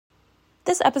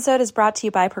This episode is brought to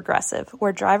you by Progressive,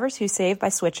 where drivers who save by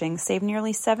switching save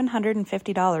nearly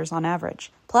 $750 on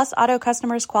average. Plus, auto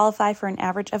customers qualify for an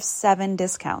average of 7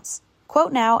 discounts.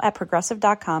 Quote now at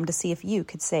Progressive.com to see if you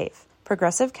could save.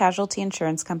 Progressive Casualty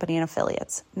Insurance Company and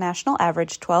Affiliates. National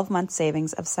average 12-month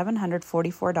savings of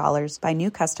 $744 by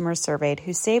new customers surveyed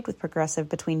who saved with Progressive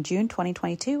between June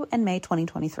 2022 and May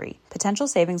 2023. Potential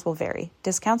savings will vary.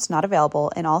 Discounts not available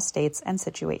in all states and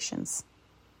situations.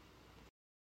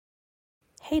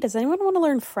 Hey, does anyone want to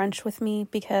learn French with me?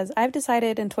 Because I've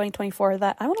decided in 2024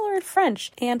 that I want to learn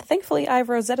French, and thankfully I have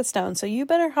Rosetta Stone, so you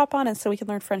better hop on it so we can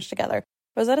learn French together.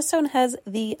 Rosetta Stone has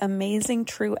the amazing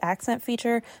true accent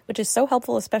feature, which is so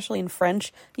helpful, especially in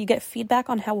French. You get feedback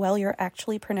on how well you're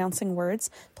actually pronouncing words.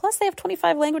 Plus, they have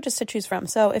 25 languages to choose from.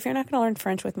 So if you're not going to learn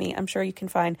French with me, I'm sure you can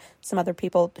find some other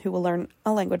people who will learn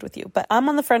a language with you. But I'm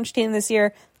on the French team this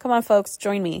year. Come on, folks,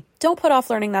 join me. Don't put off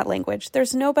learning that language.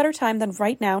 There's no better time than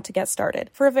right now to get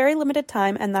started. For a very limited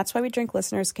time, and that's why We Drink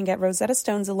listeners can get Rosetta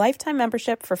Stone's lifetime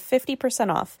membership for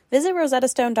 50% off. Visit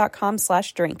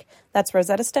rosettastone.com/drink. That's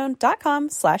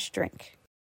rosettastone.com/drink.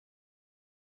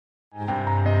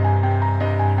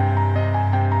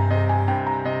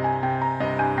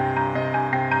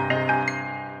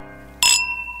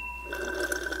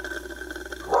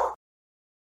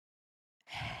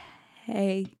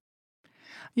 Hey.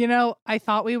 You know, I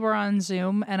thought we were on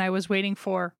Zoom and I was waiting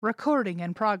for recording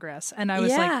in progress. And I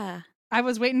was like, I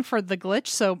was waiting for the glitch.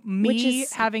 So me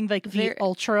having like the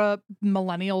ultra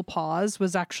millennial pause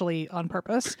was actually on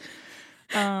purpose.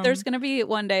 There's going to be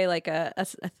one day like a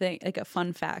thing, like a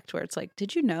fun fact where it's like,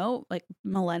 did you know like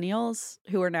millennials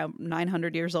who are now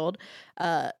 900 years old,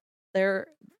 their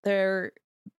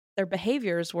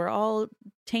behaviors were all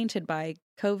tainted by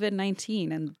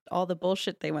COVID-19 and all the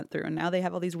bullshit they went through. And now they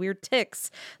have all these weird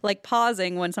tics, like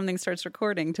pausing when something starts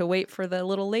recording to wait for the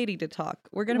little lady to talk.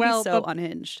 We're going to be so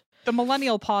unhinged. The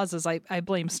millennial pauses, I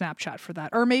blame Snapchat for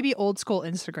that. Or maybe old school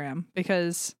Instagram,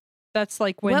 because that's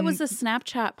like when... What was the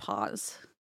Snapchat pause?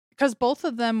 Because both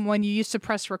of them, when you used to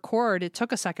press record, it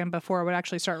took a second before it would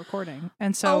actually start recording.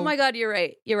 And so... Oh my God, you're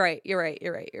right.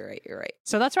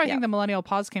 So that's where I think the millennial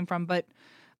pause came from. But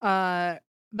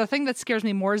the thing that scares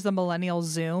me more is the millennial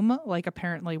zoom. Like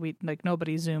apparently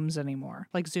nobody zooms anymore.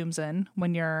 Like zooms in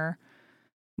when you're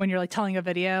like telling a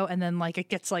video and then like it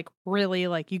gets like really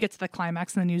like you get to the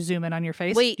climax and then you zoom in on your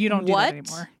face. Wait, you don't do that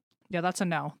anymore. Yeah, that's a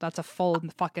no. That's a full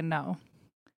fucking no.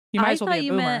 You might as well be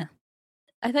a boomer.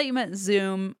 I thought you meant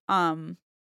zoom.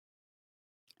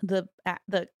 The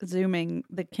zooming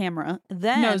the camera.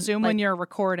 Then no zoom when you're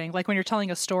recording, like when you're telling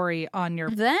a story on your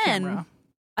camera.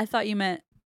 I thought you meant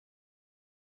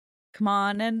come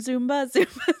on and Zumba,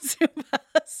 Zumba, Zumba,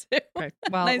 Zumba. Okay.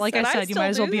 Well, like I said, you might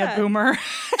as well be a boomer.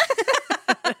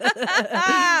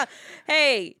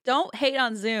 Hey, don't hate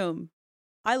on Zoom.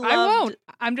 I won't.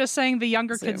 I'm just saying the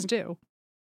younger Zoom. Kids do.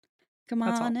 Come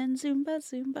on and Zumba,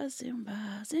 Zumba,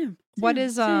 Zumba, Zoom. What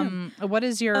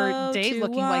is your day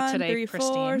looking like today, 3,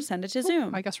 Christine? 4, send it to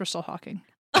Zoom. I guess we're still talking.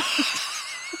 I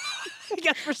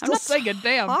guess we're still singing.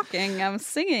 Damn. Talking. I'm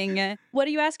singing. What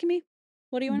are you asking me?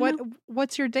 What do you want to know?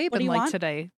 What's your day been like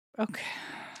today? Okay.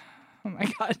 Oh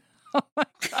my God.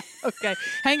 Okay.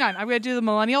 Hang on. I'm going to do the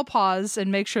millennial pause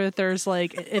and make sure that there's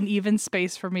like an even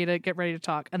space for me to get ready to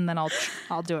talk. And then I'll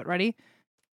do it. Ready?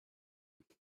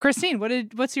 Christine,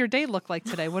 what's your day look like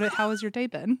today? How has your day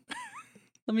been?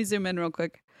 Let me zoom in real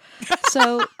quick.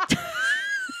 So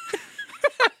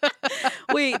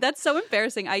wait, that's so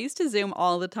embarrassing. I used to zoom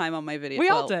all the time on my video. We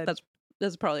all did.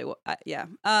 That's probably what, yeah.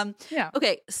 Yeah.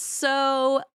 Okay,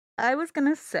 so I was going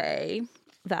to say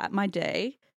that my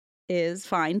day is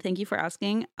fine. Thank you for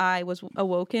asking. I was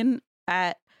awoken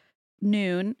at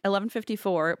noon,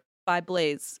 11:54, by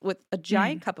Blaze with a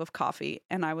giant cup of coffee.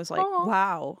 And I was like,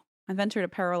 wow, I've entered a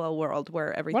parallel world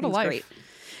where everything's great.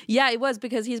 Yeah, it was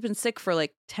because he's been sick for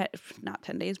like not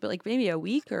 10 days, but like maybe a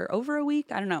week or over a week.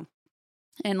 I don't know.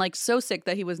 And like so sick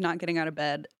that he was not getting out of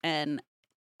bed. And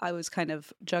I was kind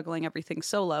of juggling everything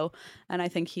solo, and I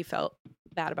think he felt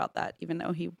bad about that, even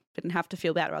though he didn't have to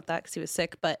feel bad about that because he was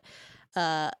sick. But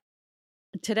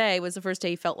today was the first day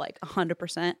he felt like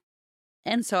 100%.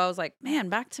 And so I was like, man,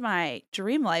 back to my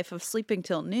dream life of sleeping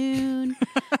till noon,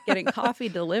 getting coffee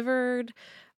delivered.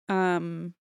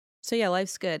 So yeah,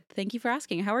 life's good. Thank you for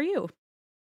asking. How are you?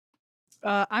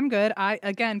 I'm good.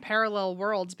 Again, parallel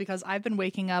worlds, because I've been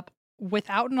waking up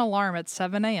without an alarm at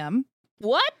 7 a.m.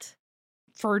 What?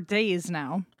 For days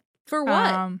now. For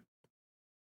what?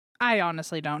 I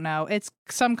honestly don't know. It's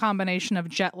some combination of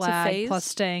jet lag plus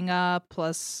staying up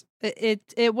plus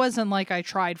it wasn't like I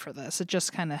tried for this. It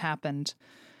just kind of happened.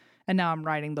 And now I'm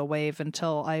riding the wave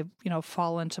until I,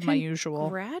 fall into my usual.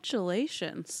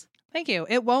 Congratulations. Thank you.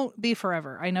 It won't be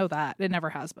forever. I know that. It never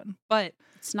has been. But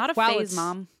it's not a phase,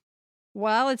 Mom.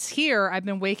 While it's here, I've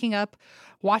been waking up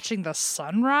watching the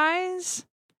sunrise.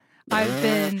 I've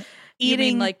been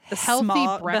eating like the healthy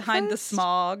smog breakfast. Behind the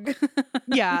smog.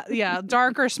 Yeah.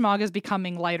 Darker smog is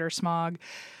becoming lighter smog.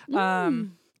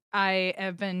 I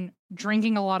have been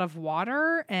drinking a lot of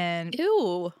water and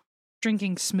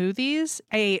drinking smoothies.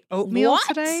 I ate oatmeal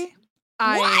today.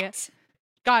 I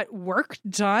got work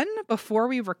done before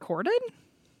we recorded.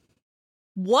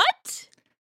 What?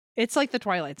 It's like the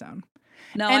Twilight Zone.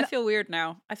 No, and I feel weird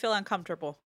now. I feel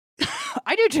uncomfortable.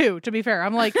 I do too, to be fair.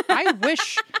 I'm like, I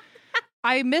wish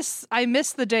I miss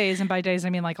the days, and by days I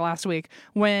mean like last week,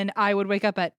 when I would wake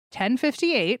up at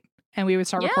 10:58 and we would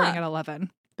start recording at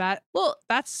 11.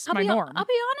 That's my norm. I'll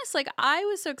be honest, like I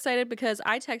was so excited because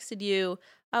I texted you,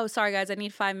 oh, sorry guys, I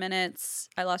need 5 minutes.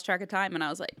 I lost track of time, and I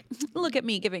was like, look at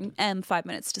me giving M 5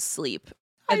 minutes to sleep.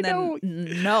 And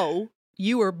no,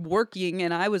 you were working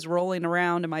and I was rolling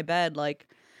around in my bed like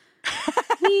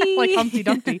like Humpty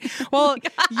Dumpty. Well,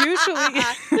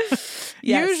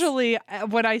 usually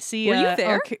when I see were you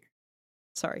there?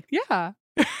 Sorry. Yeah.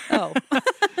 Oh.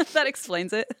 That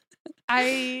explains it.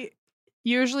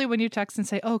 Usually when you text and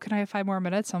say, oh, can I have 5 more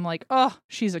minutes? I'm like, oh,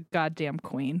 she's a goddamn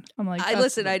queen. I'm like, I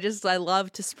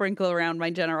love to sprinkle around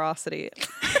my generosity.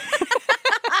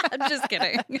 I'm just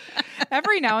kidding.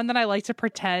 Every now and then I like to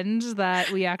pretend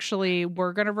that we actually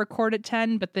were going to record at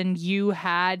 10, but then you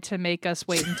had to make us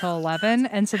wait until 11.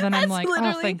 And so then I'm like,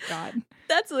 oh, thank God.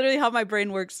 That's literally how my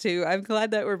brain works too. I'm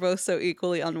glad that we're both so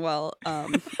equally unwell.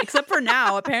 Except for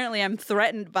now, apparently I'm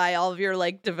threatened by all of your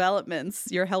like developments,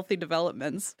 your healthy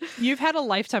developments. You've had a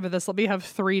lifetime of this. Let me have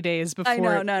 3 days before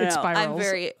it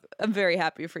spirals. I'm very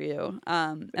happy for you.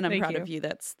 And I'm proud of you.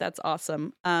 That's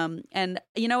awesome. And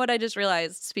you know what I just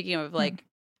realized, speaking of like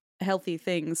healthy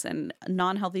things and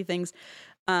non-healthy things,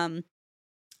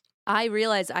 I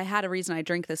realized I had a reason I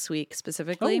drink this week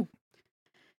specifically. Oh.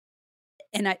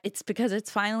 And it's because it's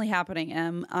finally happening,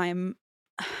 Em.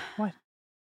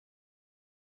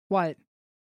 What?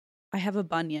 I have a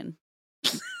bunion.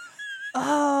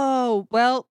 Oh,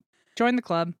 well, join the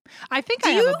club. I think I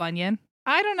have a bunion.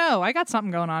 I don't know. I got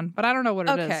something going on, but I don't know what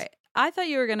it is. Okay. I thought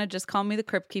you were going to just call me the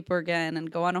Crypt Keeper again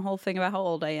and go on a whole thing about how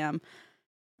old I am.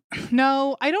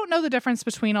 No, I don't know the difference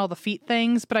between all the feet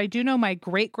things, but I do know my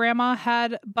great-grandma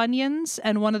had bunions,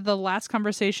 and one of the last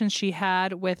conversations she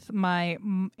had with my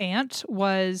aunt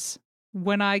was,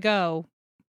 when I go,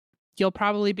 you'll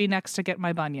probably be next to get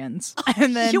my bunions.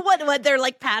 And then what they're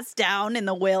like passed down in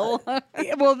the will.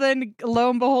 Well, then lo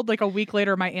and behold, like a week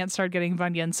later, my aunt started getting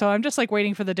bunions. So I'm just like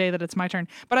waiting for the day that it's my turn.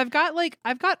 But I've got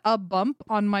a bump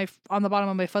on the bottom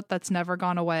of my foot that's never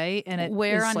gone away, and it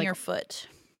where is on like your foot?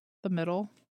 The middle,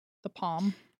 the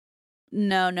palm.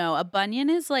 No. A bunion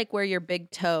is like where your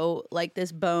big toe, like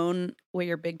this bone where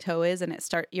your big toe is, and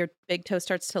your big toe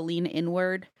starts to lean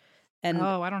inward, and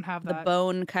I don't have that. The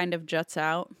bone kind of juts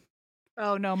out.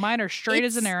 Oh no, mine are straight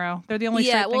as an arrow. They're the only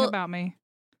straight thing about me.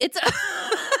 It's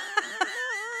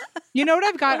You know what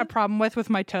I've got a problem with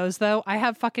my toes though? I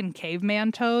have fucking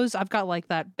caveman toes. I've got like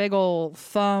that big old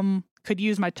thumb. Could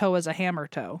use my toe as a hammer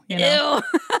toe. You know?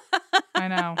 Ew. I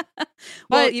know.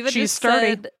 But even she's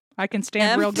sturdy. I can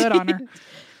stand real good on her.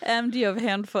 Do you have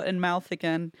hand, foot, and mouth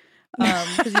again?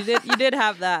 Because you did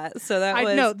have that. So that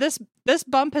was no. This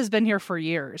bump has been here for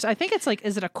years. I think it's like,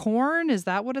 is it a corn? Is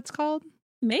that what it's called?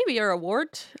 Maybe, or a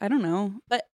wart. I don't know.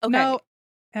 But okay. No,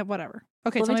 whatever.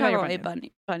 Okay, let tell me me talk about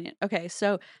your bunion. Okay,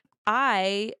 so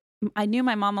I knew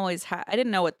my mom always had. I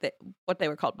didn't know what they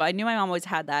were called, but I knew my mom always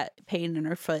had that pain in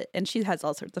her foot, and she has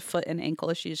all sorts of foot and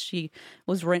ankle issues. She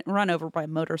was run over by a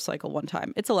motorcycle one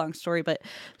time. It's a long story, but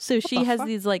so she has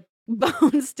these like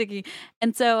bones sticking,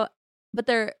 and so, but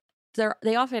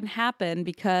they often happen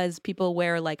because people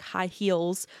wear like high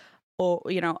heels. Or,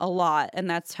 a lot, and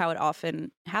that's how it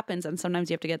often happens. And sometimes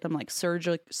you have to get them like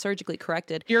surgically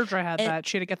corrected. Deirdre had that.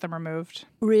 She had to get them removed.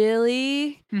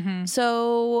 Really? Mm-hmm.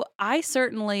 So I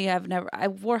certainly have never. I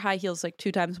wore high heels like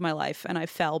 2 times in my life, and I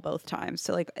fell both times.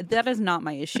 So like that is not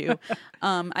my issue.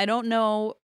 I don't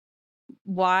know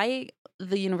why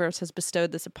the universe has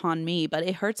bestowed this upon me, but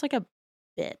it hurts like a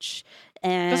bitch.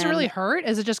 And does it really hurt?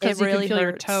 Is it just because you can feel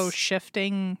your toe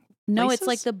shifting? No, places? It's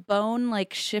like the bone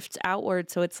like shifts outward,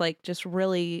 so it's like just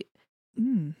really.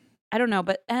 I don't know,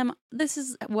 but this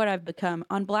is what I've become.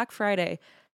 On Black Friday,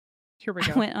 here we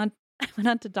go. I went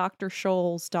on to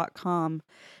drscholes.com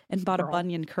and bought a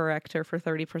bunion corrector for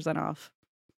 30% off.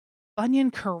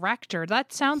 Bunion corrector?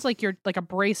 That sounds like you're like a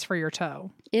brace for your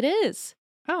toe. It is.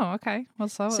 Oh, okay. Well,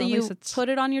 so at you least it's... put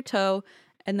it on your toe,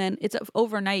 and then it's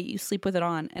overnight. You sleep with it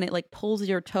on, and it like pulls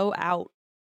your toe out.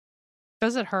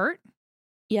 Does it hurt?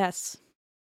 Yes.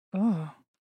 Oh.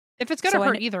 If it's gonna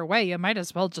hurt either way, you might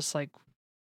as well just like.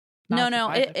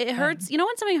 No, it hurts. You know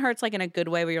when something hurts like in a good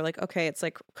way where you're like, okay, it's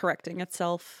like correcting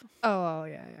itself. Oh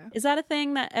yeah. Is that a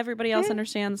thing that everybody else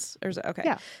understands? Or is it okay?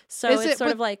 Yeah. So it's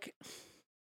sort of like,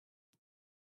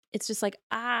 it's just like,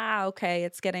 okay,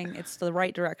 it's the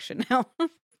right direction now.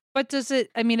 But is it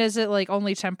like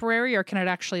only temporary, or can it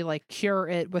actually like cure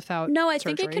it without No, I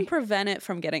surgery? think it can prevent it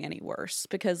from getting any worse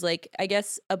because like, I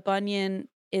guess a bunion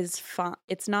is fine.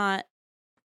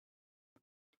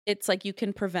 It's like you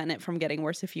can prevent it from getting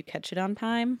worse if you catch it on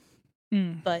time.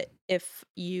 But if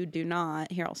you do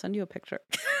not, here, I'll send you a picture.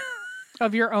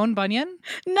 Of your own bunion?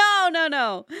 No.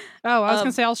 Oh, I was going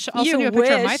to say, I'll send you a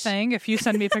picture of my thing if you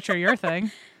send me a picture of your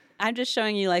thing. I'm just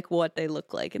showing you like what they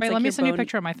look like. Wait, let me send you a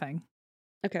picture of my thing.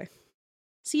 Okay.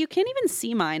 So you can't even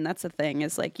see mine. That's the thing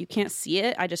is like you can't see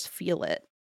it. I just feel it.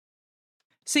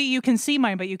 See, you can see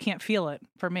mine, but you can't feel it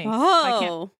for me.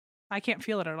 Oh. I can't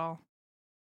feel it at all.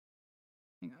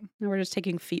 Hang on. Now we're just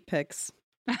taking feet pics.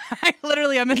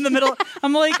 I'm in the middle.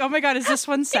 I'm like, oh my God, is this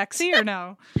one sexy or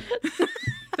no?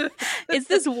 Is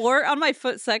this wart on my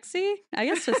foot sexy? I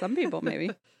guess to some people, maybe.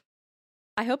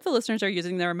 I hope the listeners are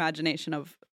using their imagination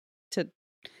to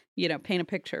paint a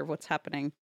picture of what's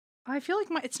happening. I feel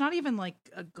like it's not even like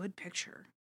a good picture.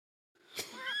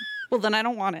 Well, then I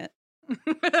don't want it.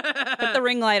 Put the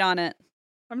ring light on it.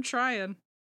 I'm trying.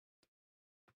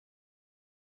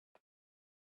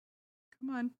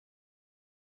 Come on.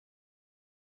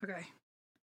 Okay.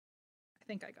 I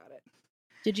think I got it.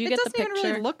 Did you get the picture? It doesn't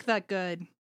even really look that good.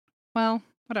 Well,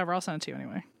 whatever. I'll send it to you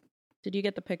anyway. Did you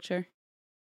get the picture?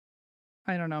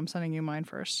 I don't know. I'm sending you mine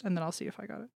first, and then I'll see if I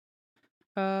got it.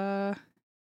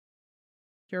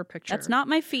 Your picture. That's not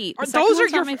my feet. Those are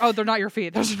your feet. Oh, they're not your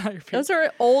feet. Those are not your feet. Those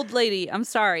are old lady. I'm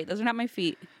sorry. Those are not my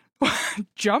feet.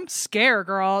 Jump scare,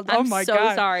 girl. Oh my God. I'm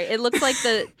so sorry. It looks like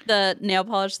the nail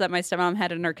polish that my stepmom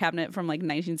had in her cabinet from like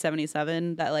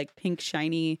 1977. That like pink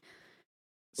shiny.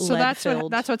 So that's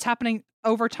what's happening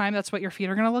over time. That's what your feet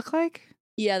are gonna look like.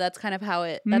 Yeah, that's kind of how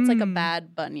it. That's like a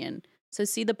bad bunion. So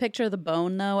see the picture of the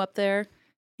bone though up there.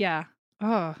 Yeah.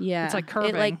 Oh. Yeah. It's like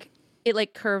curving. It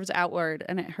like curves outward,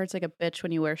 and it hurts like a bitch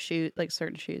when you wear like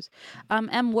certain shoes.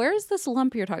 Where's this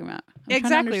lump you're talking about?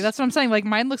 Exactly. That's what I'm saying. Like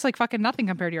mine looks like fucking nothing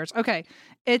compared to yours. Okay.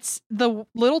 It's the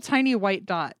little tiny white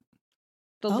dot.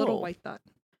 The little white dot.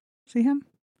 See him?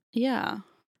 Yeah.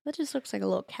 That just looks like a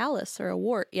little callus or a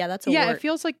wart. Yeah, that's a wart. Yeah, it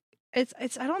feels like it's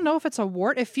I don't know if it's a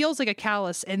wart. It feels like a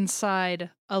callus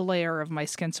inside a layer of my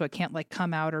skin, so it can't like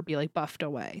come out or be like buffed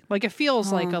away. Like it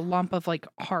feels like a lump of like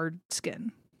hard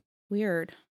skin.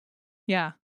 Weird.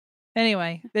 Yeah.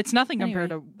 Anyway, it's nothing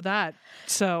compared to that.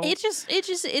 So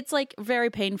it's like very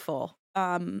painful.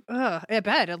 I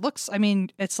bet it looks.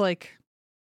 It's like.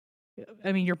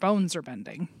 Your bones are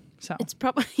bending. So it's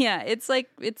probably it's like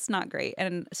it's not great,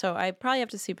 and so I probably have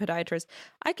to see a podiatrist.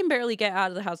 I can barely get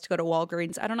out of the house to go to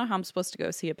Walgreens. I don't know how I'm supposed to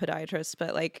go see a podiatrist,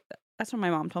 but like that's what my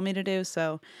mom told me to do.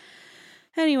 So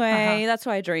anyway, that's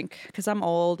why I drink because I'm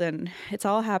old and it's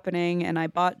all happening. And I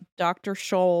bought Dr.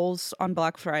 Scholl's on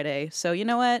Black Friday. So you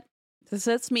know what?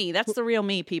 That's me. That's the real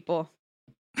me, people.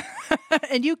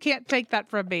 And you can't take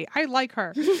that from me. I like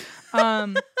her.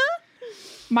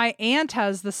 My aunt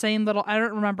has the same little, I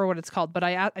don't remember what it's called, but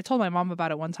I told my mom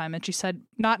about it one time and she said,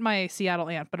 not my Seattle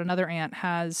aunt, but another aunt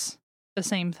has the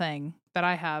same thing that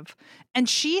I have. And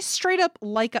she straight up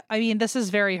this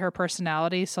is very her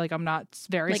personality. So like, I'm not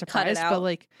very surprised, but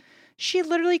like she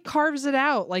literally carves it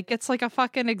out. Like it's like a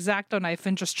fucking X-Acto knife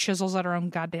and just chisels at her own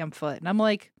goddamn foot. And I'm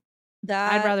like,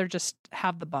 I'd rather just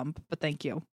have the bump, but thank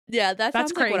you. Yeah, that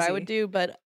sounds like what I would do,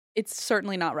 but it's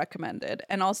certainly not recommended.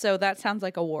 And also that sounds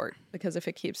like a wart because if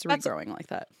it keeps regrowing like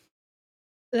that.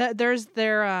 There's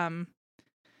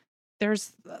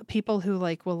people who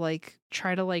will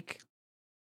try to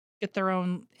get their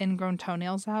own ingrown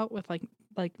toenails out with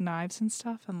like knives and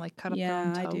stuff and cut up their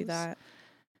own toes. Yeah, I do that.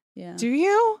 Yeah. Do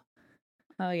you?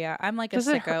 Oh yeah, I'm like a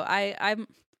sicko. I'm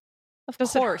of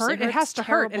Does course it hurt? It has to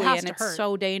hurt. It has and to it's hurt.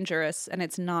 so dangerous and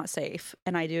it's not safe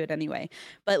and I do it anyway.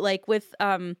 But with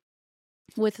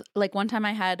one time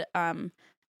I had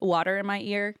water in my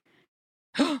ear.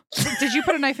 Did you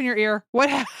put a knife in your ear?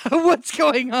 What's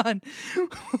going on?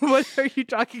 What are you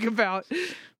talking about?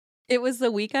 It was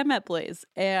the week I met Blaze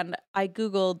and I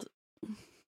Googled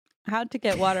how to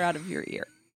get water out of your ear.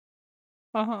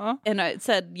 Uh-huh. And it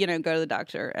said, go to the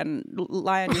doctor and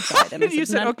lie on your side. And you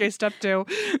said, okay, step 2.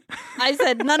 I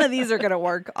said, none of these are going to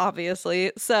work,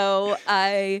 obviously. So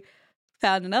I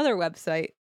found another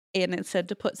website and it said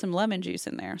to put some lemon juice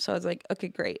in there. So I was like, okay,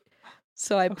 great.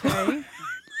 So I poured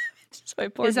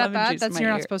Is that lemon bad? juice in That's my you're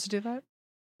ear. not supposed to do that?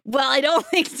 Well, I don't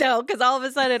think so, because all of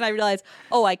a sudden I realized,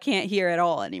 oh, I can't hear at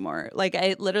all anymore. Like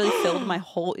I literally filled my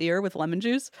whole ear with lemon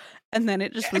juice, and then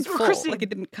it just was full. Christine. Like it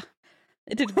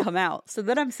didn't come out. So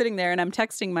then I'm sitting there and I'm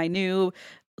texting my new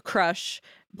crush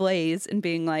Blaze and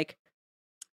being like,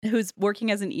 who's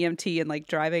working as an EMT and like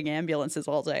driving ambulances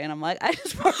all day, and I'm like, I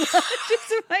just poured lemon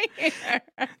juice in my ear.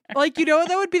 Like, you know,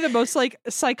 that would be the most like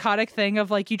psychotic thing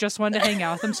of like you just wanted to hang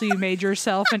out with them, so you made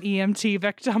yourself an EMT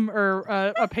victim or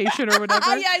a patient or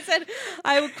whatever. Yeah, I said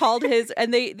I called his,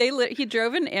 and he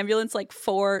drove an ambulance like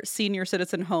 4 senior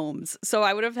citizen homes, so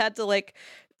I would have had to like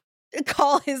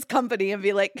call his company and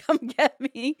be like, come get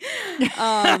me.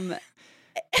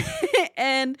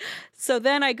 And so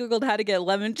then I Googled how to get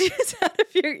lemon juice out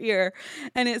of your ear,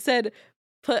 and it said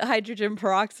put hydrogen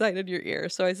peroxide in your ear.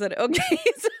 So I said, okay.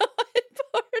 So I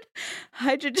poured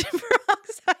hydrogen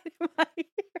peroxide in my ear.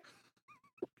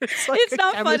 It's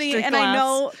not funny, and I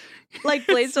know like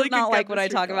Blaze does not like when I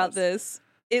talk about this.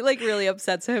 It like really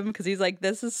upsets him because he's like,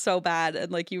 this is so bad,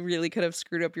 and like you really could have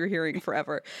screwed up your hearing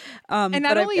forever. And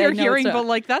not only your hearing, but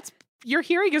like your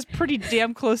hearing is pretty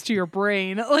damn close to your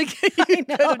brain. Like you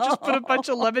could have just put a bunch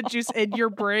of lemon juice in your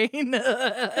brain.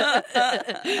 Are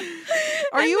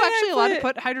you actually allowed to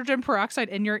put hydrogen peroxide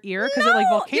in your ear? Because it like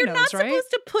volcanoes, you're not right?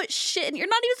 supposed to put shit. You're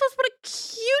not even supposed to put a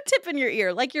Q-tip in your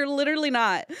ear. Like you're literally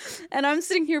not. And I'm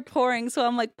sitting here pouring, so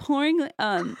I'm like pouring.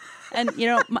 And you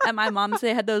know, my mom's,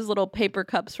 they had those little paper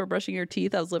cups for brushing your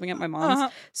teeth. I was living at my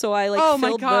mom's, so I like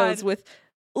filled those with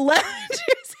lemon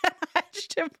juice and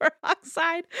hydrogen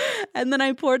peroxide, and then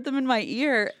I poured them in my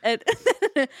ear, and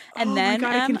then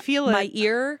I can feel it. My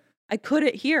ear, I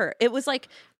couldn't hear. It was like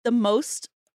the most.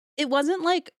 It wasn't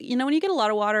like, you know, when you get a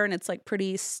lot of water and it's like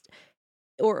pretty,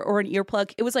 or an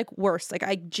earplug. It was like worse. Like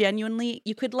I genuinely,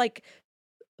 you could like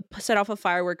set off a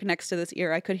firework next to this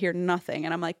ear. I could hear nothing,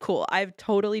 and I'm like, cool. I've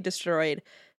totally destroyed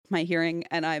my hearing,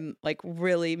 and I'm like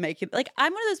really making, like,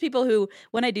 I'm one of those people who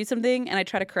when I do something and I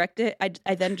try to correct it,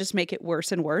 I then just make it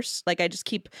worse and worse. Like I just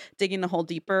keep digging the hole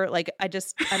deeper. Like I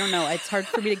don't know, it's hard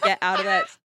for me to get out of that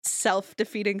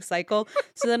self-defeating cycle.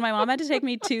 So then my mom had to take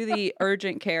me to the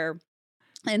urgent care,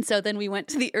 and so then we went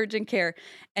to the urgent care,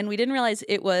 and we didn't realize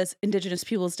it was Indigenous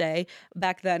Peoples Day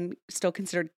back then, still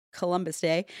considered Columbus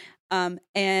Day.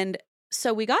 And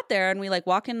so we got there and we like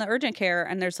walk in the urgent care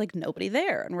and there's like nobody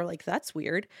there. And we're like, that's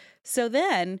weird. So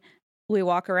then we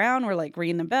walk around, we're like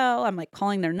ringing the bell. I'm like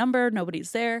calling their number.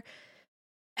 Nobody's there.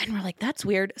 And we're like, that's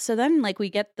weird. So then like we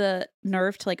get the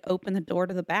nerve to like open the door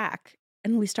to the back,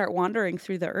 and we start wandering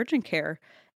through the urgent care,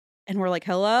 and we're like,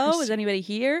 hello, is anybody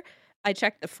here? I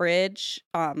checked the fridge.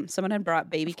 Someone had brought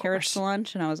baby carrots to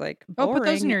lunch, and I was like, boring. Oh, put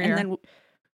those in your ear. And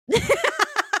then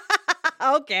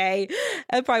okay,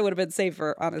 that probably would have been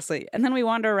safer, honestly. And then we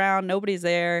wander around, nobody's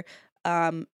there.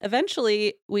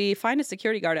 Eventually we find a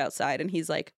security guard outside, and he's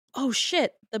like, oh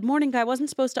shit, the morning guy wasn't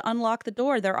supposed to unlock the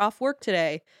door, they're off work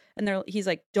today. And he's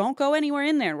like, don't go anywhere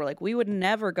in there. And we're like, we would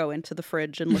never go into the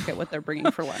fridge and look at what they're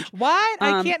bringing for lunch. What?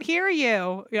 I can't hear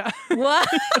you. Yeah. What?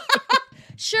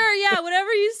 Sure, yeah,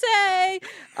 whatever you say.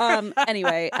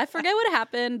 Anyway, I forget what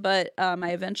happened, but I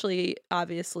eventually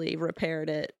obviously repaired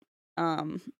it.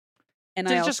 And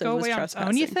Did I it also just go was away on its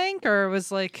own, you think? Or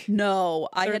was like... No,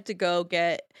 I had to go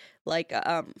get like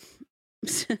I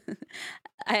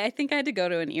think I had to go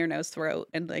to an ear, nose, throat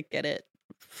and like get it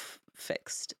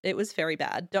fixed. It was very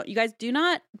bad. You guys do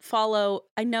not follow.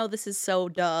 I know this is so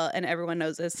duh and everyone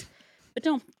knows this, but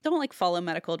don't like follow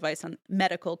medical advice on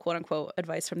medical quote unquote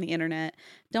advice from the internet.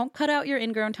 Don't cut out your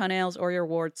ingrown toenails or your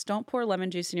warts. Don't pour lemon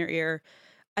juice in your ear.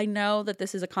 I know that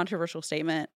this is a controversial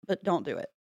statement, but don't do it.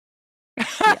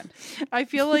 I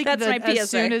feel like that's my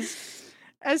PSA.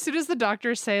 As soon as the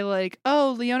doctors say like,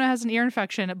 "Oh, Leona has an ear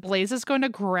infection," Blaze is going to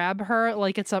grab her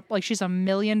like she's $1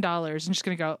 million and just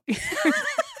going to go,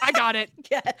 "I got it.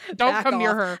 Don't come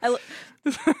near her."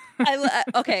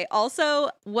 Okay. Also,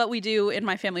 what we do in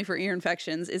my family for ear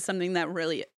infections is something that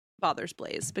really bothers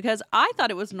Blaze because I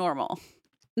thought it was normal.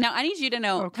 Now I need you to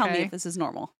know. Okay. Tell me if this is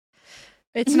normal.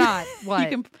 It's not. What?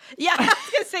 I was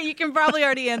gonna say you can probably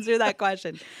already answer that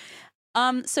question.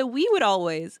 So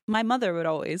my mother would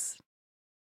always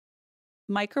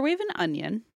microwave an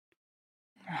onion,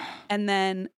 and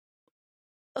then,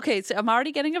 okay, so I'm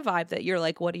already getting a vibe that you're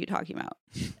like, what are you talking about?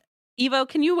 Evo,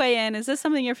 can you weigh in? Is this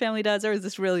something your family does, or is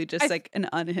this really just like an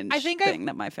unhinged thing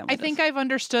that my family does? I think I've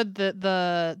understood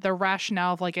the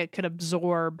rationale of like it could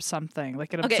absorb something,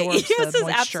 like it absorbs this the is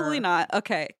moisture. Absolutely not.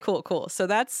 Okay, cool. So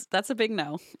that's a big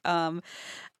no.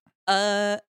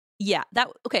 Okay,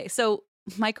 so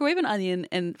microwave an onion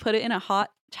and put it in a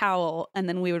hot towel, and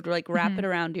then we would like wrap it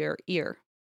around your ear.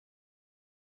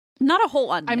 Not a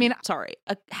whole onion. I mean, sorry,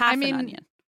 half an onion.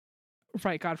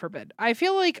 Right, God forbid. I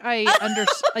feel like I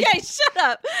understand. Okay, shut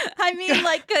up. I mean,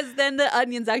 like, because then the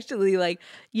onion's actually like,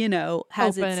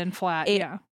 has open its and flat.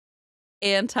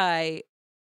 anti.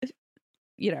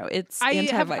 It's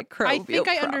antimicrobial. I think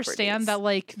I understand properties. that,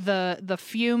 like the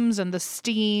fumes and the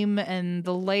steam and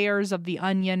the layers of the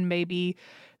onion. Maybe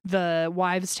the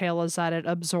wives' tale is that it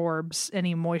absorbs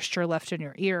any moisture left in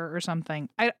your ear or something.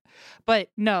 But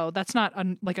no, that's not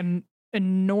a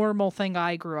normal thing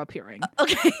I grew up hearing.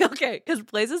 Okay, because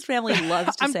Blaze's family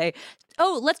loves to say,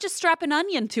 "Oh, let's just strap an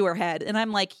onion to her head," and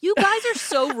I'm like, "You guys are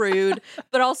so rude,"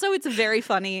 but also it's very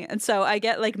funny, and so I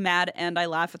get like mad and I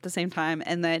laugh at the same time,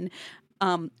 and then.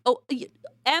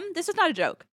 This is not a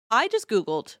joke. I just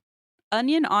Googled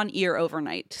onion on ear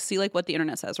overnight to see like what the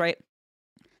internet says, right?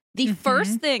 The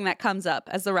first thing that comes up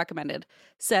as the recommended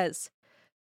says,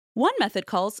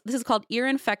 this is called ear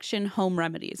infection home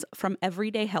remedies from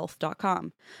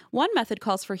everydayhealth.com. One method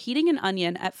calls for heating an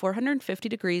onion at 450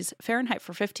 degrees Fahrenheit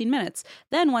for 15 minutes.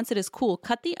 Then once it is cool,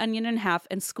 cut the onion in half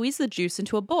and squeeze the juice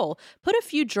into a bowl. Put a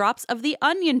few drops of the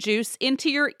onion juice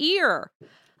into your ear.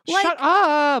 Shut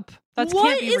up. That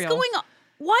can't be real. What is going on?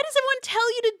 Why does everyone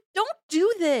tell you to don't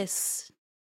do this?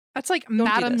 That's like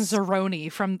Madame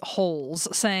Zeroni from Holes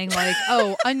saying like,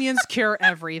 "Oh, onions cure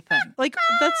everything." Like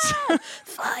that's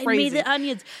find crazy. Me the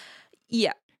onions.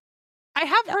 Yeah. I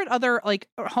have heard other like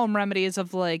home remedies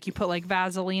of like you put like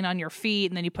Vaseline on your feet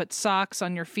and then you put socks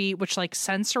on your feet, which like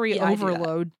sensory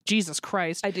overload. Jesus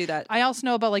Christ. I do that. I also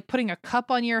know about like putting a cup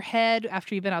on your head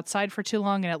after you've been outside for too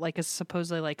long and it like is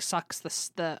supposedly like sucks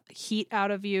the heat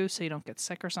out of you so you don't get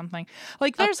sick or something.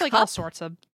 Like there's like all sorts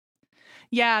of.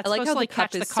 Yeah, it's supposed to like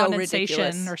catch the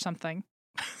condensation or something.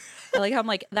 I like how I'm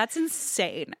like, that's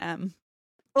insane,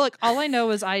 Look, all I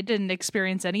know is I didn't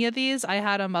experience any of these. I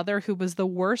had a mother who was the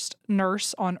worst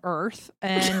nurse on earth,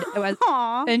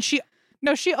 and she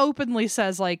openly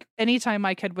says like, anytime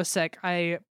my kid was sick,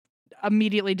 I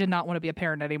immediately did not want to be a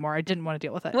parent anymore. I didn't want to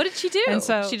deal with it. What did she do? And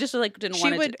so she just like didn't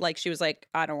want to. Like she was like,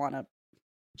 I don't want to.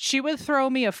 She would throw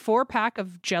me a 4-pack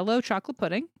of Jell-O chocolate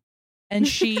pudding, and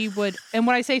she would. And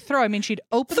when I say throw, I mean she'd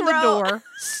open the door.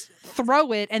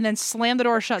 Throw it and then slam the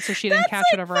door shut so she didn't catch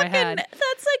whatever I had. That's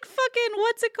like fucking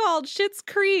what's it called? Schitt's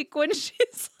Creek when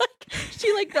she's like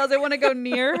she like doesn't want to go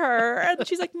near her and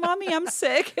she's like, "Mommy, I'm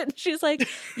sick," and she's like,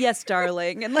 "Yes,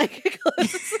 darling," and like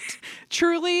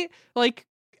truly like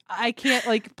I can't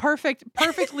like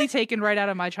perfectly taken right out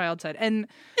of my childhood, and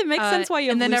it makes sense why you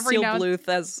have Lucille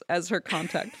Bluth as her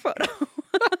contact photo.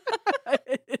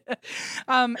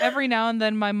 Every now and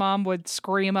then my mom would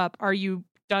scream up, "Are you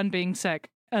done being sick?"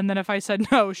 And then if I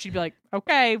said no, she'd be like,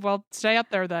 "Okay, well, stay up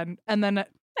there then." And then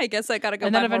I guess I gotta go.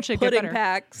 And buy then eventually more pudding get better.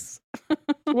 Packs.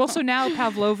 Well, so now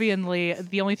Pavlovianly,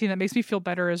 the only thing that makes me feel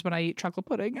better is when I eat chocolate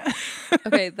pudding.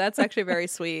 Okay, that's actually very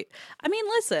sweet. I mean,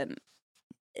 listen,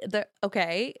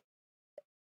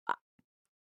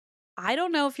 I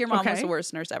don't know if your mom was the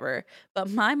worst nurse ever, but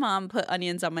my mom put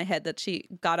onions on my head that she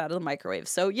got out of the microwave.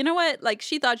 So you know what? Like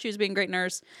she thought she was being a great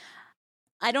nurse.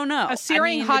 I don't know. A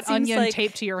searing hot onion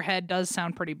taped to your head does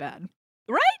sound pretty bad.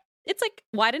 Right? It's like,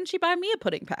 why didn't she buy me a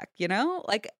pudding pack? You know?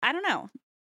 Like, I don't know.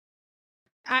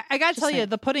 I gotta tell you,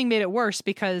 the pudding made it worse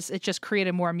because it just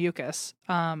created more mucus.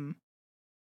 And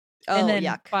then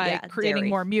yuck. by creating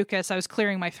more mucus, I was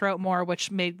clearing my throat more,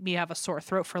 which made me have a sore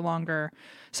throat for longer.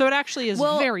 So it actually is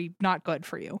very not good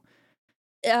for you.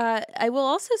 I will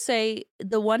also say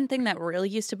the one thing that really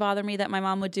used to bother me that my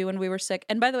mom would do when we were sick,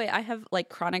 and by the way, I have like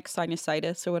chronic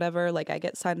sinusitis or whatever, like I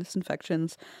get sinus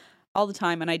infections all the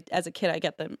time, and as a kid I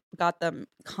got them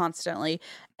constantly.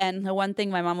 And the one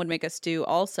thing my mom would make us do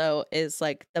also is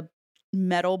like the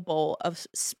metal bowl of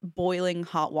boiling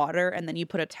hot water, and then you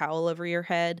put a towel over your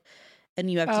head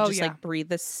and you have to just like breathe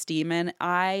the steam in.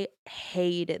 I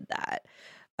hated that.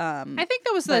 I think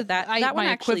that was that one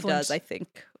actually does, I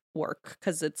think, work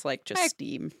because it's like just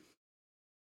steam.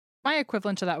 My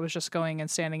equivalent to that was just going and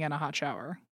standing in a hot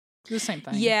shower. The same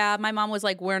thing. Yeah, my mom was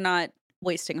like, "We're not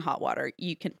wasting hot water.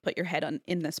 You can put your head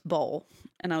in this bowl,"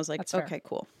 and I was like, That's "Okay, fair.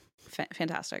 cool,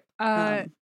 fantastic."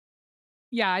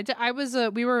 Yeah, I was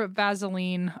we were a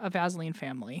Vaseline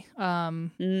family. Or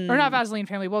not Vaseline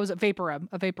family. What was it? A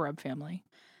Vapor Rub family.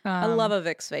 I love a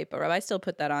Vicks Vapor Rub. I still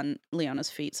put that on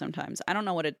Leona's feet sometimes. I don't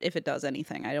know if it does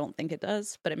anything. I don't think it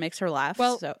does, but it makes her laugh.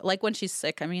 Well, so, like when she's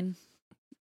sick, I mean.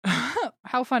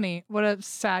 How funny. What a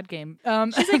sad game.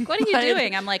 She's like, "What are you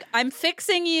doing?" I'm like, "I'm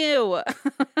fixing you."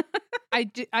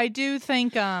 I do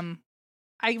think I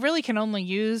really can only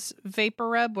use Vapor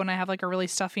Rub when I have like a really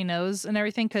stuffy nose and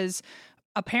everything, because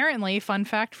apparently, fun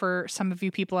fact for some of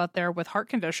you people out there with heart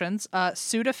conditions,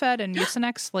 Sudafed and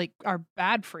Mucinex like are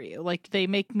bad for you. Like they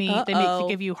make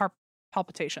give you heart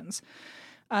palpitations.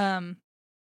 And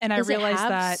I realized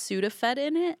that Sudafed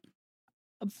in it.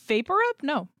 Vapor Rub?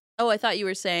 No. Oh, I thought you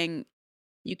were saying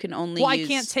you can only. Well, I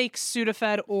can't take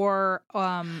Sudafed or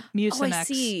Mucinex. I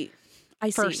see.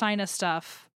 For sinus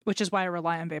stuff, which is why I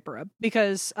rely on Vapor Rub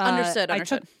because understood. I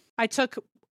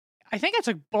think I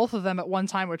took both of them at one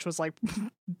time, which was like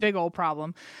big old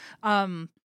problem.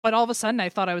 But all of a sudden I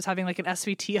thought I was having like an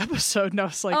SVT episode and I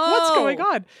was like, what's going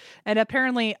on? And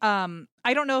apparently,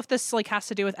 I don't know if this like has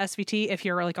to do with SVT. If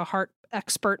you're like a heart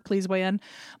expert, please weigh in.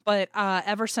 But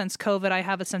ever since COVID, I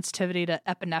have a sensitivity to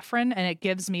epinephrine and it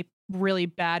gives me really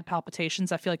bad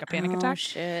palpitations. I feel like a panic attack.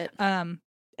 Shit.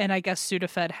 And I guess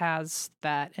Sudafed has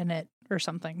that in it or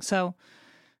something. So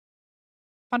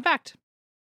fun fact.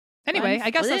 Anyway,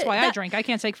 I guess that's why I drink. I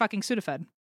can't take fucking Sudafed.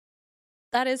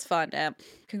 That is fun.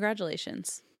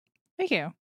 Congratulations. Thank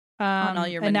you. On all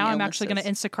your and now I'm illnesses. actually going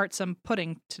to Instacart some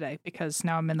pudding today because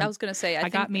now I'm in the... I was going to say, I'm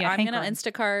going to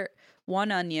Instacart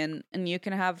one onion and you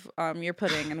can have your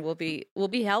pudding and we'll be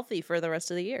healthy for the rest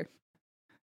of the year.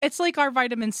 It's like our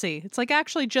vitamin C. It's like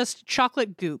actually just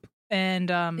chocolate goop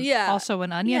and also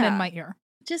an onion in my ear.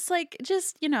 Just let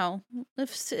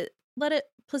it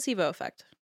placebo effect.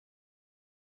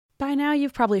 By now,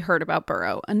 you've probably heard about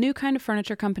Burrow, a new kind of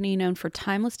furniture company known for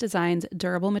timeless designs,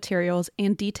 durable materials,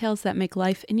 and details that make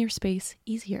life in your space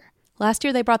easier. Last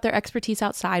year, they brought their expertise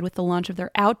outside with the launch of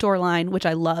their outdoor line, which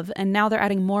I love, and now they're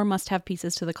adding more must-have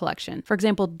pieces to the collection. For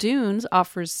example, Dunes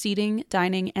offers seating,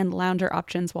 dining, and lounger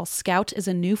options, while Scout is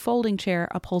a new folding chair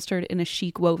upholstered in a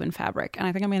chic woven fabric. And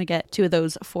I think I'm going to get 2 of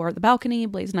those for the balcony.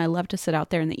 Blaze and I love to sit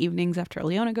out there in the evenings after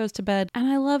Leona goes to bed. And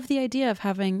I love the idea of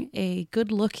having a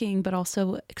good-looking, but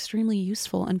also extremely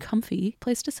useful and comfy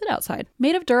place to sit outside.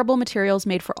 Made of durable materials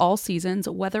made for all seasons,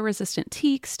 weather-resistant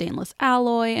teak, stainless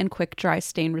alloy, and quick-dry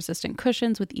stain-resistant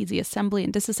cushions with easy assembly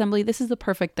and disassembly, this is the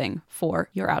perfect thing for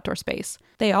your outdoor space.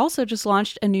 They also just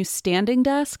launched a new standing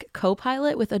desk,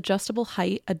 Copilot, with adjustable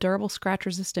height, a durable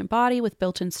scratch-resistant body with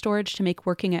built-in storage to make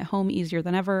working at home easier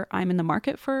than ever. I'm in the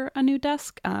market for a new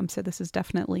desk, so this is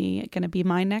definitely going to be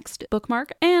my next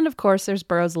bookmark. And of course, there's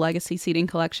Burrow's legacy seating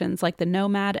collections like the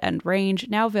Nomad and Range,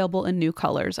 now available in new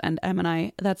colors. And Em and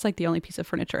I, that's like the only piece of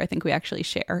furniture I think we actually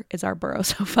share is our Burrow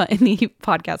sofa in the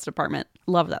podcast department.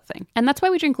 Love that thing. And that's why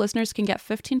We Drink listeners can get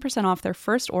 15% off their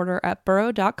first order at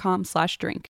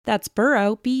burrow.com/drink. That's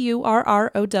Burrow,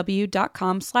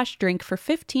 BURROW.com/drink for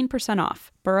 15%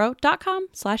 off.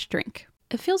 Burrow.com/drink.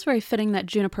 It feels very fitting that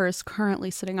Juniper is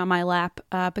currently sitting on my lap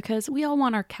because we all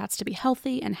want our cats to be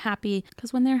healthy and happy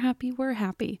because when they're happy, we're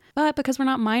happy. But because we're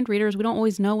not mind readers, we don't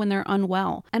always know when they're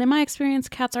unwell. And in my experience,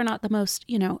 cats are not the most,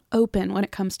 open when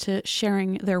it comes to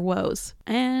sharing their woes.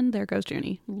 And there goes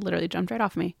Junie. Literally jumped right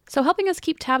off me. So helping us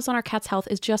keep tabs on our cat's health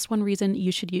is just one reason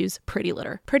you should use Pretty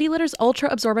Litter. Pretty Litter's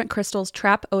ultra-absorbent crystals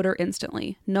trap odor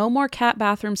instantly. No more cat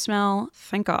bathroom smell,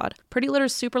 thank God. Pretty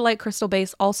Litter's super light crystal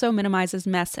base also minimizes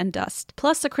mess and dust.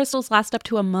 Plus, the crystals last up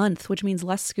to a month, which means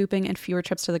less scooping and fewer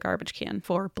trips to the garbage can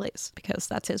for Blaze, because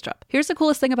that's his job. Here's the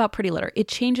coolest thing about Pretty Litter. It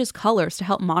changes colors to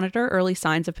help monitor early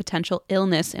signs of potential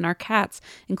illness in our cats,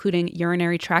 including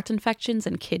urinary tract infections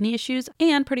and kidney issues,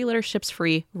 and Pretty Litter ships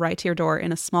free right to your door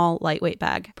in a small, lightweight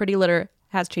bag. Pretty Litter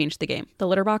has changed the game. The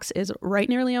litter box is right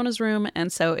near Leona's room,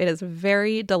 and so it is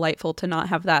very delightful to not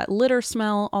have that litter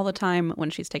smell all the time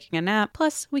when she's taking a nap.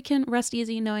 Plus, we can rest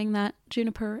easy knowing that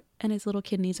Juniper and his little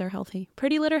kidneys are healthy.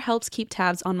 Pretty Litter helps keep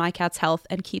tabs on my cat's health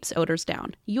and keeps odors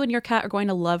down. You and your cat are going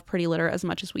to love Pretty Litter as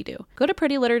much as we do. Go to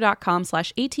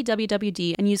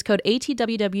prettylitter.com/ATWWD and use code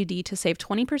ATWWD to save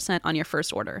 20% on your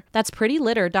first order. That's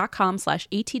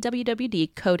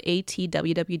prettylitter.com/ATWWD, code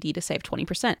ATWWD to save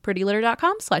 20%.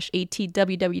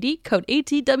 prettylitter.com/ATWWD, code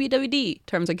ATWWD.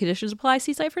 Terms and conditions apply.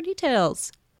 See site for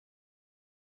details.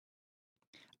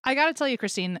 I gotta tell you,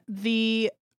 Christine,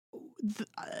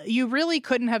 you really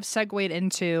couldn't have segued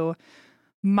into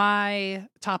my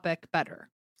topic better.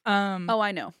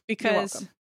 I know. Because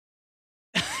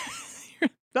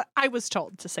I was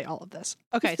told to say all of this.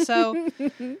 Okay, so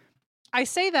I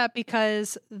say that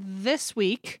because this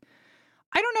week,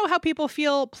 I don't know how people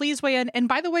feel. Please weigh in. And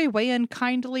by the way, weigh in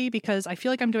kindly because I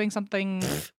feel like I'm doing something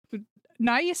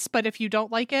nice, but if you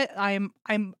don't like it, I'm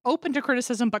open to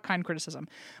criticism, but kind criticism.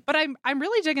 But I'm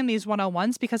really digging these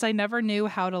 101s because I never knew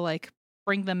how to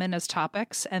bring them in as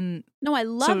topics. And no, I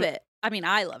love it. I mean,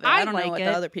 I love it. I don't know what the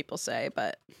other people say,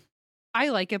 but I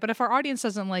like it. But if our audience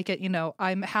doesn't like it,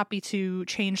 I'm happy to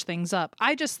change things up.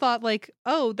 I just thought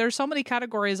there's so many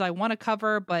categories I want to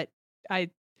cover, but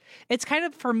it's kind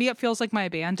of, for me, it feels like my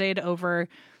Band-Aid over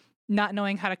not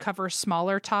knowing how to cover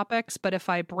smaller topics, but if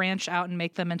I branch out and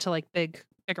make them into like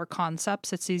bigger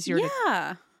concepts, it's easier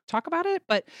to talk about it.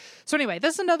 But so anyway,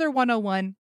 this is another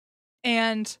 101.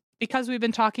 And because we've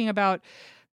been talking about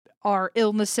our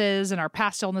illnesses and our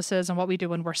past illnesses and what we do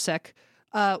when we're sick,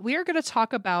 we are going to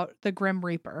talk about the Grim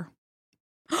Reaper.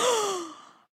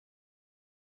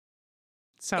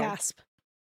 So, gasp.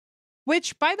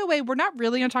 Which, by the way, we're not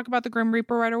really going to talk about the Grim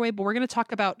Reaper right away, but we're going to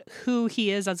talk about who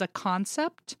he is as a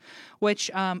concept,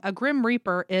 which a Grim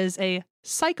Reaper is a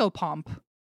psychopomp.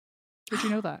 Did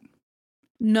you know that?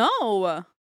 No.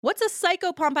 What's a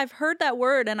psychopomp? I've heard that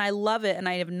word and I love it and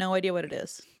I have no idea what it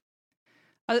is.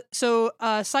 So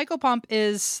psychopomp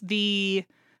is the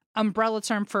umbrella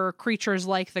term for creatures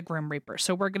like the Grim Reaper.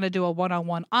 So we're going to do a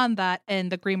 101 on that,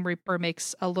 and the Grim Reaper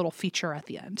makes a little feature at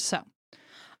the end. So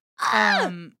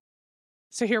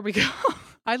so here we go.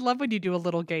 I love when you do a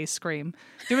little gay scream.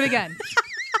 Do it again.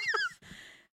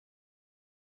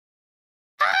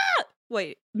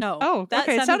 Wait, no. Oh, that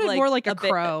okay. It sounded like more like a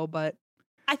bit. crow, but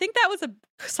I think that was a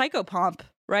psychopomp,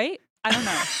 right? I don't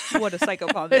know what a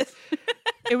psychopomp is.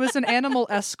 It was an animal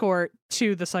escort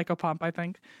to the psychopomp, I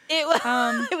think. It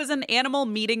was, it was an animal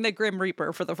meeting the Grim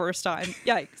Reaper for the first time.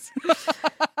 Yikes.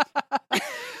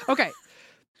 Okay.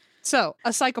 So, a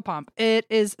psychopomp. It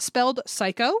is spelled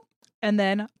psycho and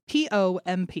then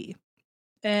P-O-M-P.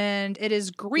 And it is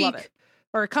Greek,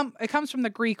 or it comes from the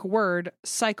Greek word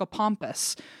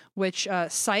psychopompus, which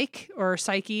psych or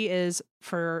psyche is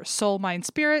for soul, mind,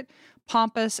 spirit.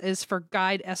 Pompous is for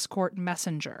guide, escort,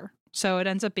 messenger. So it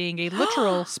ends up being a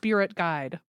literal spirit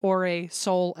guide or a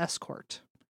soul escort.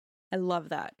 I love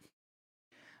that.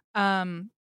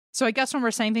 So I guess when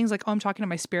we're saying things like, oh, I'm talking to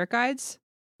my spirit guides,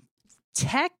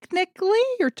 technically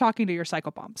you're talking to your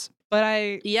psychopomps. But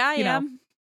I am.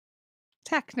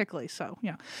 Technically so,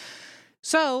 yeah.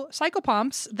 So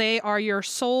psychopomps, they are your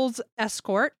soul's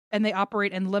escort, and they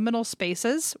operate in liminal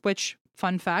spaces, which,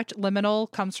 fun fact, liminal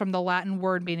comes from the Latin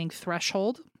word meaning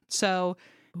threshold. So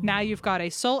now you've got a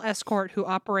soul escort who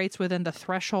operates within the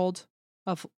threshold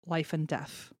of life and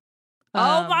death.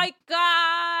 Oh my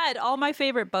God. All my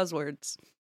favorite buzzwords.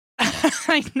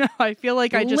 I know. I feel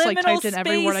like I just typed in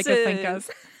every word I could think of.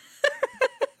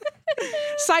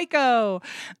 Psycho.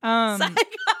 Psycho.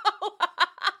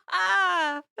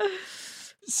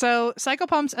 So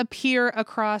psychopomps appear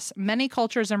across many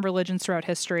cultures and religions throughout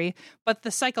history, but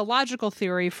the psychological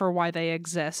theory for why they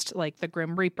exist, like the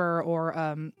Grim Reaper or,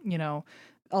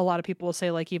 a lot of people will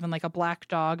say like even like a black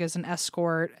dog as an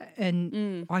escort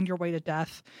and on your way to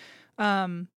death.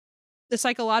 The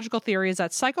psychological theory is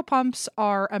that psychopomps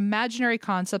are imaginary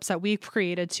concepts that we've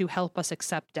created to help us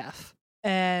accept death.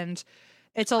 And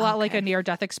it's a lot like a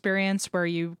near-death experience where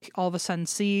you all of a sudden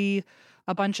see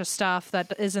a bunch of stuff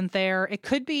that isn't there. It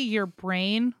could be your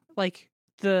brain, like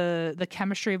the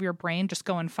chemistry of your brain just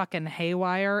going fucking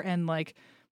haywire and like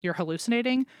you're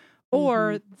hallucinating.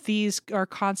 Or these are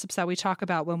concepts that we talk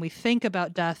about when we think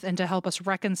about death, and to help us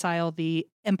reconcile the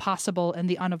impossible and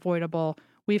the unavoidable,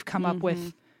 we've come up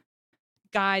with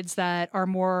guides that are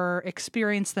more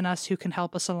experienced than us who can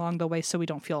help us along the way so we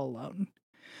don't feel alone.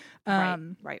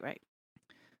 Right.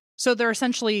 So they're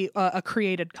essentially a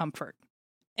created comfort.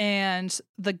 And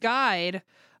the guide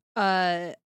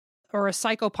or a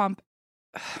psychopomp,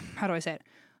 how do I say it?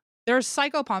 There's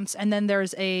psychopomps, and then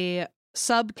there's a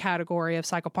subcategory of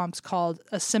psychopomps called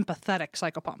a sympathetic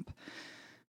psychopomp.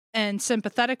 And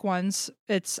sympathetic ones,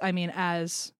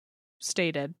 as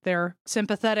stated, they're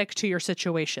sympathetic to your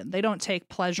situation. They don't take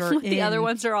pleasure in... The other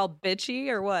ones are all bitchy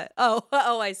or what? Oh,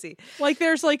 I see. Like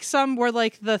there's like some where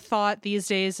like the thought these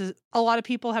days is a lot of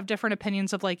people have different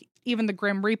opinions of like even the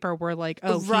Grim Reaper where like,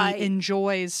 he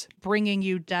enjoys bringing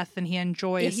you death and he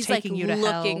enjoys taking you to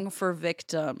hell. Looking for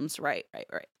victims. Right.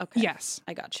 Okay. Yes.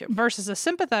 I got you. Versus a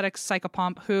sympathetic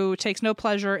psychopomp who takes no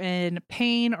pleasure in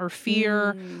pain or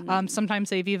fear. Sometimes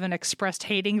they've even expressed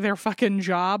hating their fucking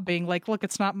job, being like, look,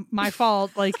 it's not my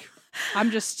fault. Like,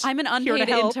 I'm an unpaid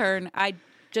intern. I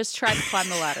just tried to climb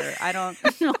the ladder. I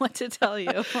don't know what to tell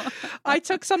you. I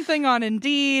took something on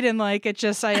Indeed and like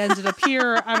I ended up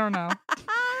here. I don't know.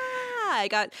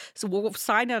 We'll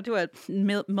sign up to a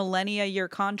millennia year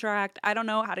contract. I don't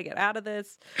know how to get out of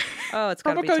this. Oh, it's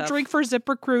gotta be tough. Go drink for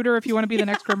ZipRecruiter if you want to be the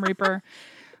next Grim Reaper.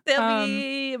 They'll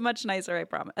be much nicer, I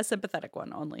promise. A sympathetic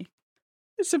one only.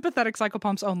 Sympathetic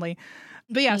psychopomps only.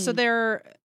 But yeah, so they're,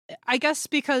 I guess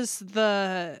because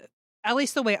at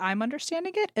least the way I'm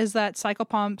understanding it is that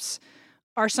psychopomps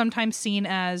are sometimes seen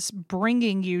as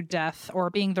bringing you death or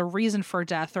being the reason for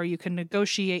death, or you can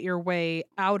negotiate your way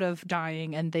out of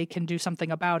dying and they can do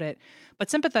something about it. But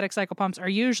sympathetic psychopomps are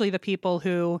usually the people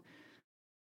who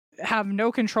have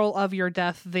no control of your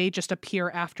death. They just appear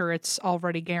after it's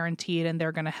already guaranteed, and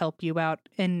they're going to help you out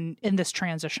in this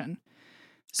transition.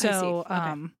 So,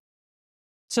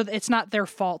 so it's not their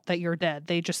fault that you're dead.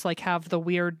 They just like have the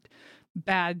weird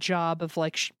bad job of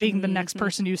like being the next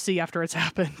person you see after it's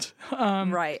happened.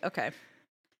 Right. Okay.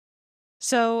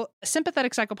 So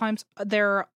sympathetic psychopomps,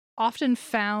 they're often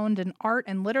found in art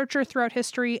and literature throughout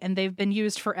history, and they've been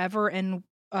used forever in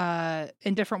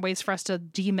different ways for us to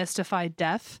demystify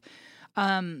death.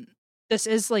 This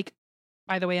is like,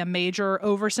 by the way, a major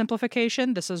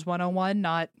oversimplification. This is 101,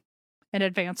 not an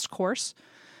advanced course.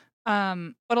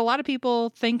 But a lot of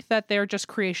people think that they're just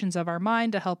creations of our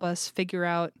mind to help us figure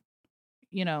out,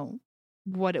 you know,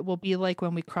 what it will be like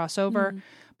when we cross over.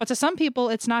 But to some people,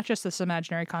 it's not just this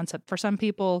imaginary concept. For some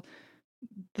people,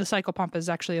 the psychopomp is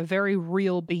actually a very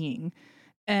real being.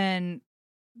 And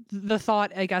the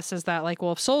thought, I guess, is that like,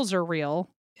 well, if souls are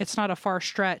real, it's not a far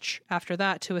stretch after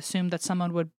that to assume that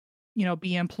someone would, you know,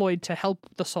 be employed to help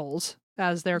the souls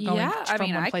as they're going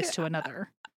from one place to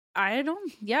another. I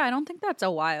don't think that's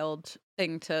a wild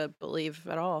thing to believe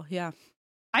at all. Yeah.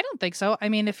 I don't think so. I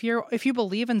mean, if you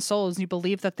believe in souls, you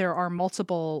believe that there are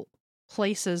multiple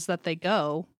places that they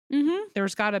go,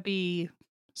 there's got to be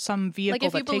some vehicle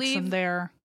that takes them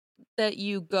there. That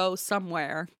you go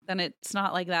somewhere, then it's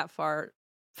not like that far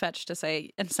fetched to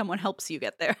say, and someone helps you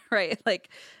get there, right? Like,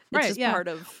 it's just part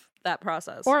of that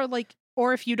process.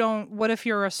 Or if you don't, what if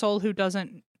you're a soul who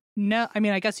doesn't know? I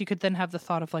mean, I guess you could then have the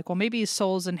thought of like, well, maybe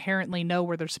souls inherently know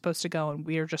where they're supposed to go and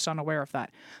we are just unaware of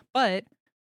that. But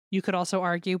you could also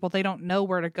argue, well, they don't know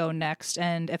where to go next.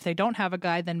 And if they don't have a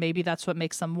guide, then maybe that's what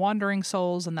makes them wandering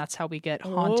souls. And that's how we get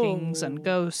hauntings and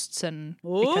ghosts, and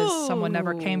because someone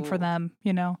never came for them,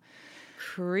 you know?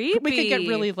 Creepy. We could get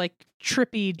really like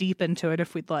trippy deep into it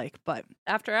if we'd like, but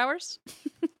after hours?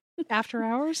 After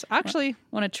hours? Actually,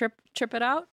 want to trip it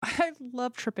out? I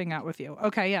love tripping out with you.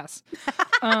 Okay, yes.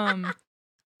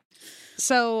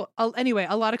 So anyway,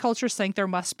 a lot of cultures think there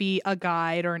must be a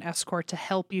guide or an escort to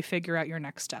help you figure out your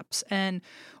next steps. And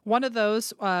one of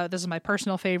those, this is my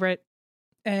personal favorite,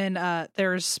 and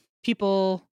there's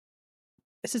people,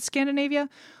 is it Scandinavia?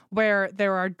 Where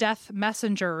there are death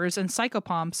messengers and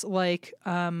psychopomps like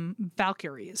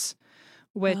Valkyries,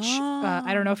 which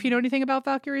I don't know if you know anything about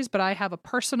Valkyries, but I have a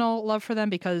personal love for them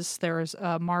because there's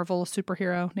a Marvel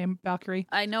superhero named Valkyrie.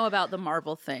 I know about the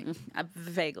Marvel thing,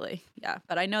 vaguely, yeah,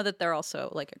 but I know that they're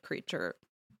also like a creature.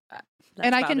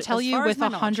 And I can tell you with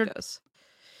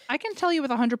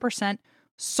 100%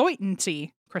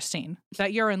 certainty, Christine,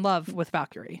 that you're in love with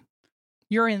Valkyrie.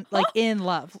 You're in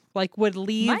love, like would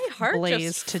leave my heart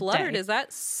Blaze just today. fluttered. Is that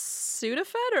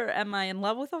Sudafed, or am I in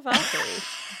love with a Valkyrie?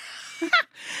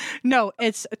 No,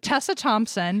 it's Tessa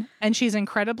Thompson, and she's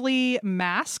incredibly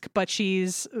masked, but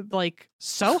she's like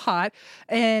so hot.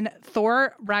 And not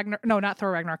Thor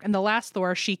Ragnarok. In the last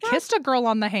Thor, she kissed a girl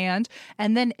on the hand,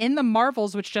 and then in the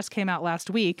Marvels, which just came out last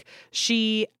week,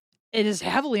 it is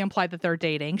heavily implied that they're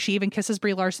dating. She even kisses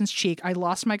Brie Larson's cheek. I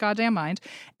lost my goddamn mind.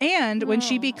 And when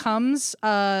she becomes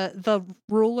the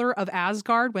ruler of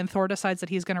Asgard, when Thor decides that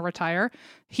he's going to retire,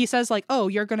 he says like, "Oh,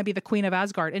 you're going to be the queen of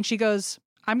Asgard," and she goes,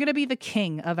 "I'm going to be the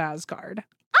king of Asgard."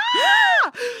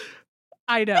 Ah!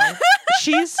 I know.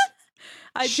 She's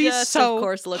so of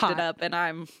course looked hot. it up, and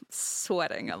I'm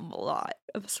sweating a lot.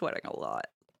 The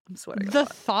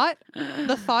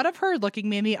thought of her looking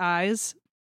me in the eyes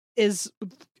is,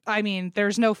 I mean,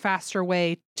 there's no faster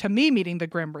way to me meeting the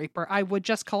Grim Reaper. I would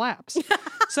just collapse.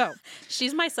 So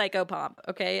she's my psychopomp.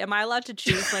 Okay, am I allowed to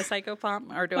choose my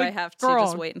psychopomp, or do I have to girl,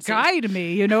 just wait and see? Guide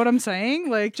me. You know what I'm saying?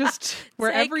 Like just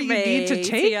wherever you need to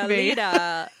take me.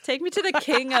 Take me to the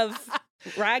king of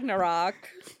Ragnarok.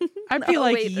 I'd be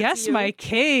like, yes, my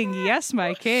king. Yes,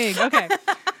 my king. Okay.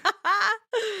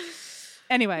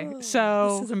 Anyway,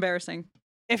 so this is embarrassing.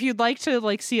 If you'd like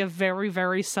to see a very,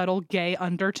 very subtle gay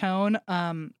undertone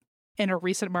in a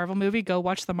recent Marvel movie, go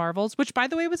watch The Marvels, which, by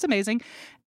the way, was amazing.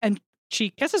 And she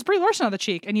kisses Brie Larson on the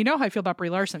cheek, and you know how I feel about Brie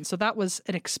Larson, so that was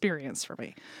an experience for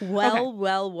me.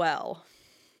 Well.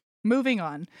 Moving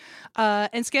on.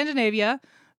 In Scandinavia,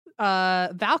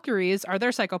 Valkyries are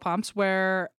their psychopomps,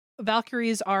 where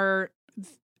Valkyries are,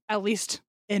 at least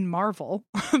in Marvel,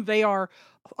 they are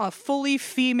a fully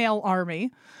female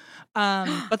army.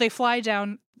 But they fly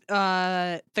down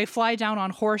on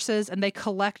horses, and they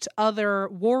collect other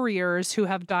warriors who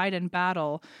have died in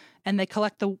battle, and they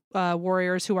collect the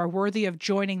warriors who are worthy of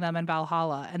joining them in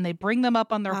Valhalla, and they bring them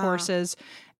up on their horses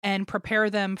and prepare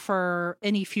them for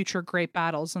any future great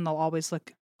battles, and they'll always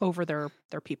look over their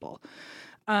people.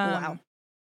 Wow.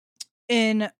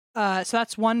 In So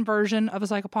that's one version of a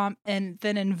psychopomp. And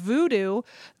then in voodoo,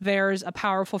 there's a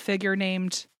powerful figure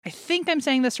named, I think I'm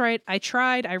saying this right.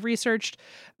 I researched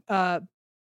Baron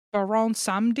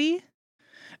Samedi.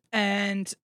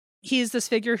 And he's this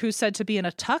figure who's said to be in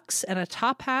a tux and a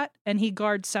top hat, and he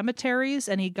guards cemeteries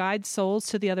and he guides souls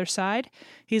to the other side.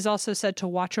 He's also said to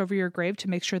watch over your grave to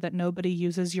make sure that nobody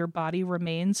uses your body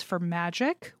remains for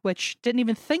magic, which didn't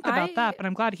even think about that, but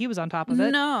I'm glad he was on top of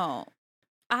it. No.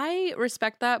 I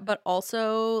respect that, but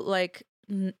also, like,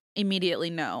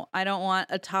 immediately no. I don't want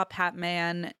a top hat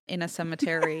man in a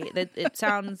cemetery. It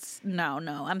sounds, no.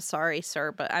 I'm sorry,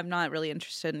 sir, but I'm not really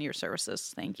interested in your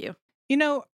services. Thank you. You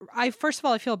know, first of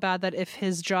all, I feel bad that if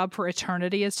his job for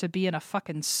eternity is to be in a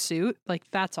fucking suit, like,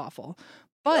 that's awful.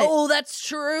 But oh, that's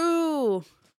true.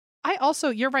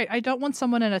 You're right. I don't want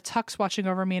someone in a tux watching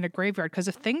over me in a graveyard, because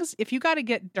if you got to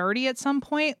get dirty at some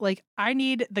point, like, I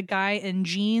need the guy in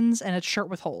jeans and a shirt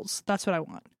with holes. That's what I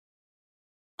want.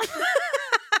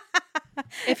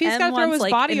 If he's got to throw his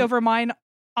body over mine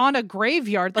on a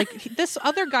graveyard, like, this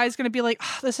other guy's going to be like,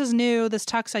 oh, this is new, this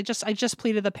tux, I just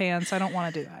pleated the pants. I don't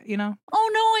want to do that, you know?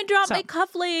 Oh no, I dropped my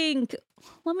cufflink.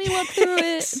 Let me look through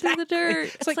it, through the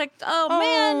dirt. It's like, oh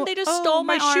man, they just stole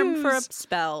my arm for a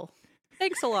spell.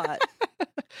 Thanks a lot.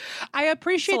 I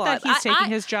appreciate that he's taking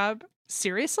his job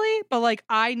seriously, but, like,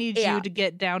 I need you to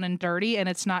get down and dirty, and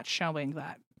it's not showing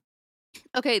that.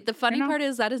 Okay, the funny part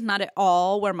is that is not at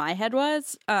all where my head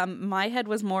was. My head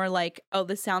was more like, oh,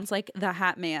 this sounds like the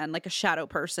Hat Man, like a shadow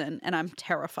person, and I'm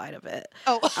terrified of it.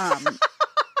 Oh.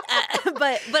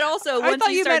 But also, once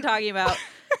you started talking about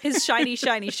his shiny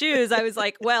shoes, I was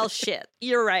like, well, shit,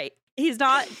 you're right.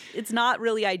 It's not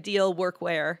really ideal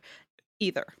workwear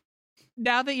either.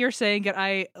 Now that you're saying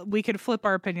it, we could flip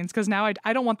our opinions, because now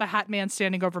I don't want the Hat Man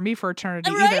standing over me for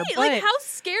eternity either. But, like, how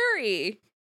scary.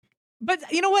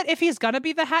 But you know what? If he's gonna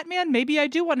be the Hat Man, maybe I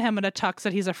do want him in a tux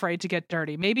that he's afraid to get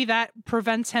dirty. Maybe that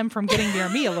prevents him from getting near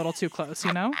me a little too close,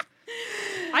 you know?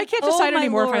 I can't decide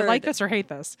anymore if I like this or hate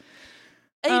this.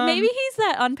 Maybe he's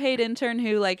that unpaid intern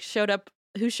who, like,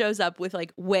 shows up with,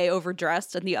 like, way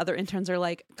overdressed, and the other interns are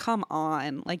like, come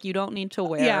on, like, you don't need to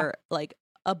wear like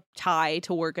a tie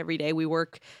to work every day. We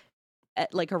work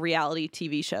at, like, a reality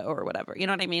TV show or whatever. You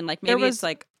know what I mean? Like, maybe it's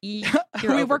like, we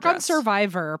work on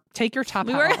Survivor. Take your top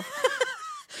hat off.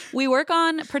 We work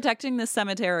on Protecting the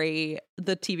Cemetery,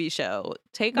 the TV show.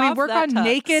 We work on tux.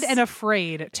 Naked and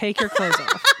Afraid. Take your clothes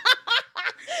off.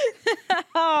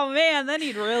 Oh man, then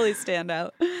he'd really stand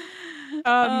out. Oh,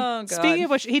 God. Speaking of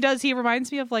which, he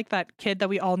reminds me of, like, that kid that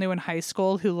we all knew in high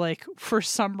school who, like, for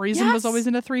some reason was always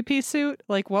in a 3-piece suit.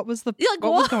 Like, what was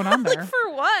was going on there? Like,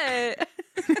 for what?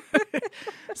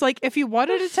 It's like, if you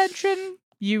wanted attention,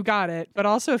 you got it. But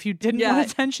also, if you didn't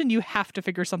want attention, you have to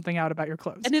figure something out about your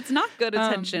clothes. And it's not good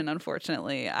attention,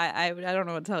 unfortunately. I don't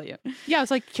know what to tell you. Yeah,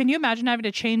 it's like, can you imagine having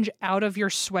to change out of your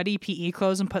sweaty PE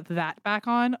clothes and put that back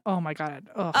on? Oh, my God.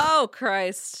 Ugh. Oh,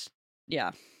 Christ.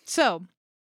 Yeah. So,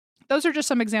 those are just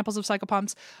some examples of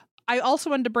psychopomps. I also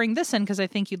wanted to bring this in because I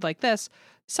think you'd like this.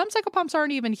 Some psychopomps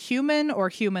aren't even human or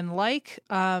human-like.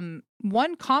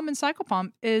 One common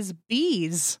psychopomp is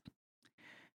bees,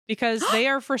 because they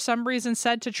are for some reason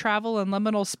said to travel in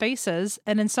liminal spaces.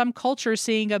 And in some cultures,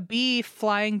 seeing a bee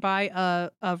flying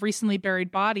by a recently buried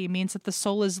body means that the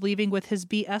soul is leaving with his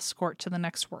bee escort to the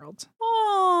next world.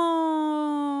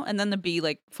 Oh, and then the bee,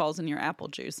 like, falls in your apple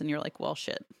juice and you're like, well,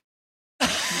 shit.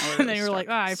 And then you're like,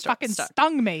 oh, I fucking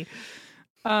stung me.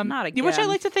 Not again. Which I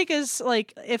like to think is,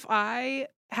 like, if I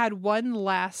had one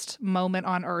last moment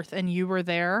on Earth and you were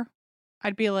there,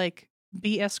 I'd be like,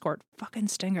 bee escort, fucking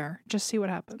stinger. Just see what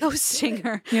happens. Oh,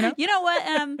 stinger. You know? You know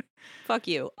what? Fuck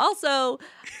you. Also,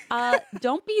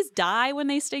 don't bees die when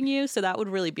they sting you? So that would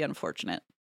really be unfortunate.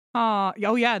 Oh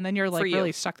yeah, and then you're like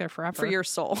really stuck there forever. For your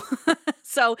soul.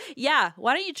 So yeah,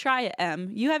 why don't you try it,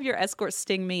 Em? You have your escort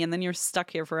sting me and then you're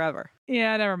stuck here forever.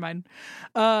 Yeah, never mind.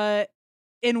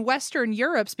 In Western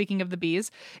Europe, speaking of the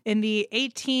bees, in the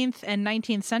 18th and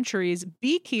 19th centuries,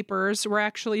 beekeepers were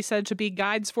actually said to be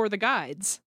guides for the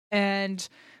guides. And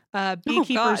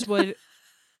beekeepers would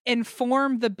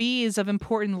inform the bees of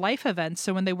important life events.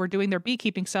 So when they were doing their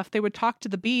beekeeping stuff, they would talk to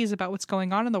the bees about what's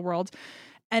going on in the world.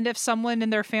 And if someone in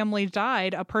their family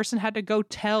died, a person had to go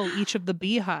tell each of the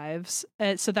beehives,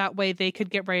 so that way they could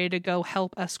get ready to go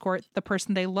help escort the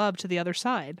person they love to the other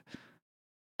side.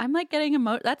 I'm like getting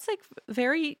that's like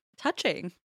very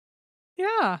touching.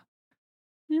 Yeah.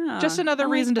 Just another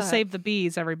reason to save the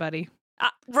bees, everybody.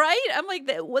 Right? I'm like,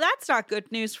 well, that's not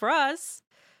good news for us.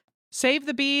 Save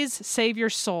the bees, save your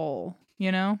soul,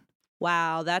 you know?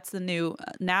 Wow, that's the new,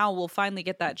 now we'll finally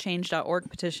get that change.org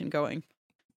petition going.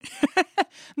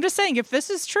 I'm just saying, if this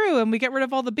is true and we get rid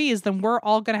of all the bees, then we're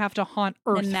all going to have to haunt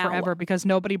Earth forever because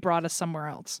nobody brought us somewhere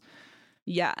else.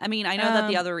 Yeah. I mean, I know that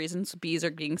the other reasons bees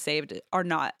are being saved are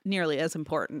not nearly as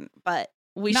important, but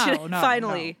we should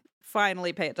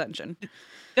finally pay attention.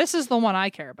 This is the one I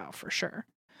care about for sure.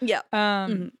 Yeah.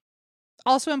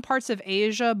 Also, in parts of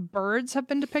Asia, birds have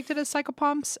been depicted as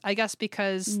psychopomps, I guess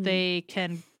because they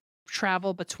can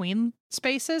travel between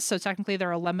spaces. So technically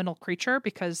they're a liminal creature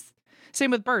because same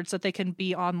with birds, that they can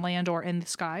be on land or in the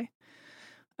sky.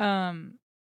 And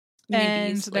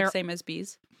bees, like same as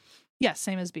bees? Yes,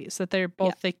 same as bees. That they're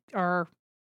both, they are,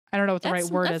 I don't know what the right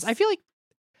word is. I feel like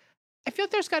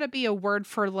there's got to be a word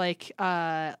for like, you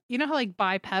know how like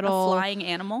bipedal. A flying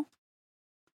animal?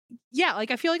 Yeah,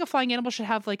 like I feel like a flying animal should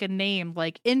have like a name,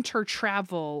 like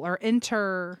intertravel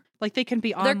or like they can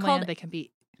be on land, they can be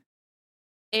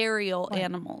aerial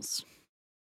animals.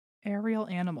 Aerial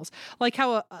animals. Like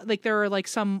how like there are like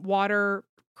some water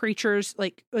creatures,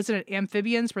 like was it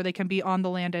amphibians where they can be on the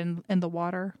land and in the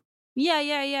water? Yeah.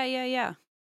 Yeah.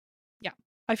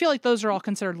 I feel like those are all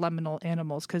considered liminal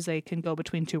animals because they can go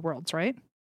between two worlds, right?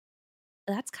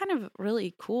 That's kind of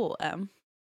really cool,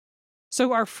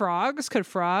 So are frogs? Could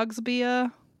frogs be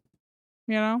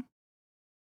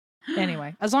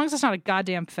Anyway, as long as it's not a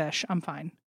goddamn fish, I'm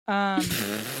fine.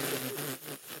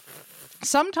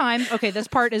 Sometimes, okay, this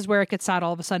part is where it gets sad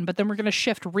all of a sudden, but then we're going to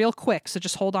shift real quick. So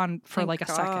just hold on for a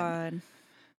second.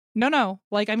 No.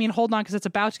 Like, I mean, hold on because it's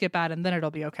about to get bad and then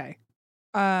it'll be okay.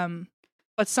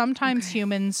 But sometimes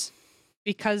humans,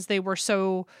 because they were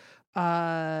so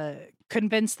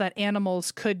convinced that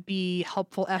animals could be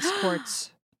helpful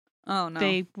escorts. Oh, no.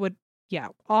 They would,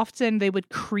 often they would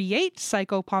create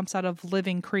psychopomps out of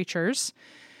living creatures,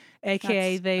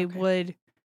 aka they would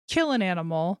kill an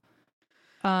animal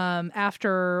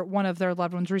after one of their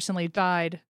loved ones recently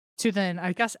died to then,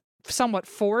 I guess, somewhat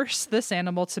force this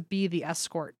animal to be the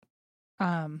escort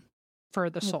for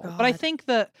the soul. But I think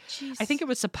it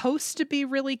was supposed to be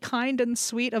really kind and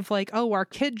sweet of like, oh, our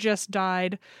kid just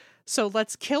died, so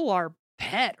let's kill our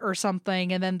pet or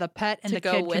something, and then the pet and the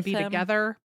kid can be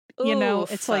together. You know,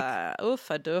 it's like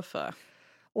oofa doofa.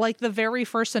 Like the very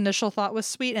first initial thought was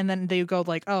sweet, and then they go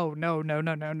like, "Oh no.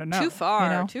 Too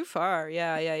far, too far."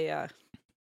 Yeah.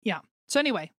 So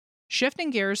anyway, shifting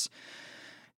gears.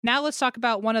 Now let's talk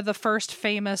about one of the first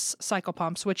famous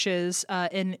psychopomps, which is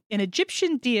an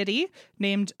Egyptian deity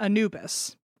named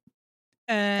Anubis.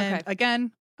 And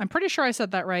again, I'm pretty sure I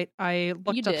said that right. I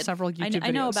looked up several YouTube videos.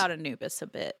 I know about Anubis a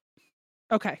bit.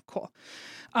 Okay, cool.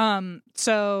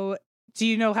 So do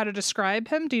you know how to describe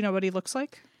him? Do you know what he looks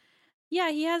like?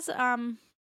 Yeah, he has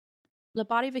the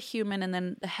body of a human and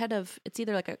then the head of, it's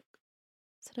either like is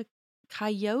it a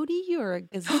coyote or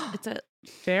it's a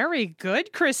very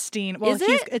good, Christine. Well,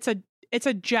 it's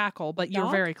a jackal, but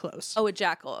you're very close. Oh, a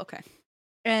jackal. Okay.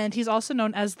 And he's also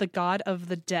known as the god of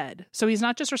the dead. So he's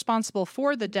not just responsible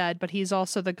for the dead, but he's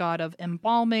also the god of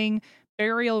embalming,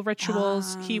 burial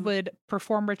rituals. He would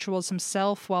perform rituals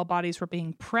himself while bodies were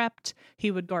being prepped.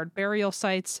 He would guard burial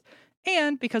sites.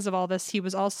 And because of all this, he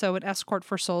was also an escort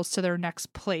for souls to their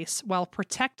next place while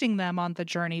protecting them on the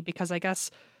journey, because I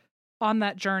guess on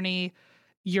that journey,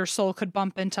 your soul could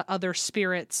bump into other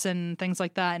spirits and things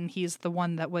like that. And he's the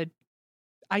one that would,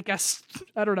 I guess,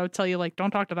 I don't know, tell you like, don't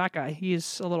talk to that guy.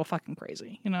 He's a little fucking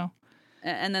crazy, you know?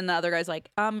 And then the other guy's like,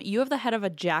 you have the head of a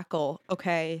jackal,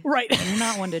 okay? Right. You're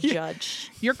not one to judge.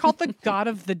 You're called the god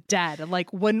of the dead.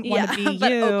 Like, wouldn't want to be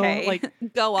you. Okay. Like,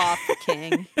 go off,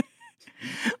 king.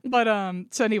 But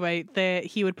so anyway,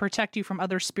 he would protect you from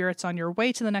other spirits on your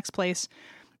way to the next place.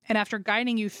 And after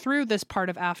guiding you through this part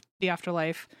of the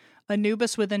afterlife,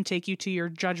 Anubis would then take you to your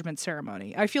judgment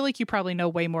ceremony. I feel like you probably know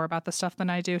way more about this stuff than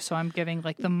I do, so I'm giving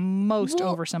like the most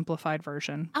oversimplified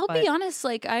version. I'll be honest,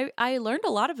 like I learned a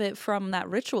lot of it from that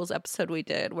rituals episode we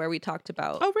did where we talked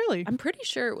about. Oh, really? I'm pretty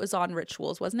sure it was on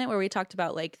rituals, wasn't it? Where we talked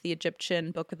about like the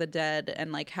Egyptian Book of the Dead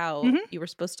and like how you were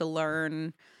supposed to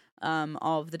learn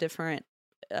all of the different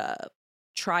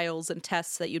trials and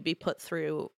tests that you'd be put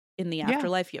through in the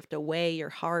afterlife. You have to weigh your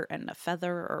heart and a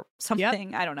feather or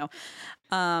something. I don't know.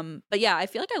 But yeah, I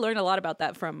feel like I learned a lot about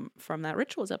that from that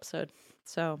rituals episode.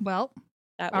 So that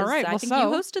was, all right. I think you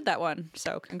hosted that one.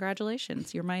 So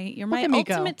congratulations. You're my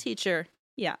ultimate teacher.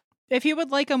 Yeah. If you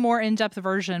would like a more in-depth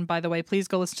version, by the way, please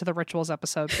go listen to the rituals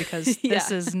episode, because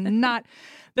this is not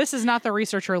the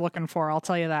research you're looking for. I'll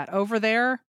tell you that. Over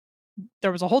there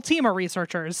was a whole team of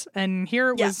researchers, and here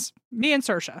it was me and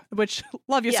Saoirse, which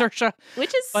love you, Saoirse.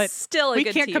 Which is still a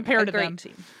good team. We can't compare to them.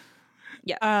 Team.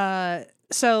 Yeah.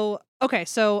 So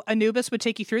Anubis would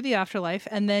take you through the afterlife,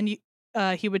 and then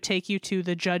he would take you to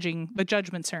the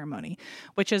judgment ceremony,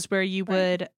 which is where you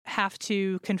would have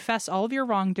to confess all of your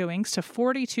wrongdoings to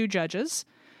 42 judges.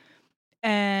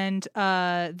 And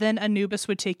then Anubis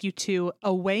would take you to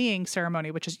a weighing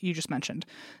ceremony, which is you just mentioned.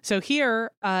 So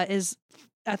here is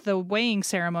at the weighing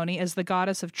ceremony is the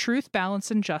goddess of truth, balance,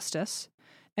 and justice.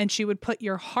 And she would put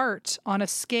your heart on a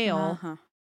scale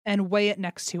and weigh it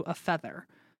next to a feather.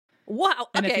 Wow.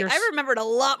 And okay, I remembered a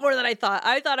lot more than I thought.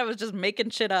 I thought I was just making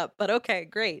shit up, but okay,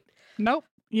 great. Nope,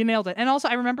 you nailed it. And also,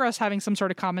 I remember us having some sort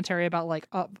of commentary about like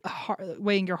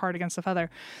weighing your heart against a feather.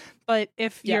 But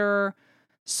if your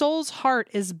soul's heart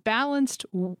is balanced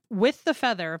with the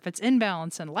feather, if it's in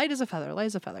balance and light as a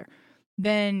feather,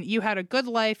 then you had a good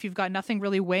life. You've got nothing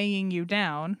really weighing you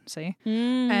down, see?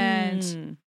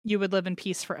 And you would live in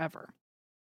peace forever.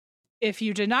 If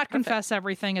you did not confess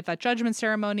everything at that judgment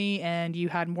ceremony and you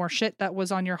had more shit that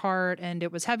was on your heart and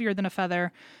it was heavier than a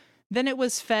feather, then it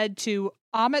was fed to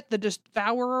Amit, the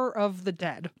devourer of the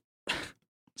dead.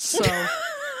 So,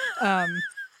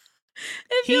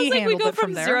 it feels like we go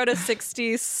from 0 to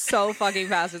 60 so fucking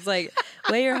fast. It's like,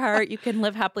 weigh your heart, you can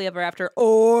live happily ever after,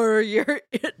 or you're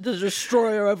the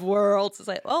destroyer of worlds. It's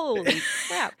like, holy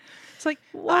crap. It's like,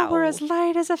 wow, we're as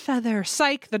light as a feather.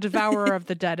 Psych, the devourer of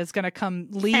the dead is going to come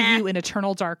leave you in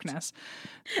eternal darkness.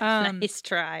 Nice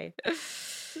try.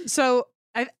 So,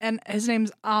 and his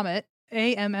name's Amit,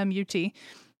 Ammut.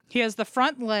 He has the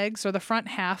front legs or the front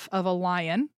half of a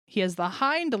lion. He has the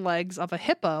hind legs of a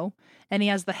hippo, and he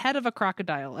has the head of a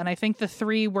crocodile. And I think the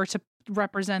three were to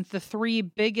represent the three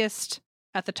biggest,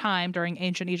 at the time during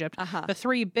ancient Egypt, the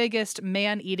three biggest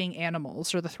man-eating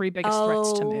animals, or the three biggest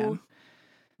threats to man.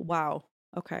 Wow.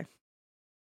 Okay.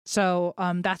 So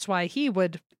that's why he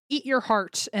would eat your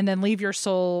heart and then leave your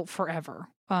soul forever.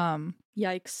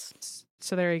 Yikes.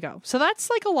 So there you go. So that's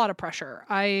like a lot of pressure.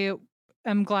 I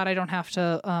am glad I don't have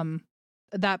to.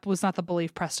 That was not the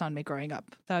belief pressed on me growing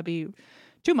up. That'd be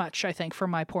too much, I think, for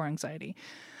my poor anxiety.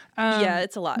 Yeah,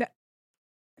 it's a lot.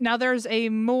 Now there's a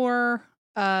more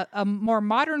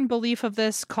modern belief of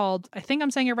this called, I think I'm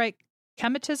saying it right,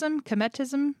 Kemetism.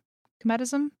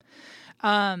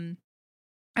 And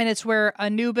it's where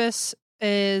Anubis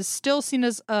is still seen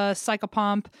as a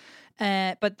psychopomp,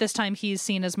 but this time he's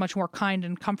seen as much more kind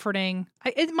and comforting.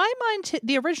 In my mind,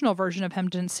 the original version of him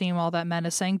didn't seem all that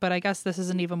menacing, but I guess this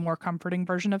is an even more comforting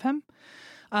version of him.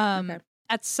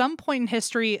 At some point in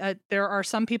history, there are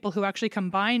some people who actually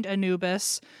combined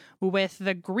Anubis with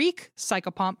the Greek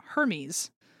psychopomp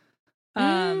Hermes.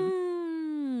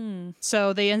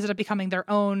 So they ended up becoming their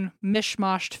own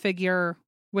mishmashed figure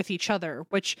with each other,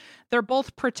 which they're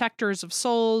both protectors of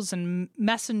souls and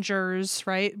messengers,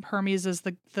 right? Hermes is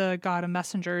the god of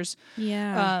messengers.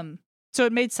 Yeah. So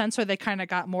it made sense why they kind of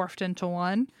got morphed into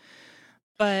one.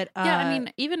 But yeah, I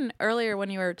mean, even earlier when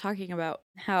you were talking about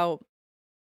how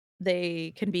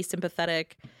they can be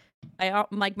sympathetic,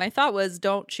 my thought was,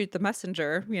 don't shoot the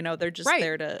messenger. You know, they're just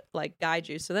there to like guide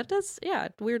you. So that does,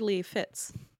 it weirdly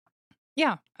fits.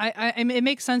 Yeah, I mean, it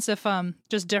makes sense if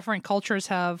just different cultures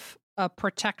have a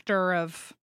protector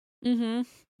of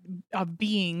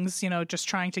beings, you know, just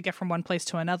trying to get from one place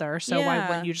to another. So why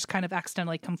wouldn't you just kind of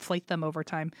accidentally conflate them over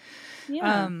time?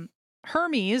 Yeah.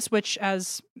 Hermes, which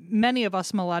as many of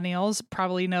us millennials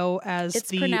probably know as it's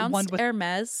the pronounced one with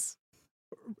Hermes.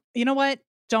 You know what?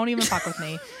 Don't even fuck with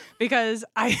me, because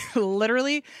I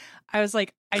was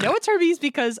like, I know it's Hermes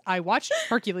because I watched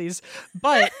Hercules,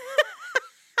 but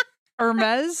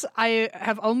Hermes, I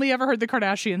have only ever heard the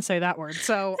Kardashians say that word,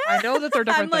 so I know that they're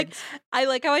different things. I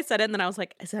like how I said it, and then I was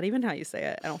like, is that even how you say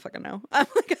it? I don't fucking know. I'm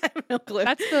like, I have no clue.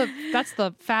 That's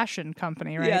the fashion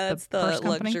company, right? Yeah, that's the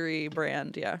luxury company.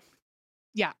 Brand, yeah.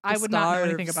 Yeah, I would not know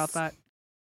anything about that.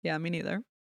 Yeah, me neither.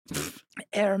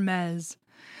 Hermes.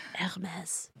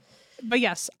 But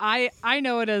yes, I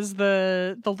know it as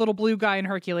the little blue guy in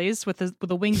Hercules with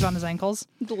the wings on his ankles.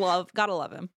 Gotta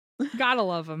love him. Gotta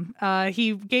love him.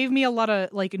 He gave me a lot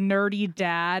of like nerdy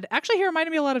dad. Actually, he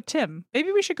reminded me a lot of Tim.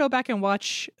 Maybe we should go back and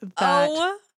watch that.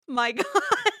 Oh my god!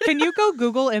 Can you go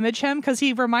Google image him? Because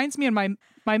he reminds me in my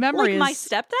memory. Like my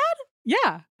stepdad?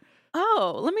 Yeah.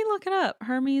 Oh, let me look it up.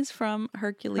 Hermes from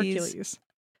Hercules.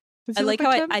 I like how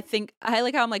I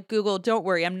like how I'm like, Google, don't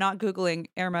worry, I'm not Googling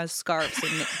Hermes scarves.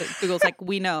 And Google's like,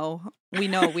 we know,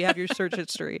 we have your search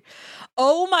history.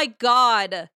 Oh my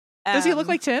god. Does he look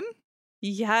like Tim?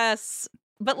 Yes.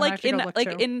 But like in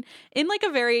like a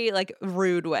very like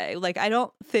rude way. Like I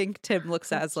don't think Tim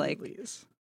looks as like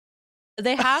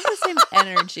they have the same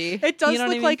energy. It does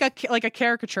look like a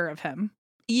caricature of him.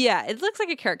 Yeah, it looks like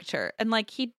a caricature. And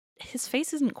like his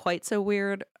face isn't quite so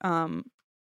weird.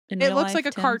 in It real looks life, like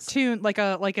a Tim's? cartoon, like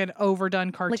an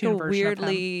overdone cartoon like a version of him.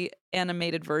 weirdly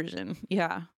animated version.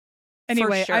 Yeah.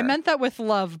 Anyway, sure. I meant that with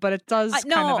love, but it does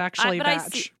kind of actually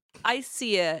match. I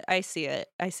see it.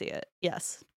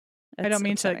 Yes. I don't It's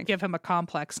mean upsetting. to give him a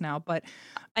complex now, but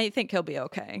I think he'll be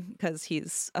okay because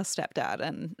he's a stepdad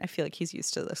and I feel like he's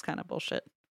used to this kind of bullshit.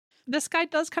 this guy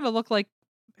does kind of look like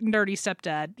nerdy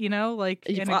stepdad, like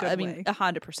in a good way.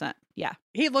 100%. Yeah.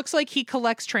 He looks like he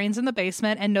collects trains in the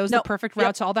basement and knows the perfect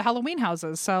route to all the Halloween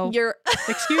houses. So You're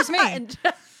excuse me.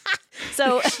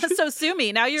 so sue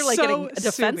me. Now you're like So getting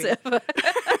defensive.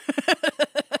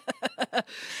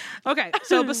 Okay,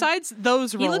 so besides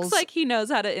those roles, He looks like he knows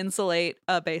how to insulate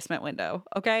a basement window.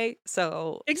 Okay,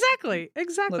 so exactly.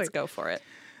 let's go for it.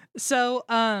 So,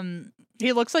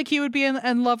 he looks like he would be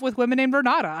in love with women named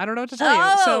Renata. I don't know what to tell you.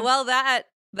 Oh, So well,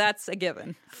 that's a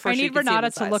given. I need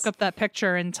Renata to look up that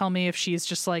picture and tell me if she's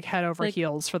just like head over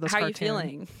heels for this How cartoon. are you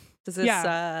feeling? Does this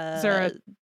Is there a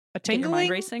get your tingling? mind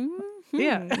racing?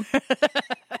 Yeah.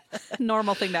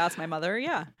 Normal thing to ask my mother.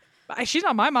 Yeah. She's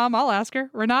not my mom. I'll ask her.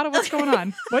 Renata, what's going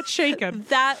on? What's shaking?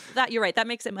 That you're right. That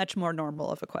makes it much more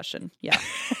normal of a question. Yeah.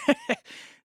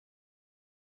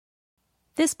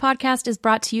 This podcast is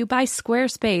brought to you by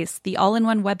Squarespace, the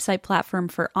all-in-one website platform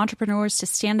for entrepreneurs to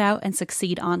stand out and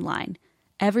succeed online.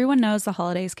 Everyone knows the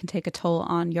holidays can take a toll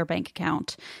on your bank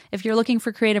account. If you're looking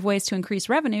for creative ways to increase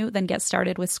revenue, then get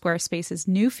started with Squarespace's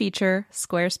new feature,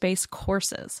 Squarespace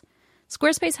Courses.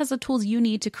 Squarespace has the tools you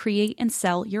need to create and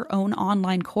sell your own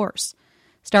online course.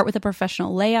 Start with a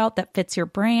professional layout that fits your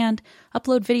brand,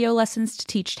 upload video lessons to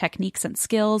teach techniques and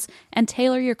skills, and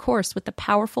tailor your course with the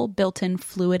powerful built-in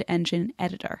Fluid Engine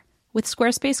editor. With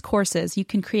Squarespace Courses, you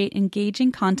can create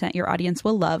engaging content your audience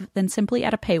will love, then simply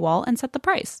add a paywall and set the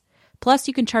price. Plus,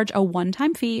 you can charge a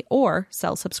one-time fee or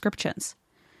sell subscriptions.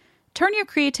 Turn your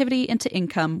creativity into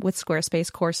income with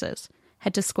Squarespace Courses.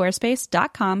 Head to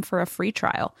squarespace.com for a free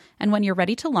trial, and when you're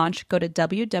ready to launch, go to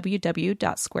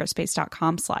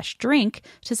www.squarespace.com/drink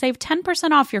to save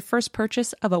 10% off your first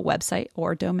purchase of a website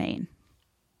or domain.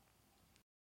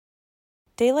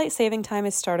 Daylight saving time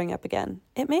is starting up again.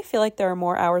 It may feel like there are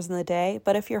more hours in the day,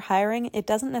 but if you're hiring, it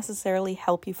doesn't necessarily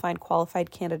help you find qualified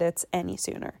candidates any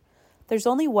sooner. There's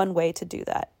only one way to do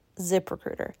that: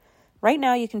 ZipRecruiter. Right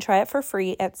now, you can try it for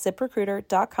free at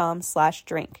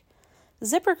ziprecruiter.com/drink.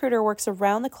 ZipRecruiter works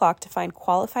around the clock to find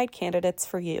qualified candidates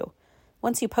for you.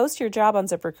 Once you post your job on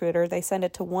ZipRecruiter, they send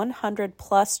it to 100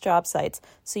 plus job sites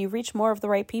so you reach more of the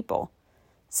right people.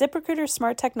 ZipRecruiter's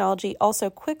smart technology also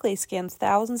quickly scans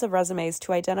thousands of resumes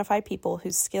to identify people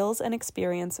whose skills and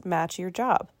experience match your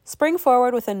job. Spring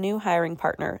forward with a new hiring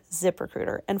partner,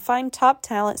 ZipRecruiter, and find top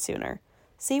talent sooner.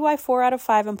 See why 4 out of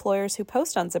 5 employers who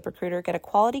post on ZipRecruiter get a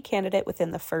quality candidate within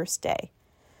the first day.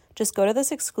 Just go to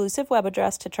this exclusive web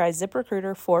address to try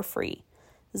ZipRecruiter for free.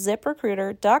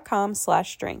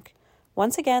 ZipRecruiter.com/drink.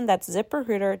 Once again, that's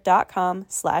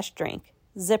ZipRecruiter.com/drink.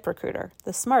 ZipRecruiter,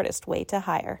 the smartest way to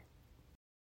hire.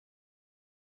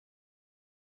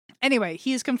 Anyway,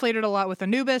 he's conflated a lot with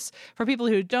Anubis. For people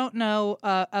who don't know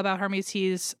about Hermes,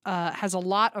 he's has a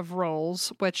lot of roles,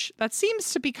 which that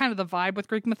seems to be kind of the vibe with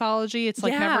Greek mythology. It's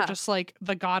like never just like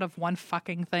the god of one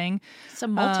fucking thing.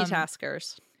 Some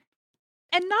multitaskers.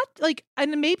 And not like,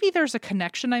 and maybe there's a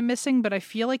connection I'm missing, but I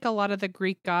feel like a lot of the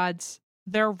Greek gods,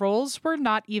 their roles were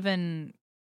not even,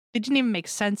 they didn't even make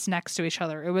sense next to each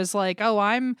other. It was like, oh,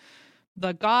 I'm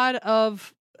the god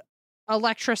of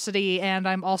electricity and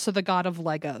I'm also the god of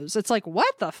Legos. It's like,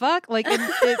 what the fuck? Like,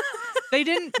 they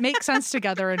didn't make sense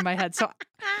together in my head.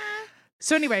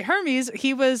 So anyway, Hermes,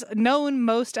 he was known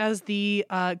most as the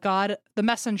god, the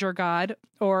messenger god,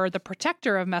 or the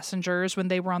protector of messengers when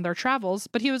they were on their travels,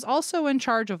 but he was also in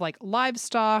charge of like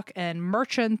livestock and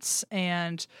merchants,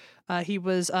 and he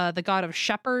was the god of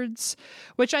shepherds,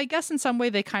 which I guess in some way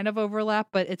they kind of overlap,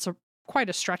 but it's quite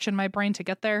a stretch in my brain to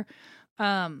get there.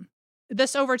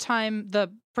 This over time,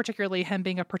 particularly him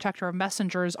being a protector of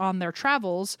messengers on their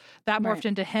travels, that morphed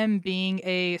into him being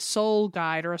a soul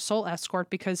guide or a soul escort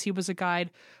because he was a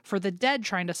guide for the dead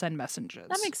trying to send messages.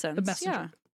 That makes sense.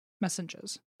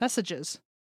 Messages.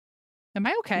 Am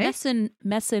I okay?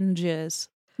 Messages.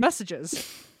 Messages.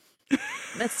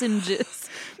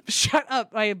 Shut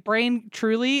up. My brain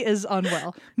truly is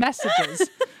unwell. Messages.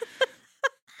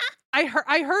 I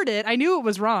heard it. I knew it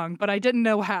was wrong, but I didn't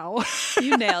know how.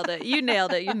 You nailed it.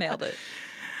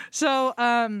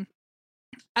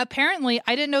 Apparently,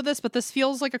 I didn't know this, but this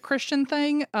feels like a Christian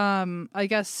thing. I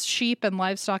guess sheep and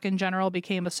livestock in general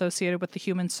became associated with the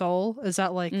human soul. Is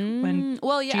that like when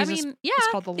Jesus is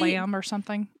called the lamb or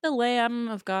something? The lamb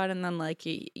of God, and then like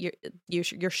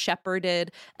you're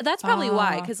shepherded. That's probably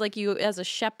why, because like you as a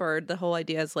shepherd, the whole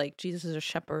idea is like Jesus is a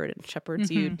shepherd and shepherds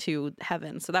you to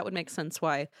heaven. So that would make sense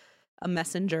why a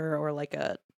messenger or like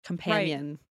a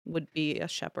companion would be a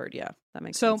shepherd. Yeah, that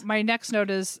makes sense. So my next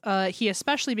note is he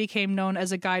especially became known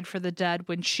as a guide for the dead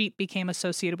when sheep became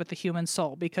associated with the human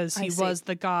soul, because he was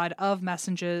the god of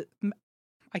messengers.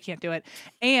 I can't do it.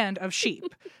 And of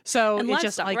sheep. So and it's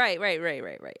just like right.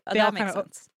 That makes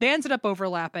sense. They ended up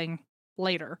overlapping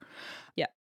later. Yeah.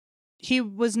 He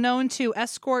was known to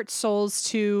escort souls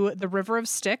to the River of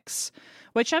Styx,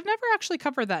 which I've never actually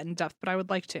covered that in depth, but I would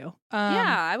like to.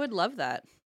 Yeah, I would love that.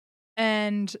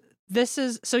 And this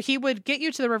is, so he would get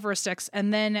you to the River of Styx,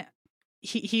 and then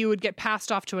he would get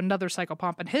passed off to another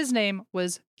psychopomp, and his name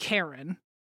was Karen.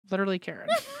 Literally Karen.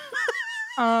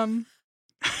 Oh,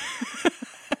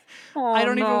 I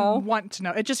don't even want to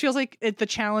know. It just feels like the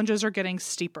challenges are getting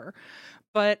steeper.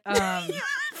 But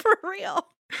for real.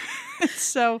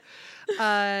 So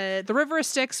the River of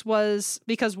Styx was,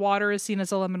 because water is seen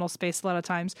as a liminal space a lot of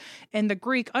times. In the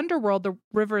Greek underworld, the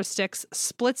River of Styx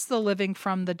splits the living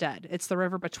from the dead. It's the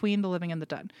river between the living and the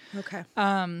dead. Okay.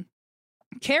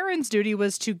 Karen's duty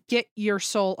was to get your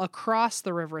soul across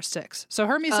the River of Styx. So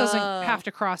Hermes doesn't have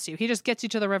to cross you. He just gets you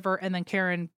to the river, and then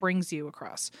Karen brings you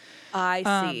across.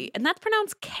 I see. And that's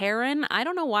pronounced Karen? I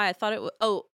don't know why I thought it was...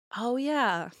 Oh,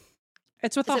 yeah.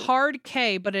 It's with a hard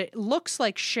K, but it looks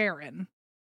like Sharon.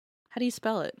 How do you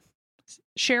spell it?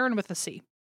 Sharon with a C.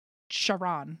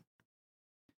 Sharon.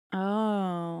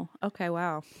 Oh, okay,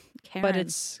 wow. Karen. But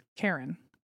it's Karen.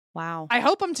 Wow. I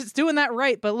hope I'm just doing that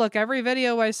right, but look, every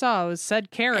video I saw was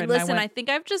said Karen. And listen, I think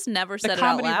I've just never said it out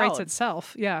loud. The comedy writes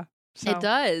itself. Yeah. So. It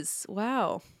does.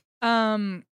 Wow.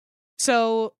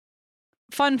 So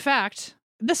fun fact,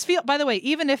 by the way,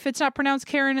 even if it's not pronounced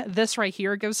Karen, this right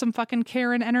here gives some fucking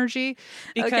Karen energy,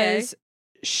 because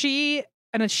she,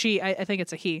 and it's she, I think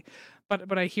it's a he,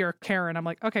 but I hear Karen, I'm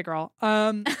like, okay, girl.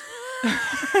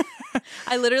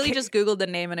 I literally just Googled the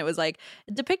name, and it was like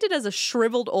depicted as a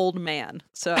shriveled old man.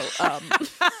 So,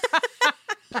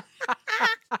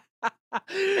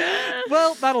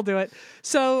 well, that'll do it.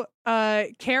 So,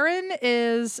 Karen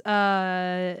is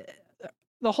the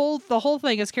whole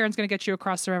thing is Karen's going to get you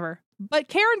across the river, but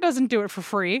Karen doesn't do it for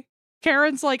free.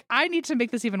 Karen's like, I need to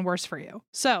make this even worse for you.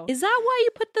 So, is that why you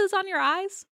put those on your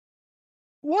eyes?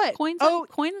 What coins?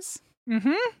 Coins?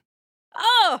 Mm-hmm.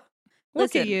 Oh.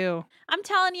 Look at you. I'm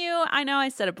telling you, I know I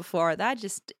said it before. I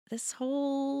just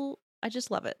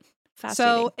love it.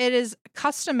 Fascinating. So it is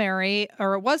customary,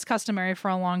 or it was customary for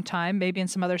a long time, maybe in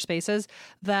some other spaces,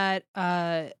 that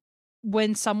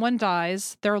when someone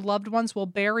dies, their loved ones will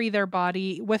bury their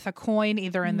body with a coin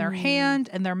either in their hand,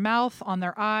 in their mouth, on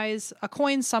their eyes, a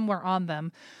coin somewhere on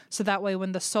them. So that way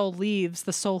when the soul leaves,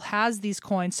 the soul has these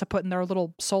coins to put in their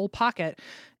little soul pocket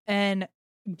and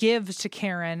gives to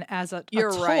Karen as a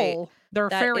toll. Right. They're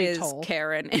that fairy is toll.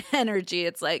 Karen energy.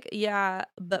 It's like, yeah,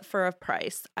 but for a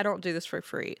price. I don't do this for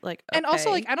free. Like, okay. And also,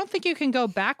 like, I don't think you can go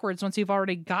backwards once you've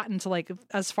already gotten to like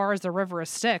as far as the River of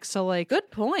Styx. So, like,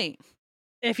 good point.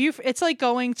 It's like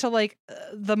going to like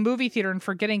the movie theater and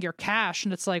forgetting your cash,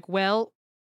 and it's like, well,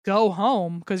 go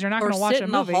home because you're not going to watch a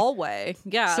movie. Sit in the hallway.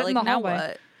 Yeah, sit like in the now hallway.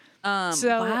 what?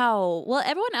 Wow. Well,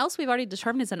 everyone else we've already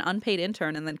determined is an unpaid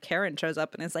intern, and then Karen shows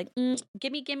up and is like,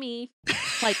 gimme.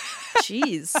 Like,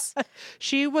 jeez.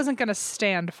 She wasn't going to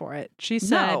stand for it. She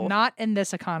said, not in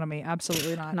this economy.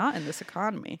 Absolutely not. Not in this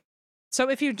economy. So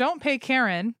if you don't pay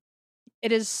Karen,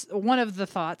 it is one of the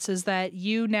thoughts is that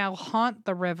you now haunt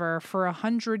the river for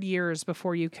 100 years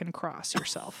before you can cross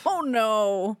yourself. Oh,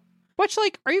 no. Which,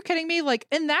 like, are you kidding me? Like,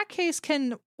 in that case,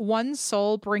 can one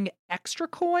soul bring extra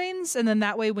coins? And then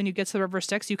that way, when you get to the River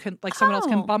Styx, you can, like, someone else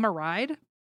can bum a ride?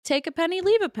 Take a penny,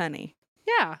 leave a penny.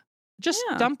 Yeah. Just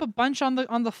dump a bunch on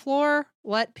the floor.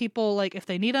 Let people, like, if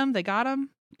they need them, they got them.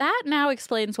 That now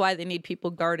explains why they need people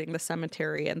guarding the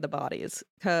cemetery and the bodies.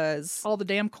 Because all the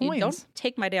damn coins. Don't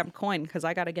take my damn coin because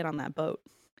I got to get on that boat.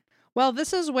 Well,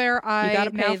 this is where you got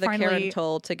to pay the Karen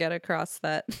toll to get across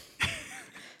that.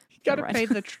 You got to pay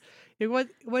the... What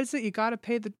is it? You got to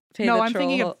pay the... I'm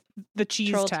thinking of the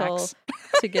cheese tax.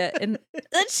 To get in...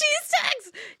 The cheese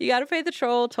tax! You got to pay the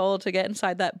troll toll to get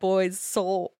inside that boy's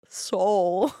soul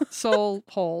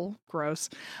hole. Gross.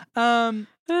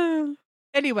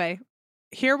 Anyway,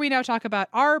 here we now talk about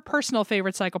our personal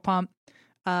favorite psychopomp.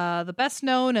 The best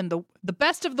known and the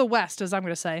best of the West, as I'm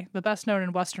going to say. The best known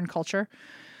in Western culture.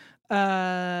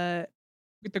 The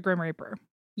Grim Reaper.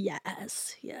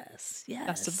 Yes, yes, yes.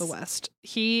 Best of the West.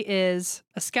 He is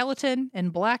a skeleton in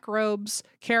black robes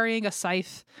carrying a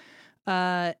scythe.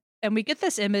 And we get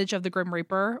this image of the Grim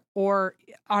Reaper, or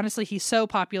honestly, he's so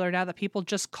popular now that people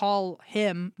just call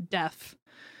him Death.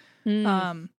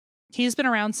 He's been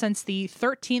around since the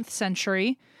 13th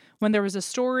century, when there was a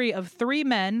story of 3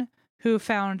 men who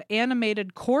found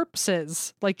animated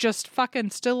corpses, like just fucking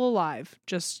still alive,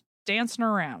 just dancing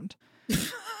around.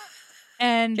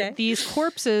 And these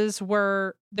corpses there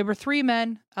were 3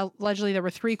 men. Allegedly, there were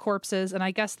 3 corpses, and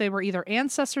I guess they were either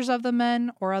ancestors of the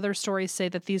men, or other stories say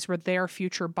that these were their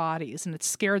future bodies, and it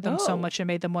scared them so much it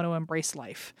made them want to embrace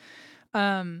life.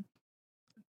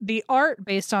 The art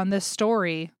based on this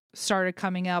story started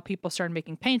coming out. People started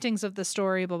making paintings of the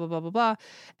story, blah, blah, blah, blah, blah.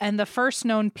 And the first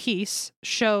known piece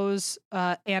shows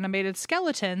animated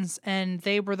skeletons, and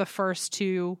they were the first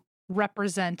to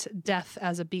represent death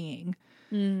as a being.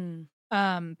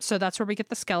 So that's where we get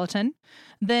the skeleton.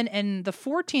 Then in the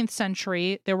 14th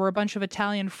century, there were a bunch of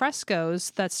Italian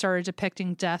frescoes that started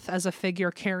depicting death as a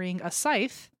figure carrying a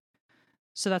scythe.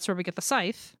 So that's where we get the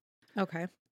scythe. Okay.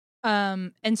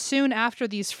 And soon after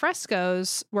these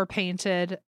frescoes were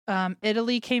painted,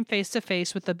 Italy came face to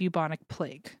face with the bubonic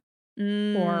plague,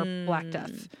 or Black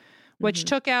Death, which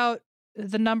took out,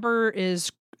 the number is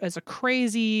a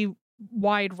crazy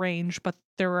wide range, but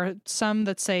there are some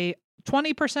that say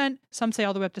 20%, some say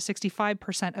all the way up to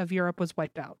 65% of Europe was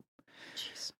wiped out.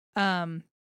 Jeez.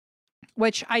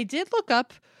 Which I did look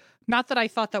up, not that I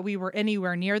thought that we were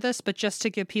anywhere near this, but just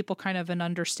to give people kind of an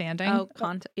understanding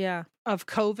of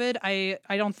COVID.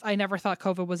 I never thought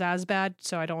COVID was as bad,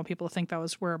 so I don't want people to think that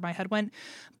was where my head went.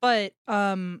 But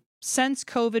since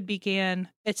COVID began,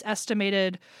 it's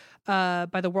estimated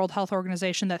by the World Health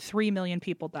Organization that 3 million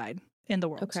people died in the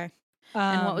world. Okay.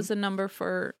 And what was the number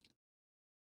for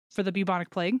the bubonic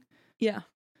plague? Yeah.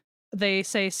 They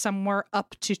say somewhere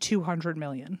up to 200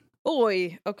 million.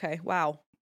 Oy. Okay. Wow.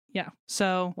 Yeah.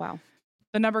 So wow.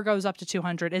 The number goes up to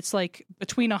 200. It's like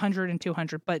between 100 and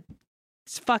 200, but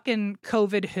it's fucking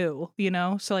COVID who, you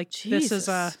know? So like Jesus.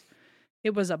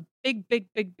 It was a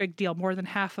big deal. More than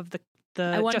half of the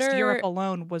wonder, just Europe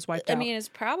alone was wiped out. I mean, it's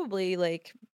probably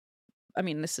like,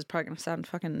 this is probably going to sound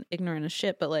fucking ignorant as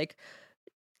shit, but like,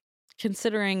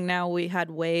 considering now we had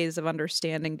ways of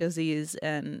understanding disease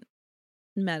and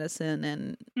medicine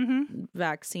and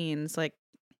vaccines, like,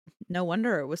 no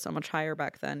wonder it was so much higher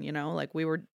back then, you know? Like, we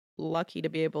were lucky to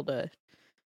be able to.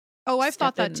 Oh, I've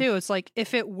thought that too. It's like,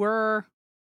 if it were,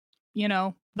 you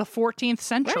know, the 14th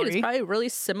century. Right, it's probably a really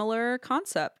similar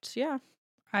concept. Yeah.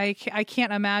 I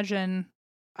can't imagine.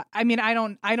 I mean, I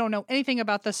don't know anything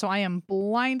about this, so I am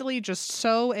blindly, just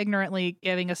so ignorantly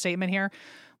giving a statement here.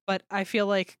 But I feel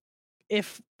like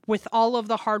if with all of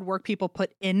the hard work people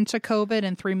put into COVID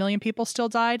and 3 million people still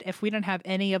died, if we didn't have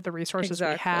any of the resources we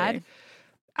had,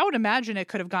 I would imagine it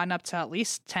could have gotten up to at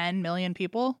least 10 million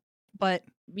people. But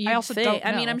I also don't know.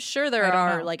 I mean, I'm sure there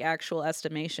are like actual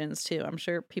estimations too. I'm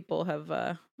sure people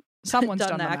have someone's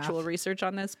done the actual research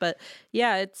on this. But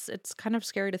yeah, it's kind of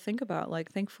scary to think about.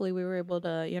 Like, thankfully we were able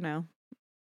to, you know,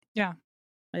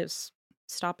 just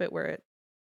stop it where it,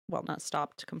 well, not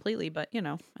stopped completely, but, you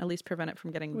know, at least prevent it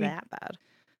from getting that bad.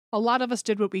 A lot of us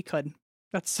did what we could.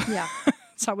 That's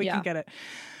that's how we can get it.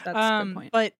 That's a good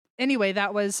point. But anyway,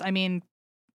 that was, I mean,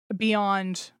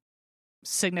 beyond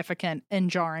significant and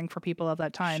jarring for people of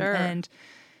that time. Sure. And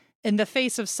in the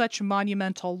face of such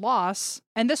monumental loss,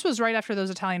 and this was right after those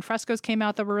Italian frescoes came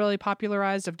out that were really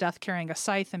popularized, of death carrying a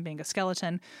scythe and being a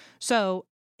skeleton. So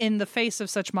in the face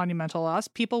of such monumental loss,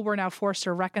 people were now forced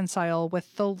to reconcile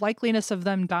with the likeliness of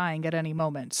them dying at any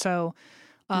moment. So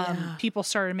people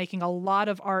started making a lot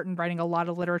of art and writing a lot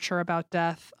of literature about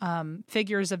death.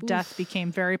 Figures of death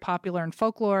became very popular in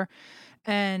folklore,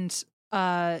 and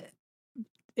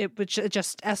it was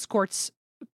just escorts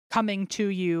coming to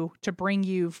you to bring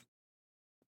you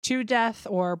to death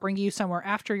or bring you somewhere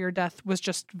after your death was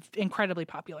just incredibly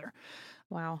popular.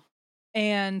 Wow.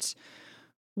 And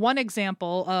one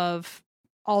example of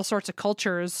all sorts of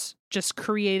cultures just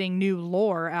creating new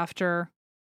lore after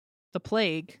the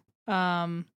plague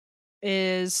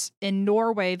is in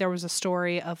Norway. There was a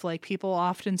story of like people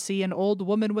often see an old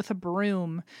woman with a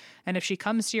broom, and if she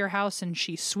comes to your house and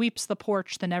she sweeps the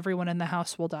porch, then everyone in the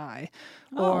house will die.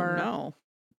 Or no.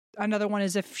 Another one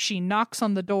is if she knocks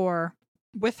on the door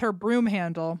with her broom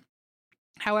handle,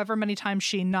 however many times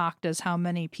she knocked is how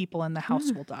many people in the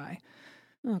house will die.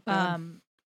 Oh, God.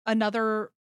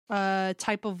 Another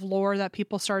type of lore that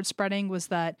people started spreading was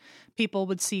that people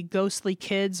would see ghostly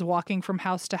kids walking from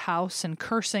house to house and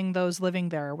cursing those living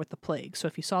there with the plague. So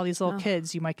if you saw these little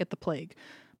kids, you might get the plague.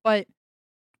 But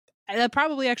that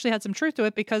probably actually had some truth to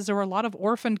it, because there were a lot of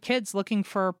orphaned kids looking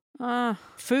for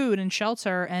food and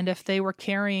shelter. And if they were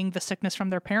carrying the sickness from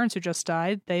their parents who just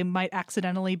died, they might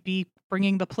accidentally be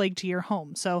bringing the plague to your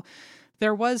home. So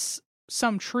there was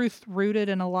some truth rooted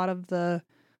in a lot of the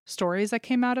stories that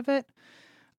came out of it.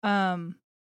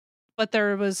 But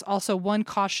there was also one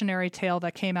cautionary tale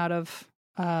that came out of,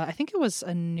 I think it was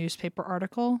a newspaper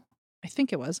article. I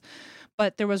think it was.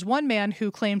 But there was one man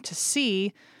who claimed to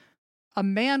see a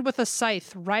man with a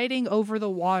scythe riding over the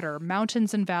water,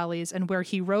 mountains and valleys, and where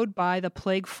he rode by, the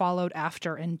plague followed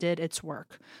after and did its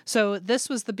work. So this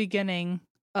was the beginning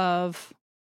of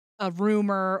a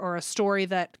rumor or a story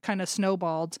that kind of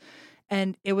snowballed,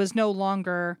 and it was no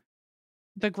longer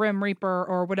the Grim Reaper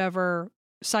or whatever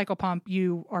psychopomp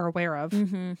you are aware of.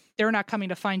 Mm-hmm. They're not coming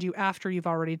to find you after you've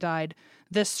already died.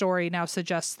 This story now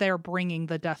suggests they're bringing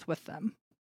the death with them.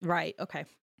 Right, okay.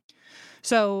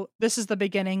 So this is the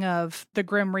beginning of the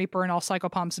Grim Reaper and all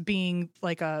psychopomps being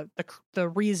like the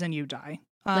reason you die.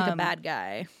 Like a bad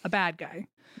guy. A bad guy.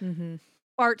 Mm-hmm.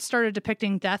 Art started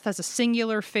depicting death as a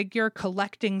singular figure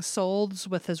collecting souls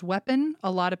with his weapon.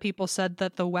 A lot of people said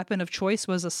that the weapon of choice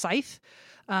was a scythe,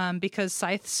 because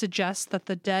scythe suggests that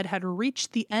the dead had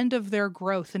reached the end of their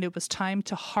growth and it was time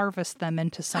to harvest them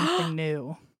into something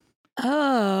new.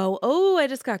 Oh, I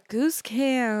just got goose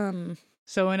cam.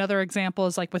 So another example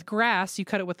is like with grass, you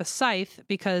cut it with a scythe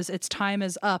because its time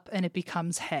is up and it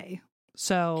becomes hay.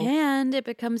 And it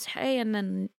becomes hay, and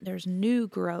then there's new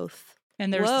growth.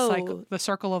 And there's the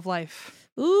circle of life.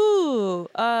 Ooh.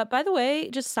 By the way,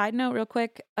 just side note real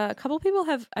quick. A couple people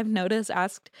I've noticed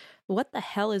asked, what the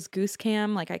hell is goose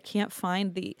cam? Like, I can't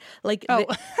find they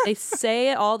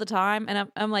say it all the time. And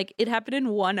I'm like, it happened in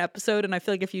one episode. And I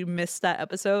feel like if you missed that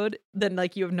episode, then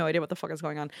like you have no idea what the fuck is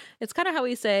going on. It's kind of how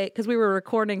we say, because we were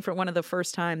recording for one of the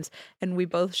first times and we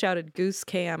both shouted goose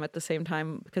cam at the same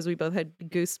time because we both had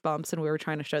goosebumps and we were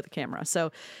trying to show the camera.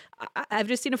 So I've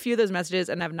just seen a few of those messages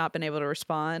and I've not been able to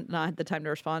respond, not had the time to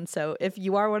respond. So if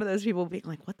you are one of those people being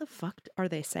like, what the fuck are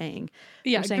they saying?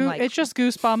 Yeah, saying, it's just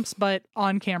goosebumps, but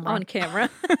on camera. On camera.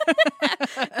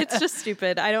 It's just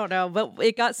stupid. I don't know. But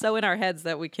it got so in our heads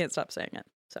that we can't stop saying it.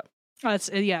 So it's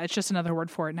just another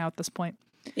word for it now at this point.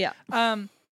 Yeah.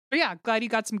 But yeah, glad you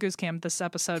got some goose cam this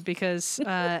episode, because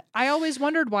I always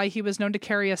wondered why he was known to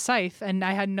carry a scythe, and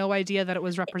I had no idea that it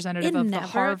was representative of the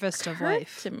harvest of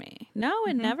life. To me. No,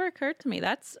 it never occurred to me.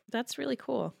 That's really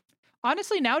cool.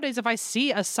 Honestly, nowadays, if I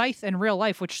see a scythe in real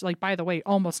life, which, like, by the way,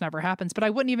 almost never happens, but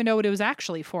I wouldn't even know what it was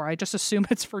actually for. I just assume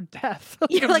it's for death.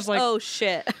 You're like, oh,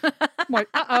 shit. I'm like,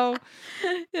 uh-oh.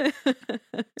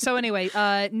 So anyway,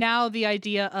 now the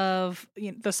idea of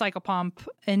the psychopomp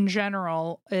in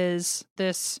general is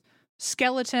this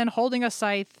skeleton holding a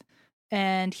scythe,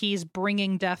 and he's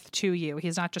bringing death to you.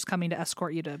 He's not just coming to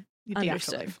escort you to the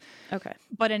afterlife. Okay.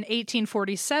 But in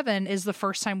 1847 is the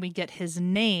first time we get his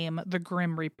name, the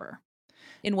Grim Reaper.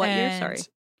 In what year? Sorry.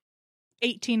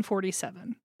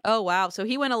 1847. Oh, wow. So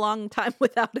he went a long time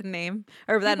without a name,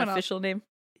 or without an official name.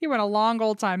 He went a long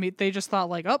old time. They just thought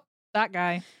like, oh, that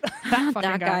guy. That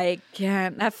fucking guy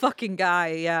can't. That fucking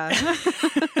guy, yeah.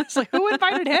 It's like, who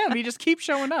invited him? He just keeps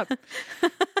showing up.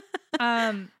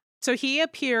 So he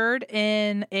appeared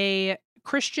in a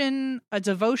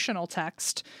devotional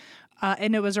text,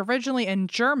 and it was originally in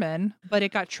German, but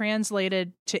it got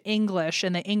translated to English,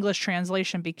 and the English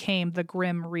translation became the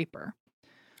Grim Reaper.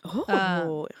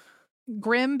 Oh.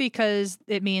 Grim because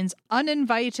it means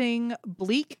uninviting,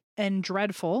 bleak, and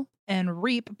dreadful, and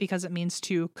reap because it means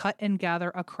to cut and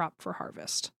gather a crop for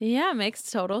harvest. Yeah, makes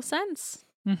total sense.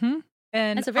 Mm-hmm.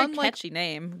 And it's a very catchy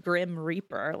name, Grim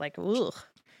Reaper. Like, ugh.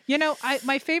 You know,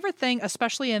 my favorite thing,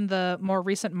 especially in the more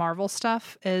recent Marvel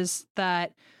stuff, is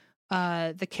that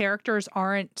the characters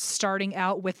aren't starting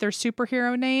out with their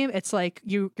superhero name. It's like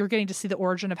you're getting to see the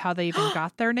origin of how they even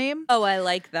got their name. Oh, I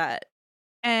like that.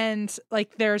 And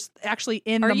like, there's actually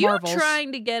in the Marvels. Are you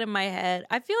trying to get in my head?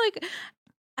 I feel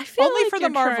only for the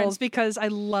Marvels because I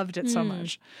loved it so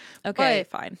much. Okay,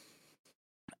 fine.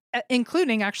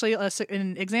 Including actually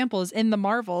an example is in the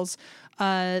Marvels.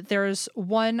 There's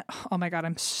one, oh my God,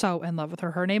 I'm so in love with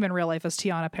her. Her name in real life is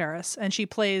Tiana Paris, and she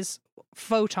plays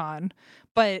Photon.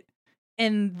 But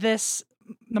in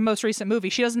the most recent movie,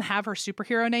 she doesn't have her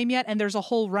superhero name yet. And there's a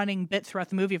whole running bit throughout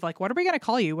the movie of like, what are we going to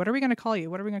call you? What are we going to call you?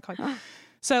 What are we going to call you?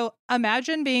 So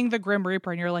imagine being the Grim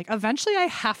Reaper and you're like, eventually I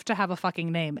have to have a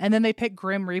fucking name. And then they pick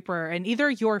Grim Reaper, and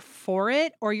either you're for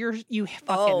it or you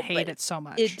fucking hate it so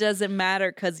much. It doesn't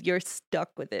matter because you're stuck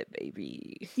with it,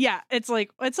 baby. Yeah, it's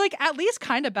like at least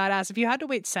kind of badass. If you had to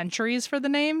wait centuries for the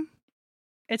name,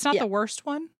 it's not the worst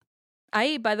one.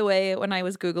 By the way, when I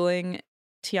was Googling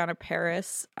Tiana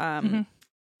Paris,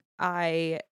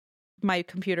 my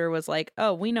computer was like,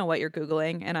 oh, we know what you're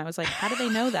Googling. And I was like, how do they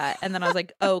know that? And then I was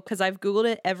like, oh, because I've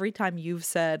Googled it every time you've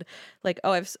said, like,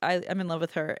 oh, I'm in love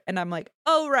with her. And I'm like,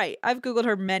 oh, right. I've Googled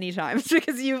her many times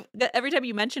because every time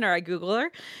you mention her, I Google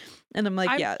her. And I'm like,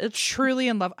 I'm it's truly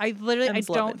in love. I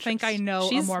don't think I know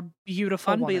She's a more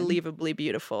beautiful woman. Unbelievably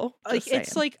beautiful.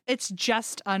 It's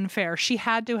just unfair. She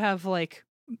had to have like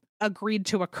agreed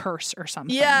to a curse or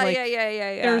something. Yeah.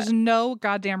 There's no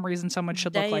goddamn reason someone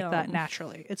should look like that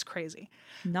naturally. It's crazy.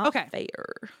 Not fair.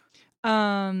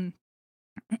 And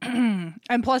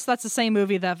plus, that's the same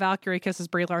movie that Valkyrie kisses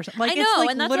Brie Larson. Like, I know, it's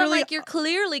like and that's literally, what I'm like, you're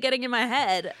clearly getting in my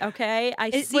head. Okay, I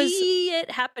see it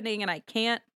happening, and I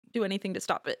can't do anything to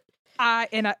stop it.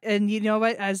 And you know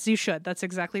what? As you should. That's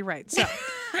exactly right. So,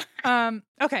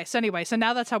 okay. So anyway, so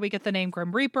now that's how we get the name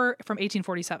Grim Reaper from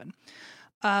 1847.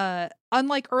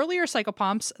 Unlike earlier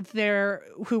psychopomps,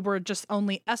 who were just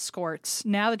only escorts,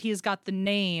 now that he's got the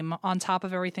name on top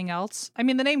of everything else, I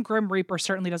mean, the name Grim Reaper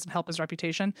certainly doesn't help his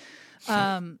reputation.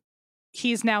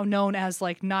 He's now known as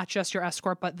like not just your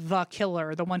escort, but the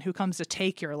killer, the one who comes to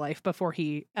take your life before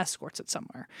he escorts it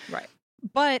somewhere. Right.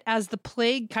 But as the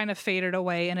plague kind of faded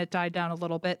away and it died down a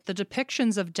little bit, the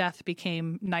depictions of death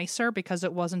became nicer because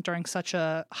it wasn't during such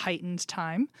a heightened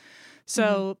time.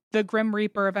 So the Grim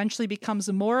Reaper eventually becomes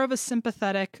more of a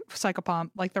sympathetic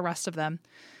psychopomp like the rest of them.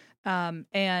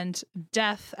 And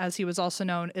Death, as he was also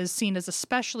known, is seen as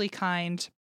especially kind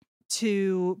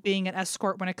to being an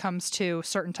escort when it comes to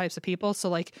certain types of people. So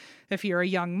like if you're a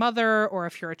young mother or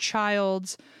if you're a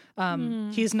child,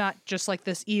 he's not just like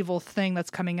this evil thing that's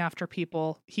coming after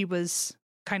people. He was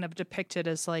kind of depicted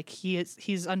as like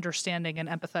he's understanding and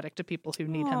empathetic to people who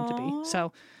need him to be.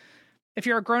 So if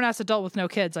you're a grown-ass adult with no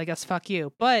kids, I guess fuck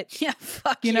you. But yeah,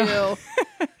 fuck you.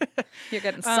 You're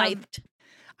getting scythed.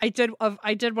 I did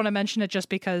want to mention it just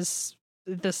because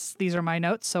these are my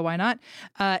notes, so why not?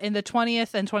 In the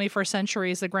 20th and 21st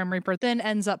centuries, the Grim Reaper then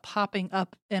ends up popping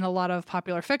up in a lot of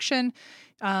popular fiction.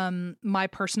 My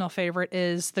personal favorite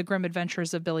is The Grim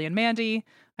Adventures of Billy and Mandy.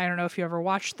 I don't know if you ever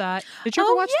watched that. Did you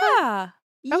ever watch that?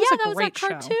 That was a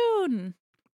cartoon.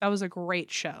 That was a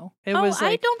great show. I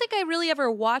don't think I really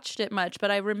ever watched it much,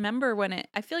 but I remember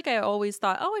I feel like I always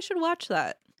thought, oh, I should watch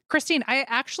that. Christine, I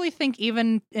actually think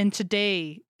even in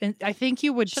today, I think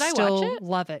you would still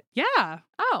love it. Yeah.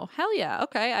 Oh, hell yeah.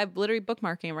 Okay. I'm literally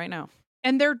bookmarking it right now.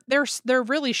 And they're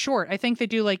really short. I think they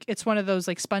do like, it's one of those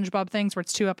like SpongeBob things where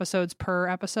it's 2 episodes per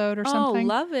episode or something. Oh,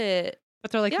 love it.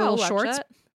 But they're like little shorts.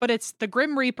 But it's the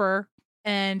Grim Reaper.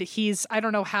 And I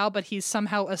don't know how, but he's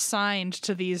somehow assigned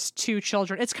to these 2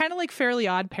 children. It's kind of like Fairly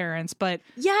Odd Parents, but...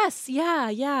 Yes,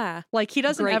 yeah. Like, he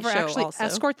doesn't ever actually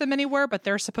escort them anywhere, but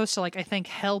they're supposed to, like, I think,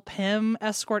 help him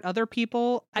escort other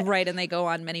people. Right, and they go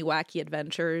on many wacky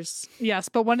adventures. Yes,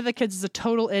 but one of the kids is a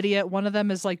total idiot. One of them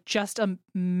is, like, just a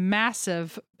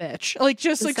massive bitch. Like,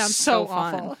 just, like, so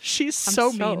awful. She's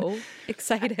so mean.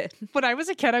 Excited. When I was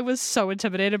a kid, I was so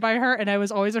intimidated by her, and I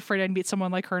was always afraid I'd meet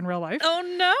someone like her in real life. Oh,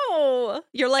 no!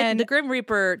 You're like the Grim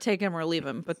Reaper, take him or leave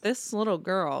him, but this little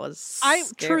girl is scary.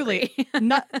 Truly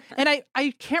not, and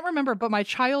I can't remember, but my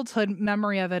childhood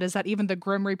memory of it is that even the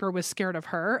Grim Reaper was scared of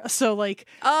her. So like,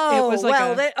 it was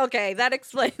like okay, that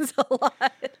explains a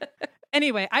lot.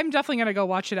 Anyway, I'm definitely gonna go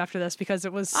watch it after this because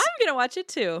it was. I'm gonna watch it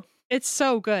too. It's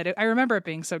so good. I remember it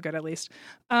being so good, at least.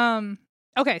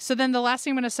 Okay, so then the last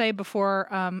thing I'm gonna say before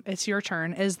it's your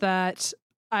turn is that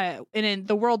in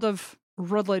the world of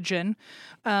religion,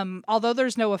 although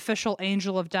there's no official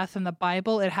angel of death in the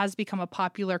Bible, it has become a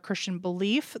popular Christian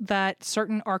belief that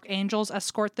certain archangels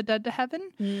escort the dead to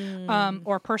heaven,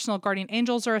 or personal guardian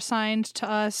angels are assigned to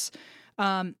us.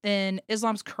 In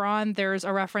Islam's Quran, there's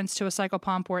a reference to a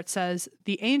psychopomp where it says,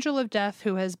 "The angel of death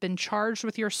who has been charged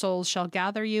with your souls shall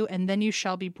gather you, and then you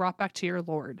shall be brought back to your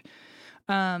Lord."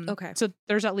 Okay. So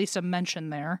there's at least a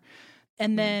mention there.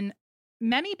 And then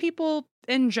many people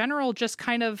in general just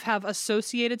kind of have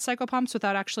associated psychopomps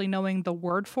without actually knowing the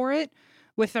word for it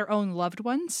with their own loved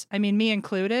ones. I mean, me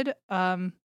included,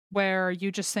 where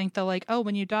you just think that like, oh,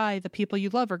 when you die, the people you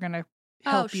love are going to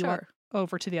help you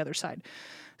over to the other side.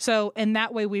 So in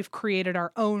that way, we've created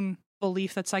our own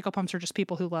belief that psychopomps are just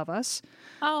people who love us.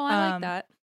 Oh, I like that.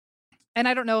 And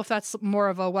I don't know if that's more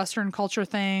of a Western culture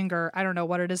thing or I don't know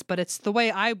what it is, but it's the way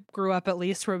I grew up, at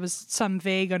least, where it was some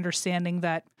vague understanding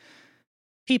that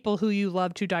people who you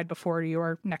loved who died before you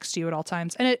are next to you at all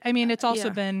times. And it's also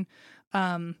been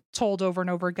told over and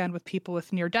over again with people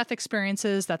with near-death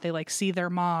experiences that they like see their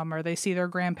mom or they see their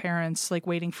grandparents like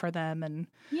waiting for them. And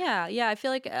yeah, I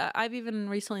feel like I've even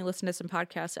recently listened to some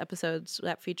podcast episodes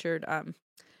that featured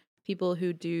people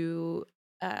who do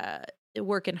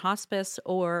work in hospice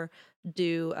or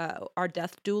do are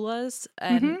death doulas,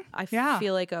 and I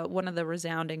feel like one of the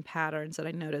resounding patterns that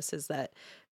I notice is that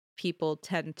people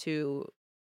tend to,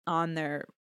 on their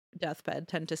deathbed,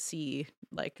 tend to see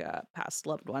like past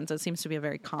loved ones. It seems to be a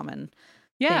very common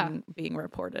thing being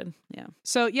reported.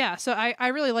 So I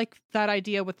really like that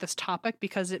idea with this topic,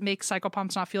 because it makes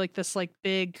psychopomps not feel like this like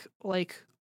big like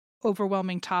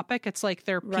overwhelming topic. It's like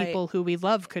they're people who we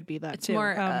love could be that. It's too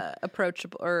more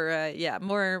approachable, or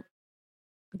more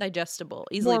digestible,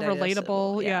 easily more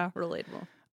digestible. relatable.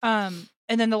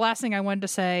 And then the last thing I wanted to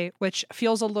say, which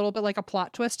feels a little bit like a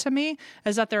plot twist to me,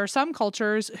 is that there are some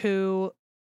cultures who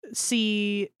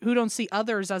don't see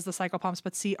others as the psychopomps,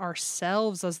 but see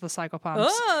ourselves as the psychopomps.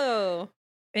 Oh,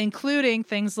 including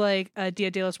things like Dia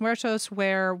de los Muertos,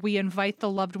 where we invite the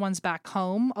loved ones back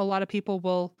home. A lot of people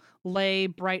will lay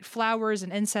bright flowers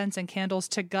and incense and candles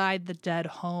to guide the dead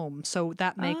home. So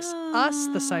that makes us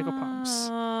the psychopomps.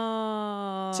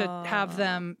 To have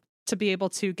them, to be able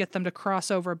to get them to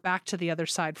cross over back to the other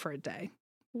side for a day.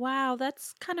 Wow,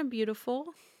 that's kind of beautiful.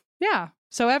 Yeah.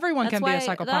 So everyone can be a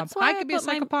psychopomp. I could be a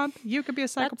psychopomp. You could be a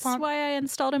psychopomp. That's why I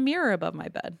installed a mirror above my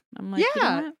bed. I'm like, you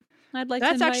know what? I'd like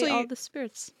to invite all the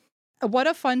spirits. What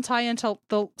a fun tie-in to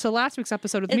last week's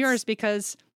episode with mirrors,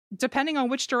 because depending on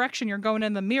which direction you're going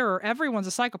in the mirror, everyone's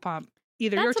a psychopomp.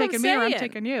 Either you're taking me or I'm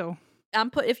taking you.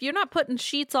 If you're not putting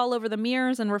sheets all over the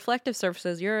mirrors and reflective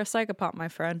surfaces, you're a psychopomp, my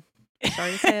friend.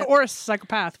 Sorry to say it. Or a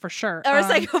psychopath, for sure. Or a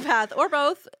psychopath, or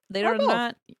both. They are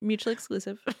not mutually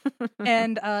exclusive.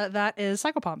 And that is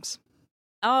psychopomps.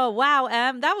 Oh, wow,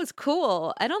 that was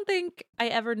cool. I don't think I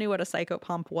ever knew what a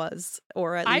psychopomp was,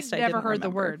 or at least I never heard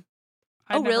the word.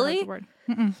 Oh, really?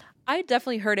 I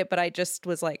definitely heard it, but I just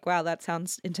was like, wow, that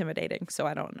sounds intimidating. So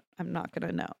I'm not going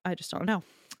to know. I just don't know.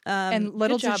 And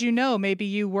little did you know, maybe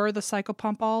you were the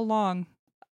psychopomp all along.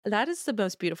 That is the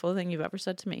most beautiful thing you've ever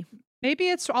said to me. Maybe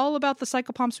it's all about the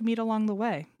psychopomps we meet along the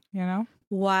way, you know?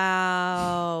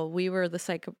 Wow. We were the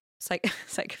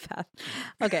psychopath.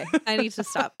 Okay, I need to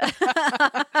stop.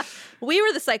 We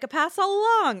were the psychopaths all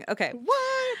along. Okay.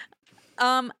 What?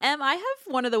 I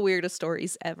have one of the weirdest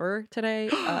stories ever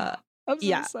today. I'm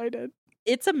so excited.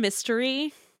 It's a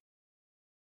mystery,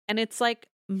 and it's like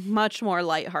much more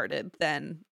lighthearted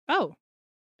than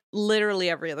literally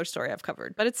every other story I've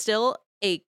covered, but it's still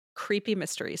a creepy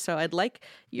mystery. So I'd like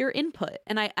your input,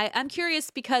 and I'm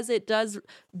curious because it does,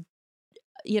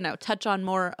 touch on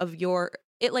more of your.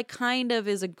 It like kind of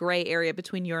is a gray area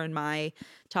between your and my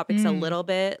topics a little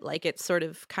bit. Like it's sort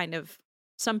of kind of,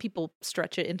 some people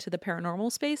stretch it into the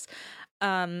paranormal space.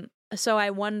 So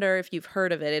I wonder if you've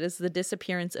heard of it. It is the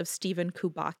disappearance of Steven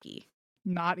Kubacki.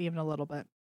 Not even a little bit.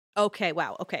 Okay.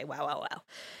 Wow.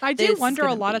 I do wonder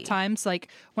a lot of times, like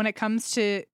when it comes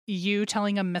to you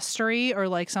telling a mystery or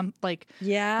like some like,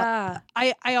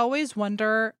 I always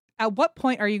wonder, at what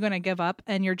point are you going to give up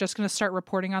and you're just going to start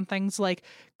reporting on things like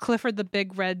Clifford the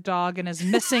big red dog and his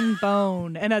missing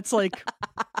bone? And it's like,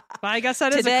 I guess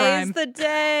that is a crime.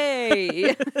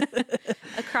 Today's the day.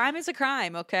 A crime is a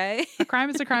crime, okay? A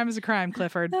crime is a crime is a crime,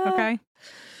 Clifford, okay?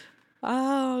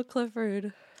 Oh,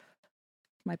 Clifford.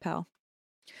 My pal.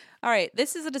 All right,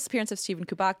 this is the disappearance of Steven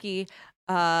Kubacki.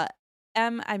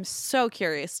 I'm so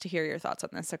curious to hear your thoughts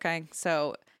on this, okay?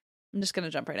 So I'm just going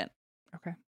to jump right in.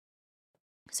 Okay.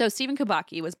 So Steven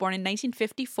Kubacki was born in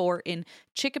 1954 in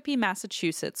Chicopee,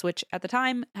 Massachusetts, which at the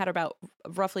time had about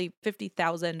roughly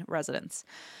 50,000 residents.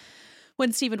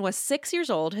 When Steven was 6 years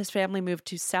old, his family moved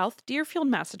to South Deerfield,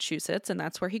 Massachusetts, and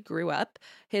that's where he grew up.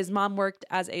 His mom worked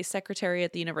as a secretary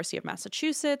at the University of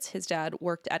Massachusetts. His dad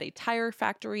worked at a tire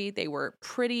factory. They were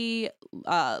pretty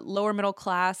lower middle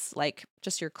class, like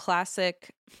just your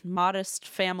classic modest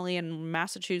family in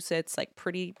Massachusetts, like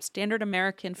pretty standard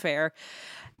American fare.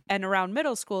 And around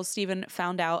middle school, Steven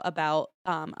found out about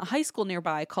a high school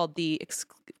nearby called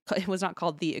it was not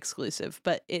called the Exclusive,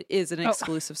 but it is an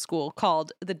exclusive school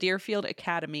called the Deerfield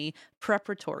Academy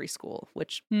Preparatory School,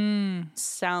 which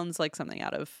sounds like something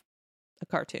out of a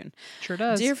cartoon. Sure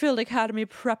does. Deerfield Academy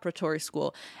Preparatory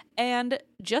School. And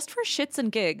just for shits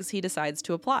and gigs, he decides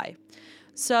to apply.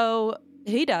 So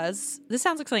he does. This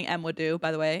sounds like something M would do,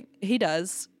 by the way. He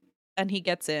does. And he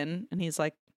gets in and he's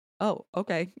like, oh,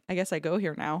 okay, I guess I go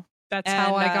here now. That's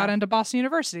how I got into Boston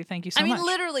University. Thank you so much. I mean,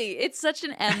 literally, it's such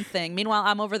an M thing. Meanwhile,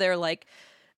 I'm over there like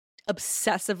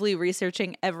obsessively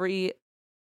researching every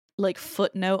like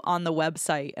footnote on the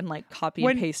website and like copy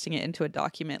and pasting it into a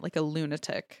document like a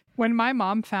lunatic. When my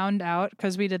mom found out,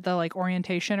 because we did the like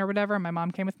orientation or whatever, and my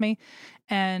mom came with me,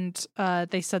 and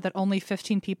they said that only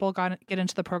 15 people get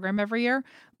into the program every year.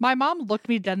 My mom looked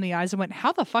me dead in the eyes and went,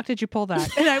 "How the fuck did you pull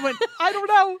that?" And I went, "I don't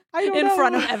know. I don't know." In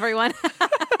front of everyone.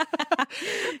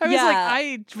 I was like,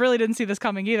 I really didn't see this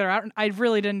coming either. I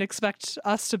really didn't expect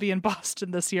us to be in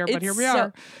Boston this year, but here we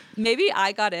are. Maybe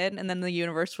I got in and then the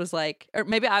universe was like, or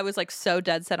maybe I was like so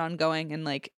dead set on going and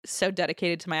like so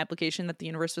dedicated to my application that the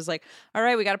universe was like, all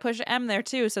right, we got to push M there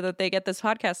too so that they get this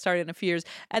podcast started in a few years.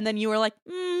 And then you were like,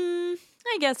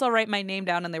 I guess I'll write my name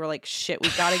down. And they were like, shit, we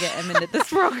got to get M into this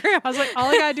program. I was like, all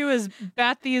I got to do is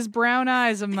bat these brown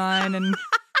eyes of mine and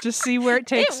just see where it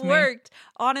takes me. It worked.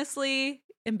 Honestly,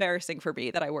 embarrassing for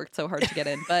me that I worked so hard to get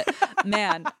in. But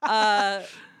man,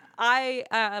 boy,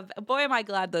 am I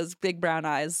glad those big brown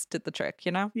eyes did the trick,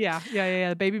 you know?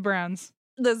 Yeah. Baby browns.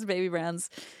 Those baby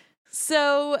browns.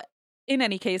 So in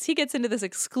any case, he gets into this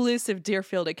exclusive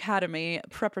Deerfield Academy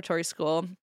preparatory school.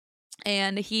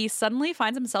 And he suddenly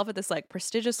finds himself at this like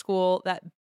prestigious school that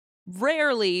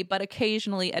rarely but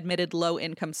occasionally admitted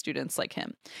low-income students like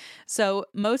him. So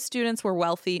most students were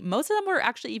wealthy. Most of them were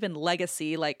actually even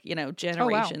legacy, like, you know,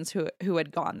 generations who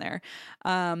had gone there.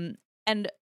 And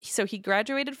so he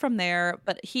graduated from there,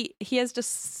 but he has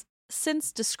just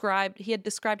since described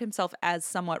himself as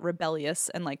somewhat rebellious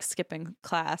and like skipping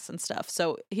class and stuff.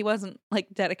 So he wasn't like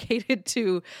dedicated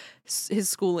to his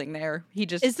schooling there. He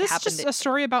just is this just a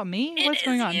story about me? What's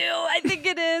going on? I think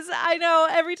it is. I know.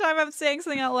 Every time I'm saying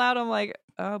something out loud, I'm like,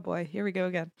 oh boy, here we go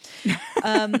again.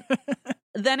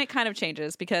 Then it kind of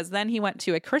changes because then he went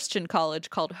to a Christian college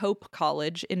called Hope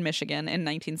College in Michigan in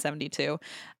 1972.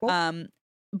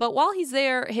 But while he's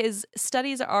there, his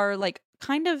studies are like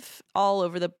kind of all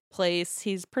over the place.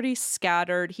 He's pretty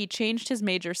scattered. He changed his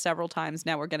major several times.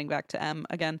 Now we're getting back to M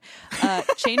again.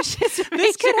 Changed his major.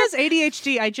 This kid has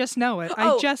ADHD. I just know it.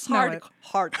 I just know it.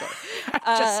 Hardcore.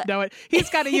 I just know it. He's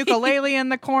got a ukulele in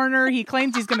the corner. He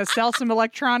claims he's going to sell some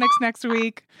electronics next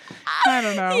week. I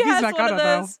don't know. He's not going to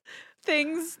though.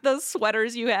 Things, those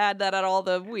sweaters you had that had all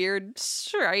the weird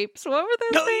stripes. What were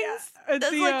those things? Yeah.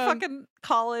 Those like fucking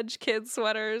college kid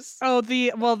sweaters.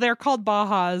 They're called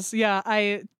Bajas. Yeah,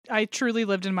 I truly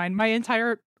lived in mine. My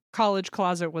entire college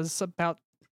closet was about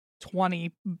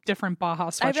 20 different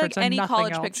Baja sweatshirts. I feel like and any nothing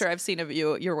college else. picture I've seen of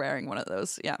you, you're wearing one of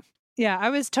those. Yeah. Yeah, I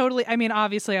was totally, I mean,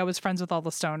 obviously I was friends with all the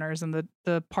stoners and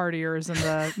the partiers and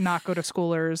the not go to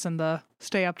schoolers and the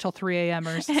stay up till 3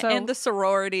 a.m.ers. So, and the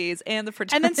sororities and the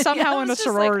fraternities. And then somehow in a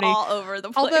sorority. Like all over the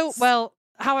place. Although, well,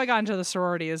 how I got into the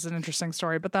sorority is an interesting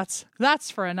story, but that's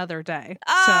for another day.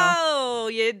 Oh,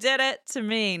 you did it to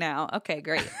me now. Okay,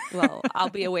 great. Well, I'll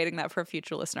be awaiting that for a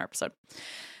future listener episode.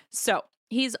 So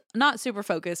he's not super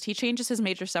focused. He changes his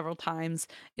major several times.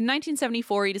 In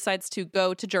 1974, he decides to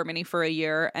go to Germany for a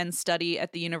year and study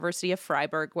at the University of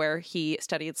Freiburg, where he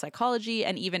studied psychology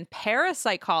and even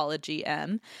parapsychology.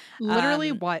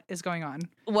 Literally, what is going on?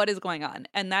 What is going on?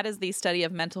 And that is the study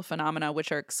of mental phenomena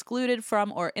which are excluded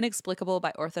from or inexplicable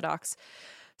by orthodox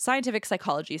scientific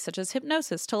psychology, such as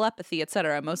hypnosis, telepathy,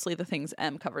 etc. Mostly the things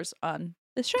M covers on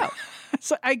this show.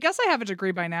 So I guess I have a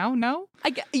degree by now. No,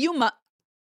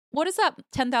 What is that?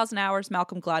 10,000 hours,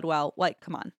 Malcolm Gladwell. Like,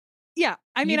 come on. Yeah,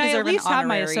 I mean, I at least have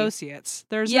my associates.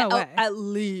 There's no way. At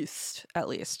least.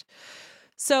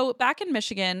 So back in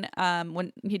Michigan,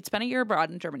 when he'd spent a year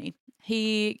abroad in Germany,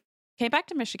 he came back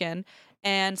to Michigan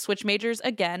and switched majors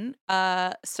again.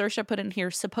 Saoirse put in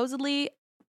here supposedly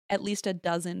at least a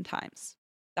dozen times.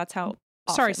 That's how.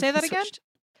 Sorry, say that again.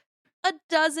 A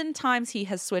dozen times he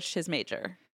has switched his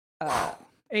major.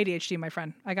 ADHD, my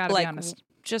friend. I gotta be honest.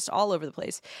 Just all over the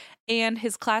place. And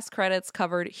his class credits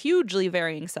covered hugely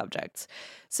varying subjects.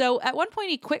 So at one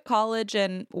point he quit college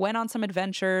and went on some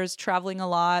adventures, traveling a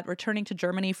lot, returning to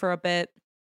Germany for a bit.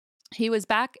 He was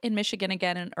back in Michigan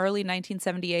again in early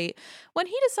 1978 when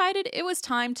he decided it was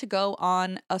time to go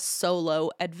on a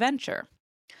solo adventure.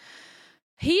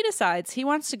 He decides he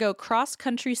wants to go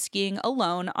cross-country skiing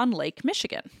alone on Lake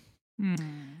Michigan.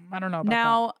 I don't know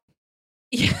about that.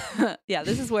 Yeah,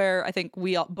 this is where I think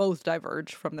we all both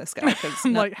diverge from this guy.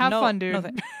 Like, have fun,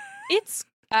 dude. It's.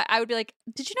 I would be like,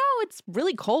 did you know it's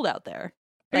really cold out there?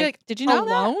 Like, did you know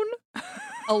alone?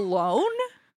 Alone?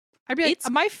 I'd be like,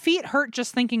 my feet hurt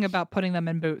just thinking about putting them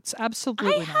in boots.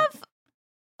 Absolutely. I have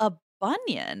a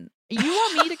bunion. You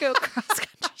want me to go cross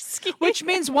country skiing? Which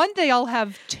means one day I'll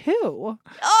have two.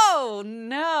 Oh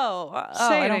no!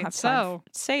 Say it ain't so.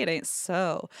 Say it ain't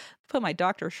so. Put my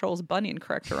Dr. Scholl's bunion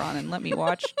corrector on and let me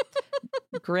watch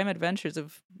Grim Adventures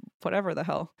of whatever the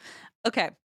hell. Okay.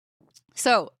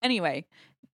 So anyway,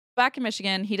 back in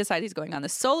Michigan, he decides he's going on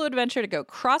this solo adventure to go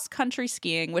cross-country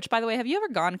skiing, which, by the way, have you ever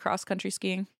gone cross-country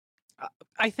skiing?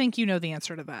 I think you know the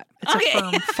answer to that. It's a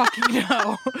firm fucking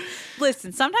no.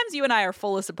 Listen, sometimes you and I are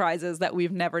full of surprises that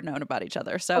we've never known about each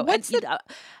other. So as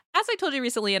I told you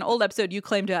recently in an old episode, you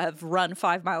claim to have run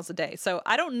 5 miles a day. So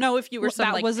I don't know if you were some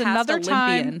that like was past another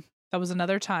Olympian. That was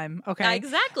another time. Okay.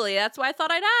 Exactly. That's why I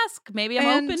thought I'd ask. Maybe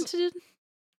I'm open to.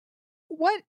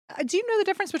 What do you know the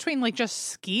difference between like just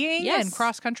skiing and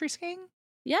cross country skiing?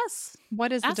 Yes.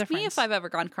 What is the difference? Ask me if I've ever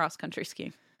gone cross country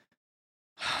skiing.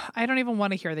 I don't even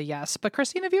want to hear the yes. But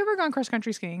Christine, have you ever gone cross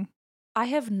country skiing? I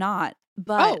have not,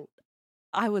 but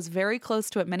I was very close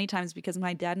to it many times because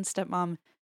my dad and stepmom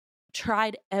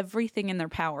tried everything in their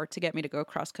power to get me to go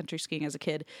cross country skiing as a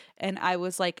kid. And I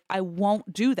was like, I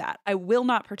won't do that. I will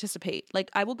not participate. Like,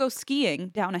 I will go skiing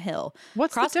down a hill.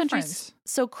 What's the difference?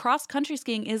 So cross country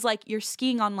skiing is like you're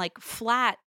skiing on like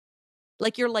flat,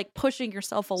 like you're like pushing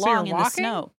yourself along in the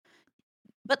snow.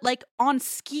 But like on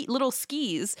little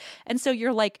skis. And so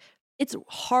you're like, it's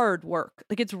hard work.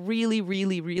 Like it's really,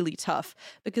 really, really tough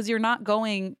because you're not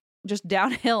going just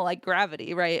downhill like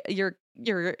gravity, right? You're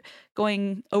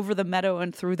going over the meadow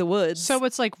and through the woods. So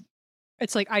it's like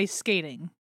ice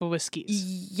skating, but with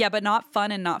skis. Yeah, but not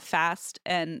fun and not fast,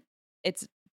 and it's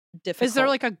difficult. Is there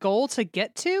like a goal to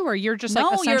get to, or you're just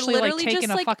like essentially you're like taking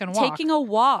just, a fucking walk? Taking a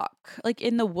walk, like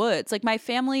in the woods. Like my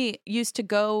family used to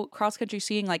go cross country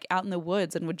skiing, like out in the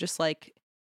woods, and would just like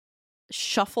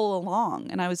shuffle along.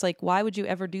 And I was like, why would you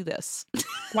ever do this?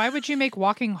 Why would you make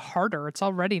walking harder? It's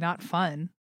already not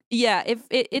fun. Yeah, if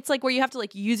it's like where you have to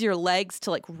like use your legs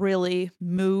to like really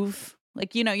move.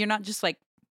 Like, you know, you're not just like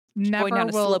going down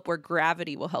a slope where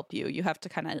gravity will help you. You have to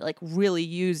kind of like really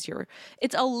use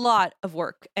it's a lot of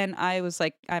work. And I was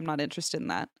like, I'm not interested in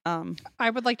that. I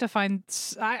would like to find,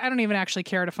 I don't even actually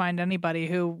care to find anybody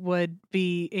who would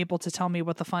be able to tell me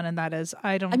what the fun in that is.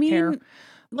 I don't care.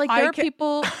 Like there are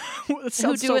people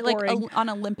who do it like on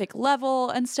Olympic level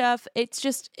and stuff. It's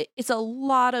just, it's a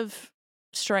lot of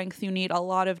strength. You need a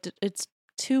lot of, it's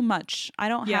too much. I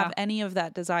don't have any of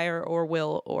that desire or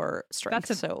will or strength.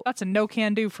 That's a no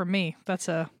can do for me. That's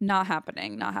a not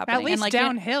happening. At least like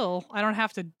downhill, I don't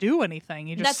have to do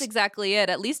anything. That's exactly it.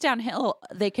 At least downhill,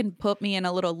 they can put me in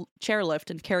a little chairlift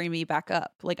and carry me back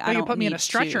up. Like I don't put me in a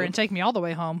stretcher and take me all the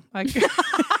way home.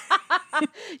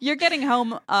 You're getting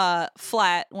home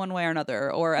flat one way or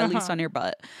another, or at least on your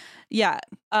butt. Yeah.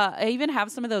 I even have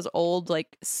some of those old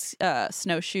like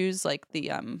snowshoes, like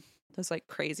the those like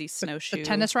crazy snowshoes. The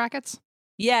tennis rackets?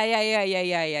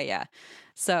 Yeah.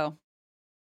 So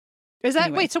is that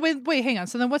anyway. wait, hang on.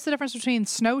 So then what's the difference between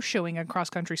snowshoeing and cross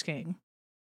country skiing?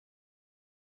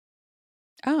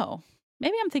 Oh,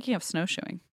 maybe I'm thinking of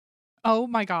snowshoeing. Oh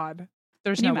my God.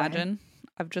 Can you imagine?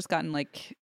 I've just gotten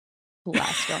like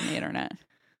blasted on the internet.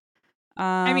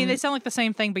 I mean, they sound like the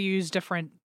same thing, but you use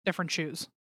different shoes.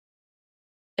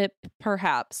 It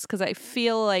perhaps, because I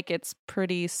feel like it's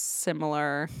pretty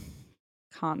similar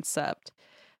concept.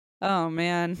 Oh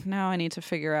man, now I need to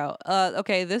figure out.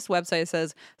 Okay, this website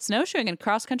says snowshoeing and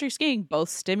cross-country skiing both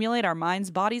stimulate our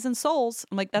minds, bodies, and souls.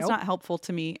 I'm like, that's not helpful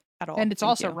to me at all. And it's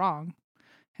also wrong.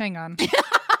 Hang on.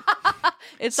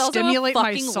 It's also a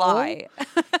fucking lie.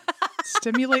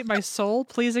 Stimulate my soul?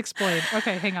 Please explain.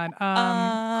 Okay, hang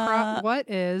on. What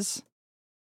is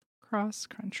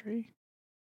cross-country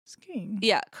skiing?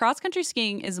 Yeah, cross-country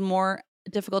skiing is more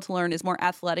difficult to learn, is more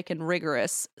athletic and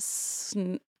rigorous.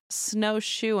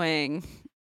 Snowshoeing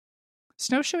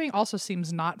also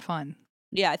seems not fun.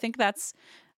 Yeah, I think that's...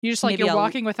 You just like you're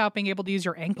walking without being able to use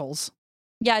your ankles.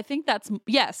 Yeah, I think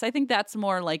that's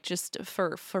more like just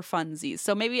for funsies.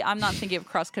 So maybe I'm not thinking of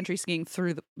cross-country skiing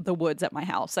through the woods at my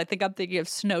house. I think I'm thinking of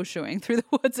snowshoeing through the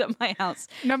woods at my house.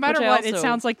 No matter what, it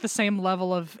sounds like the same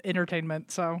level of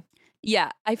entertainment, so...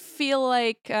 Yeah, I feel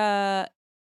like I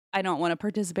don't want to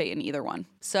participate in either one.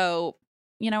 So,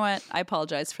 you know what? I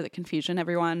apologize for the confusion,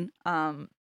 everyone.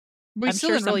 We still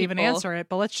didn't really even answer it,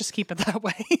 but let's just keep it that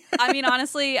way. I mean,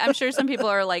 honestly, I'm sure some people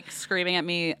are like screaming at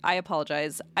me. I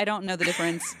apologize. I don't know the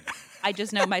difference. I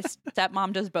just know my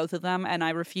stepmom does both of them, and I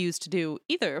refuse to do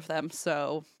either of them.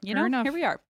 So, here we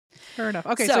are. Fair enough.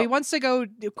 Okay, so he wants to go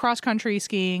cross-country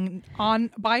skiing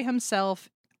by himself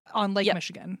on Lake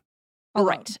Michigan. Alone.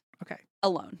 Right. Okay.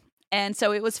 Alone. And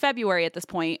so it was February at this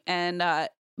point, and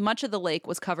much of the lake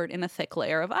was covered in a thick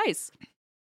layer of ice.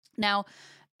 Now,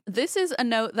 this is a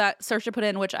note that Saoirse put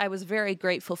in, which I was very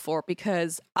grateful for,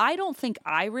 because I don't think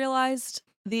I realized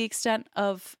the extent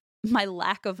of my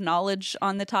lack of knowledge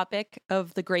on the topic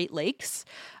of the Great Lakes.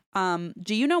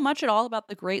 Do you know much at all about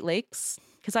the Great Lakes?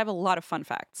 Because I have a lot of fun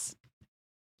facts.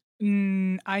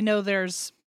 I know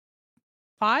there's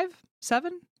 5,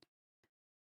 7.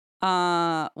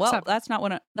 Well, 7. that's not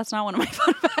one of my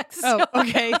fun facts. Oh,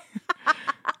 okay.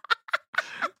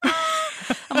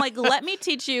 I'm like, let me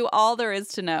teach you all there is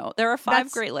to know. There are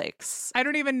 5 Great Lakes. I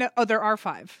don't even know. Oh, there are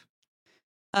 5.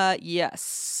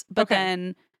 Yes, but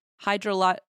then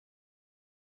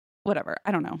whatever.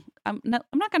 I don't know. I'm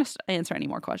not going to answer any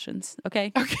more questions.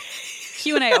 Okay. Okay.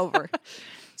 Q&A over.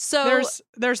 So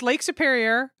there's Lake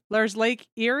Superior. There's Lake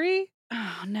Erie.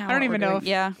 Oh, now I don't even know.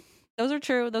 Yeah, those are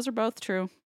true. Those are both true.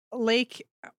 Lake,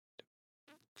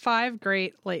 5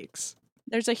 Great Lakes.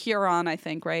 There's a Huron, I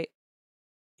think, right?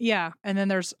 Yeah, and then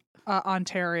there's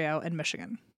Ontario and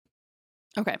Michigan.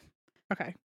 Okay.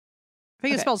 I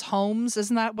think it spells Holmes.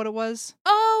 Isn't that what it was?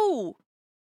 Oh,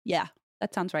 yeah,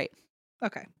 that sounds right.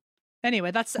 Okay.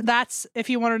 Anyway, that's if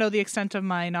you want to know the extent of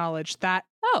my knowledge. That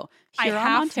Huron, I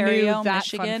half Ontario, knew that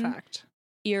Michigan, fun fact.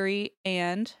 Erie,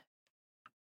 and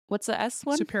what's the S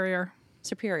one? Superior.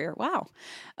 Wow.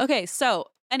 Okay, so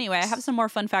anyway, I have some more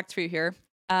fun facts for you here.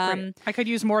 I could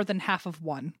use more than half of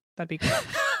one. That'd be great.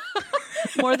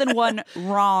 More than one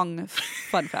wrong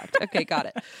fun fact. Okay, got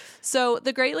it. So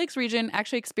the Great Lakes region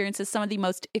actually experiences some of the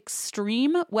most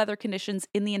extreme weather conditions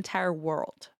in the entire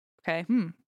world. Okay.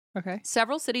 Okay.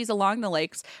 Several cities along the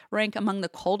lakes rank among the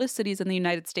coldest cities in the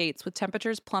United States, with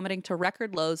temperatures plummeting to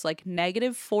record lows like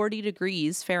negative 40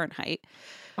 degrees Fahrenheit,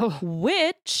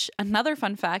 which, another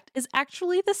fun fact, is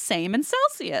actually the same in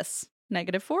Celsius,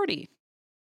 negative 40.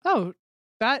 Oh,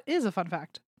 that is a fun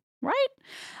fact. Right?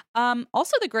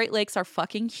 Also, the Great Lakes are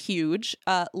fucking huge.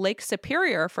 Lake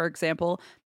Superior, for example,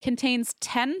 contains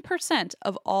 10%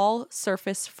 of all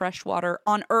surface freshwater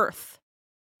on Earth.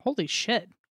 Holy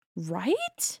shit.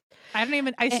 Right?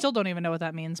 I still don't even know what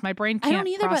that means. My brain can't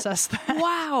process that.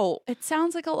 Wow. It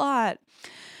sounds like a lot.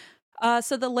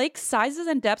 So the lake's sizes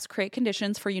and depths create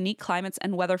conditions for unique climates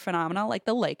and weather phenomena like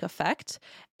the lake effect.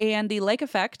 And the lake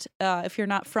effect, if you're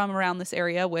not from around this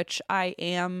area, which I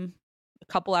am a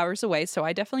couple hours away, so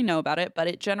I definitely know about it, but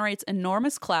it generates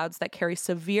enormous clouds that carry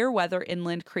severe weather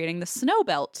inland, creating the snow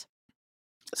belt.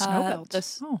 Snow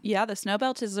belt. Yeah, the snow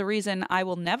belt is the reason I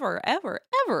will never, ever,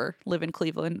 ever live in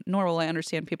Cleveland, nor will I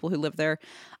understand people who live there.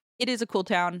 It is a cool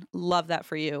town. Love that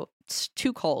for you. It's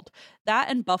too cold. That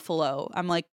and Buffalo, I'm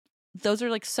like, those are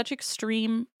like such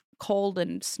extreme cold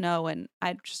and snow, and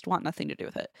I just want nothing to do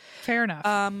with it. Fair enough.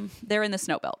 They're in the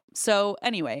snow belt. So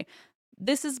anyway,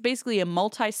 this is basically a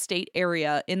multi-state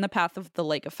area in the path of the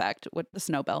lake effect with the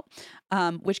snow belt,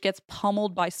 which gets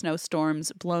pummeled by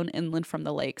snowstorms blown inland from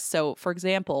the lakes. So, for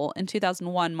example, in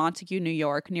 2001, Montague, New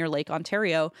York, near Lake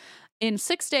Ontario, in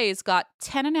 6 days got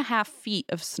 10.5 feet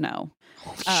of snow.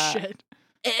 Holy shit.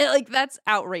 That's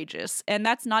outrageous. And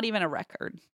that's not even a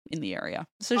record in the area.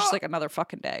 So it's just like another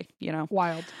fucking day, you know?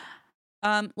 Wild.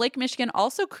 Lake Michigan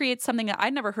also creates something that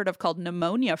I'd never heard of called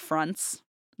pneumonia fronts.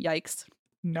 Yikes.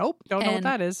 Nope. Don't know what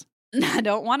that is. I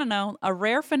don't want to know. A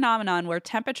rare phenomenon where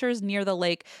temperatures near the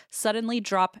lake suddenly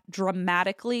drop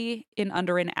dramatically in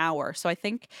under an hour. So I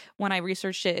think when I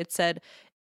researched it, it said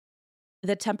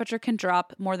the temperature can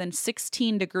drop more than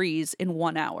 16 degrees in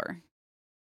 1 hour.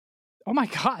 Oh my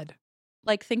God.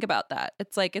 Like, think about that.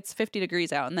 It's like it's 50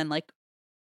 degrees out, and then like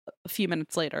a few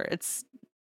minutes later, it's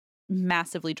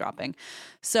massively dropping.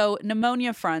 So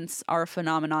pneumonia fronts are a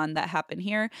phenomenon that happen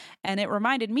here, and it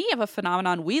reminded me of a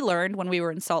phenomenon we learned when we were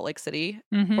in Salt Lake City,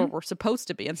 or we're supposed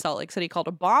to be in Salt Lake City, called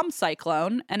a bomb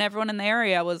cyclone, and everyone in the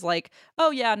area was like,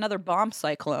 oh yeah, another bomb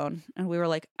cyclone, and we were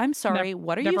like, I'm sorry,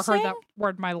 what are you saying? Never heard that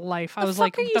word in my life. I was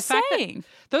like, the fact that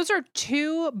those are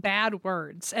two bad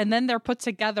words, and then they're put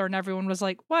together, and everyone was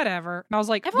like, whatever, and I was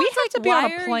like, we have to be on a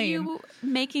plane. Why are you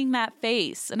making that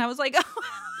face? And I was like,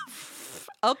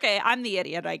 okay, I'm the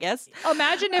idiot, I guess.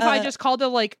 Imagine if I just called it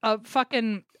like a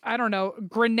fucking, I don't know,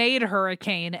 grenade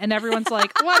hurricane, and everyone's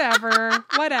like, whatever.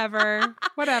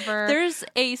 There's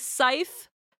a Scythe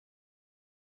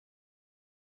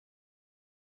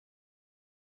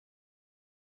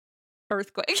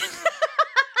earthquake.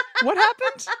 What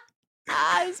happened?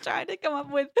 I was trying to come up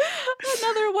with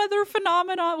another weather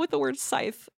phenomenon with the word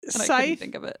scythe, and I couldn't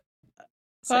think of it.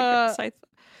 Scythe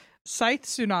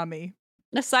tsunami.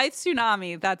 A Scythe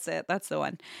tsunami. That's it. That's the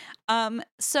one.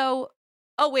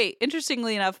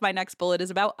 Interestingly enough, my next bullet is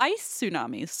about ice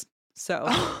tsunamis. So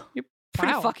you're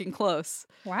pretty fucking close.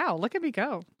 Wow. Look at me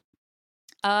go.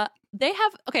 So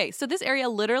this area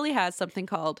literally has something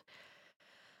called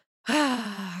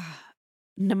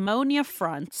pneumonia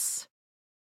fronts,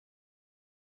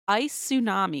 ice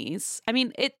tsunamis. I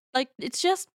mean, it's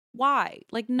just why?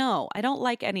 Like, no, I don't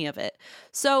like any of it.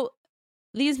 So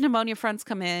these pneumonia fronts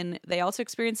come in. They also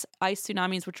experience ice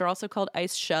tsunamis, which are also called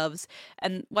ice shoves.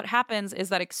 And what happens is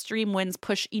that extreme winds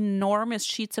push enormous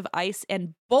sheets of ice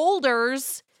and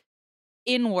boulders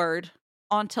inward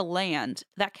onto land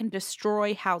that can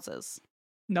destroy houses.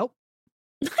 Nope.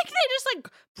 Like they just like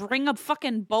bring a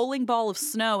fucking bowling ball of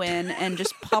snow in and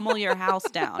just pummel your house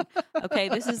down. Okay,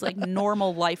 this is like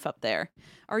normal life up there.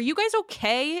 Are you guys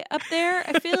okay up there?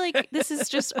 I feel like this is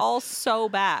just all so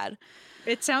bad.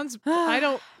 It sounds, I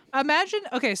don't imagine.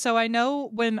 Okay, so I know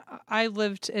when I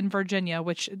lived in Virginia,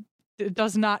 which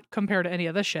does not compare to any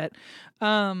of this shit.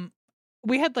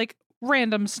 We had like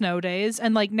random snow days,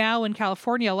 and like now in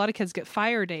California, a lot of kids get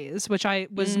fire days, which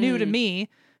was new to me.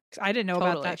 I didn't know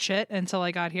about that shit until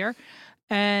I got here.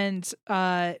 And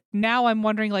now I'm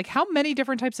wondering, like, how many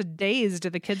different types of days do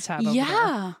the kids have over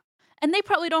there? And they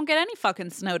probably don't get any fucking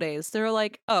snow days. They're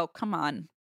like, oh, come on.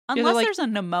 Unless there's a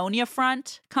pneumonia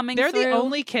front coming through. They're the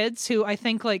only kids who I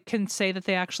think like can say that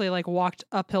they actually like walked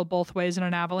uphill both ways in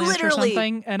an avalanche or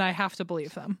something, and I have to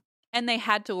believe them. And they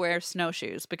had to wear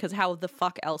snowshoes because how the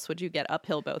fuck else would you get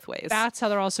uphill both ways? That's how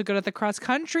they're also good at the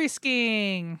cross-country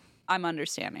skiing. I'm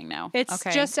understanding now. It's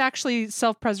just actually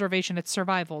self-preservation. It's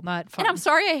survival, not fun. And I'm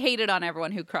sorry I hated on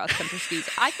everyone who cross-country skis.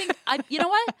 I think, you know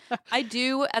what? I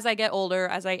do, as I get older,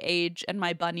 as I age and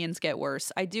my bunions get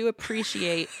worse, I do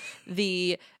appreciate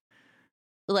the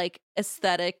like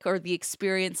aesthetic or the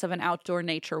experience of an outdoor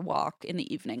nature walk in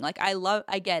the evening. Like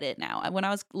I get it now. When I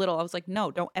was little, I was like,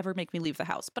 no, don't ever make me leave the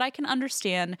house. But I can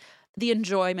understand the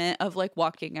enjoyment of like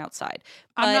walking outside.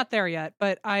 I'm not there yet,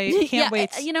 but I can't wait.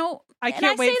 You know, I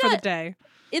can't wait for the day.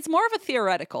 It's more of a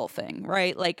theoretical thing,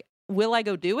 right? Like, will I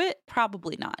go do it?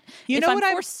 Probably not. You know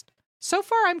what? So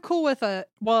far, I'm cool with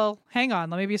hang on.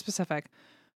 Let me be specific.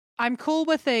 I'm cool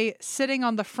with sitting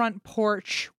on the front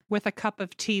porch with a cup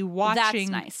of tea,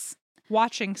 watching. That's nice.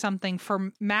 Watching something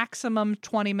for maximum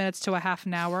 20 minutes to a half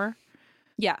an hour.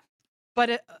 Yeah.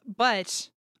 But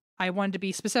I wanted to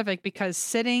be specific because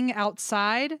sitting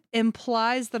outside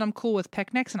implies that I'm cool with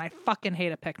picnics, and I fucking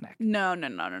hate a picnic. No.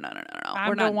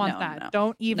 I don't want that. No.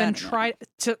 Don't even try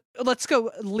to. Let's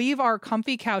go. Leave our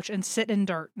comfy couch and sit in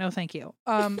dirt. No, thank you.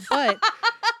 But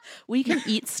we can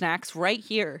eat snacks right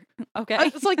here. Okay.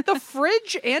 It's like the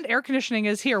fridge and air conditioning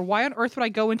is here. Why on earth would I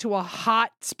go into a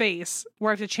hot space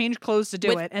where I have to change clothes to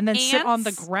do it and then sit on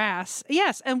the grass?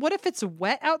 Yes. And what if it's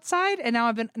wet outside and now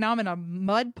I'm in a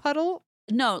mud puddle?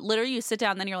 No, literally you sit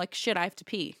down, then you're like, shit, I have to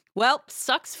pee. Well,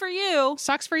 sucks for you.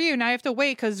 Sucks for you. Now you have to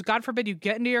wait because God forbid you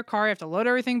get into your car, you have to load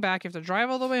everything back, you have to drive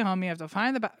all the way home, you have to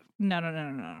find the No.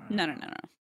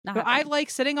 But I like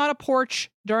sitting on a porch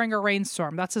during a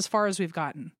rainstorm. That's as far as we've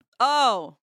gotten.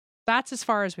 Oh. That's as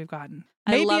far as we've gotten.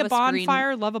 Maybe a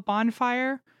bonfire. Love a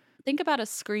bonfire. Think about a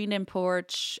screened-in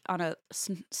porch on a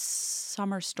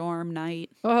summer storm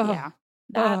night. Oh. Yeah.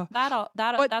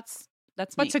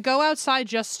 That's But me. to go outside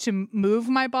just to move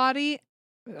my body,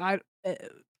 no.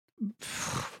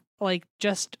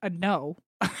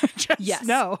 Yes.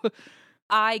 No.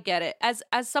 I get it. As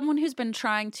someone who's been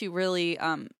trying to really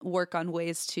work on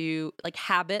ways to like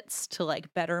habits to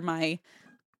like better my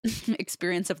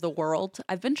experience of the world,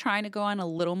 I've been trying to go on a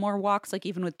little more walks, like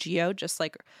even with Geo, just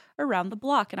like around the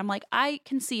block. And I'm like, I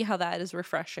can see how that is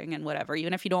refreshing and whatever,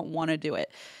 even if you don't want to do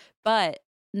it. But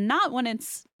not when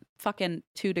it's fucking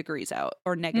 2 degrees out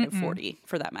or negative 40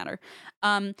 for that matter.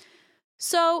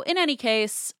 So in any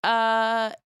case,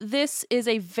 this is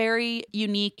a very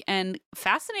unique and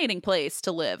fascinating place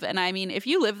to live. And I mean, if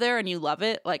you live there and you love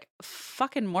it, like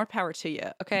fucking more power to you.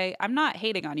 Okay. I'm not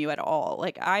hating on you at all.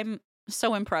 Like I'm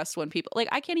so impressed when people like,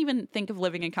 I can't even think of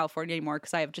living in California anymore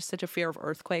because I have just such a fear of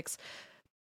earthquakes.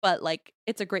 But like,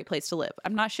 it's a great place to live.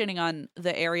 I'm not shitting on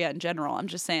the area in general. I'm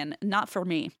just saying not for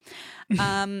me.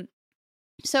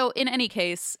 So in any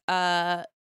case,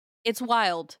 it's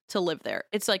wild to live there.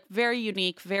 It's like very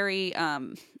unique, very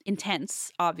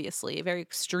intense, obviously, very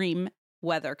extreme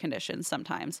weather conditions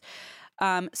sometimes.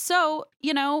 So,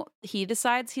 you know, he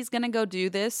decides he's going to go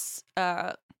do this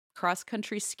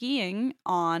cross-country skiing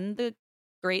on the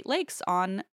Great Lakes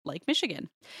on Lake Michigan.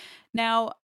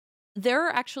 Now, there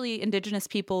are actually indigenous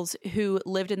peoples who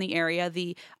lived in the area,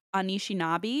 the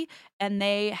Anishinaabe, and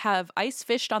they have ice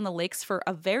fished on the lakes for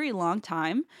a very long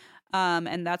time.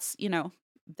 And that's, you know,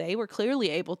 they were clearly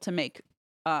able to make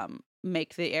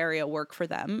the area work for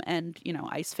them. And, you know,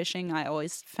 ice fishing I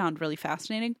always found really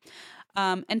fascinating.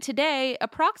 And today,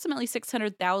 approximately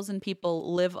 600,000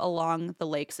 people live along the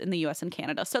lakes in the U.S. and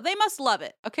Canada. So they must love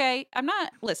it, okay?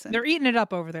 Listen. They're eating it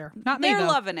up over there. Not me, though. They're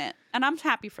loving it, and I'm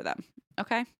happy for them,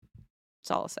 okay? That's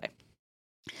all I'll say.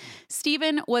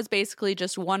 Steven was basically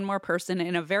just one more person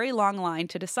in a very long line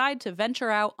to decide to venture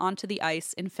out onto the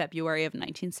ice in February of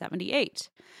 1978.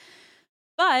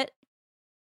 But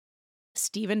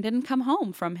Steven didn't come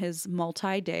home from his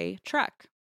multi-day trek.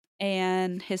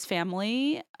 And his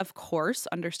family, of course,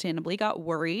 understandably got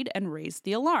worried and raised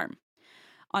the alarm.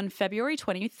 On February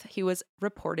 20th, he was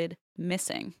reported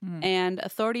missing. And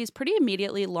authorities pretty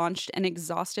immediately launched an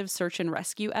exhaustive search and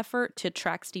rescue effort to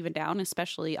track Steven down,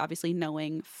 especially obviously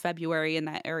knowing February in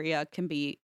that area can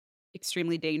be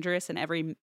extremely dangerous and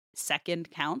every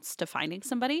second counts to finding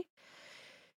somebody.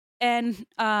 And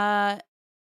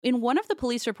in one of the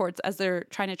police reports, as they're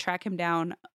trying to track him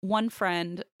down, one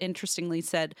friend interestingly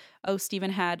said, oh,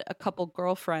 Steven had a couple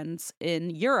girlfriends in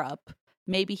Europe.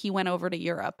 Maybe he went over to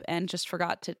Europe and just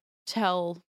forgot to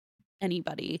tell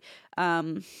anybody.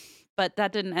 But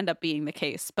that didn't end up being the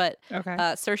case. But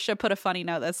Saoirse put a funny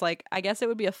note that's like, I guess it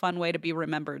would be a fun way to be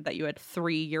remembered that you had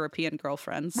 3 European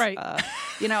girlfriends. Right.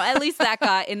 At least that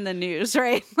got in the news,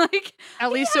 right? Like,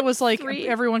 at least it was like 3.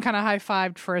 Everyone kind of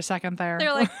high-fived for a second there.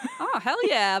 They're like, oh, hell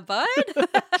yeah, bud.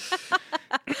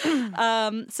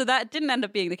 So that didn't end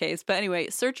up being the case. But anyway,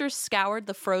 searchers scoured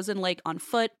the frozen lake on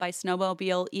foot, by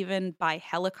snowmobile, even by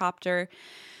helicopter.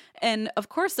 And of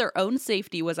course, their own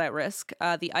safety was at risk.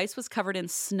 The ice was covered in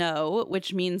snow,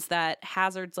 which means that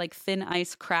hazards like thin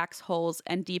ice, cracks, holes,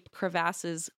 and deep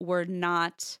crevasses were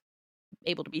not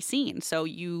able to be seen. So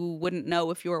you wouldn't know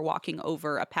if you were walking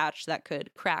over a patch that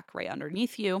could crack right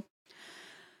underneath you.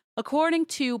 According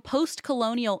to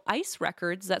post-colonial ice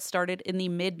records that started in the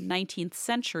mid-19th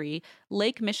century,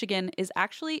 Lake Michigan is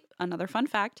actually, another fun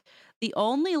fact, the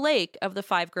only lake of the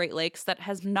 5 Great Lakes that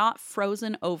has not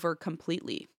frozen over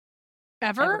completely.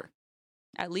 Ever?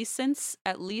 At least since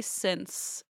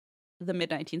the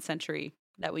mid-19th century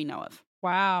that we know of.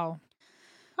 Wow.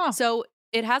 Huh. So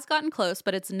it has gotten close,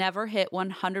 but it's never hit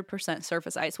 100%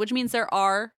 surface ice, which means there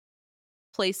are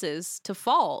places to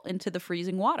fall into the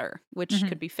freezing water, which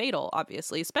could be fatal,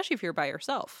 obviously, especially if you're by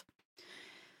yourself.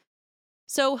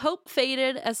 So hope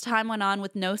faded as time went on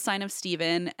with no sign of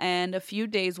Steven, and a few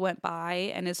days went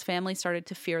by and his family started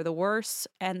to fear the worst,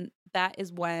 and that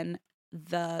is when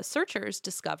the searchers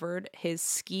discovered his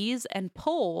skis and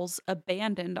poles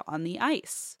abandoned on the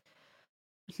ice.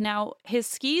 Now, his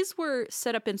skis were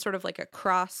set up in sort of like a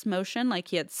cross motion, like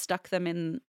he had stuck them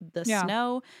in the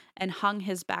snow and hung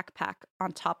his backpack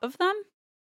on top of them.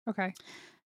 Okay.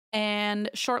 And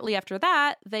shortly after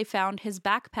that, they found his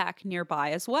backpack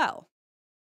nearby as well.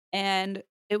 And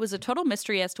it was a total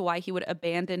mystery as to why he would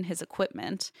abandon his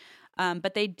equipment.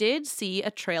 But they did see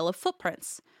a trail of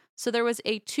footprints. So there was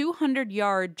a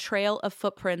 200-yard trail of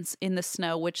footprints in the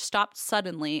snow, which stopped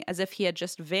suddenly as if he had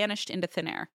just vanished into thin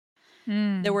air.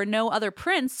 There were no other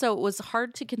prints, so it was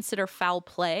hard to consider foul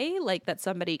play, like that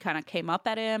somebody kind of came up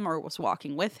at him or was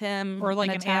walking with him. Or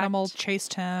like an animal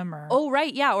chased him. Or Oh,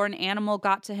 right, yeah, or an animal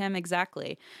got to him,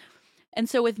 exactly. And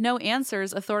so with no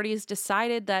answers, authorities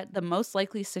decided that the most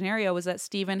likely scenario was that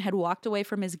Steven had walked away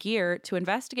from his gear to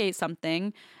investigate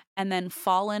something and then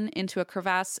fallen into a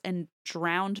crevasse and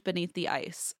drowned beneath the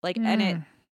ice. And it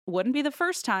wouldn't be the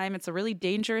first time. It's a really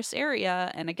dangerous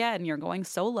area. And again, you're going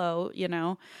solo,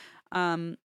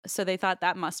 so they thought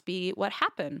that must be what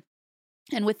happened.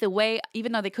 And with the way,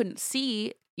 even though they couldn't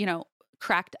see,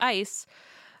 cracked ice,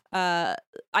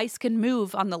 ice can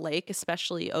move on the lake,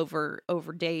 especially over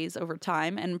days, over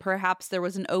time. And perhaps there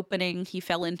was an opening he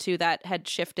fell into that had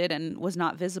shifted and was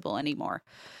not visible anymore.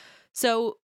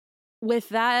 So with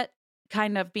that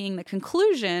kind of being the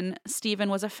conclusion, Steven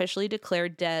was officially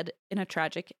declared dead in a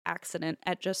tragic accident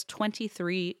at just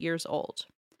 23 years old.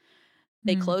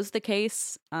 They closed the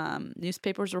case.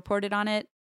 Newspapers reported on it.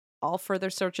 All further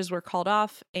searches were called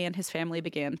off, and his family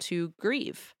began to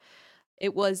grieve.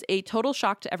 It was a total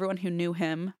shock to everyone who knew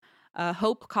him.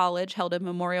 Hope College held a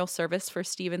memorial service for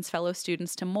Steven's fellow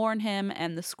students to mourn him,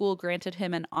 and the school granted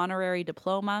him an honorary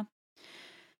diploma.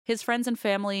 His friends and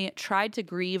family tried to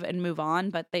grieve and move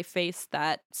on, but they faced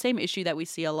that same issue that we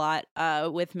see a lot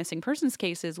with missing persons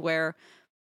cases, where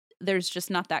there's just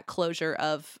not that closure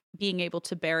of being able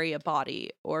to bury a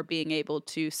body or being able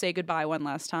to say goodbye one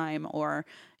last time or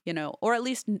at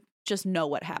least just know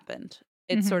what happened.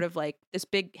 It's sort of like this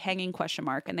big hanging question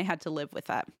mark, and they had to live with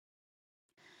that.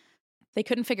 They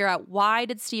couldn't figure out, why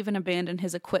did Steven abandon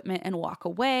his equipment and walk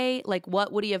away? Like,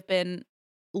 what would he have been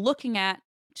looking at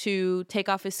to take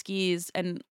off his skis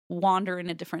and wander in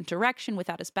a different direction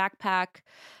without his backpack?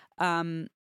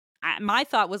 My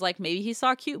thought was like, maybe he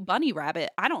saw a cute bunny rabbit.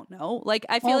 I don't know. Like,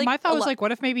 I feel like my thought was like,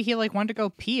 what if maybe he wanted to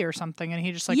go pee or something and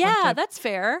he just that's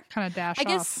fair. Kind of dash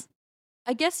off.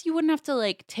 I guess you wouldn't have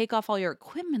to take off all your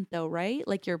equipment though, right?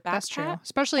 Like your backpack. That's true.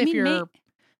 Especially if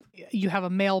you have a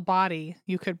male body,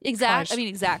 you could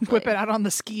exactly whip it out on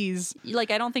the skis. I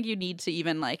don't think you need to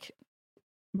even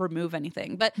remove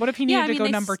anything. But what if he needed to go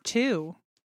number 2?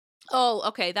 Oh,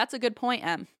 okay, that's a good point,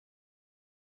 Em.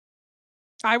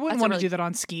 I wouldn't want to do that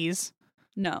on skis.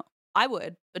 No. I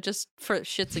would, but just for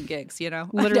shits and gigs, you know?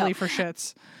 Literally for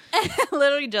shits.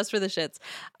 Literally just for the shits.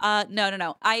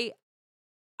 No.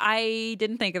 I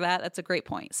didn't think of that. That's a great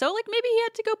point. So, like, maybe he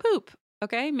had to go poop.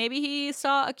 Okay? Maybe he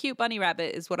saw a cute bunny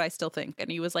rabbit is what I still think.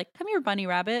 And he was like, come here, bunny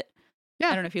rabbit. Yeah.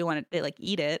 I don't know if he wanted to, like,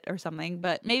 eat it or something,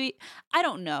 but maybe, I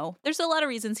don't know. There's a lot of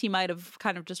reasons he might have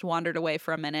kind of just wandered away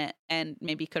for a minute and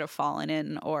maybe could have fallen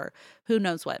in or who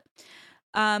knows what.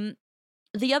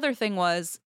 The other thing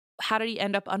was, how did he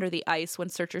end up under the ice when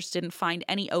searchers didn't find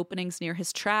any openings near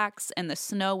his tracks and the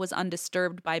snow was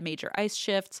undisturbed by major ice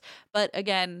shifts? But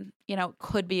again, you know,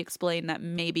 could be explained that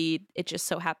maybe it just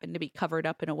so happened to be covered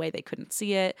up in a way they couldn't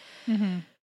see it. Mm-hmm.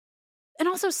 And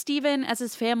also Steven, as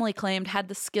his family claimed, had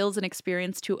the skills and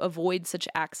experience to avoid such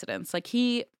accidents. Like,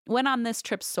 he went on this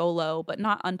trip solo, but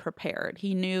not unprepared.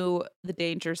 He knew the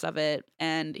dangers of it,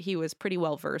 and he was pretty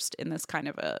well versed in this kind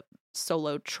of a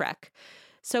solo trek.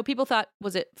 So people thought,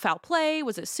 was it foul play?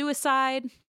 Was it suicide?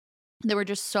 There were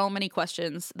just so many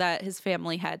questions that his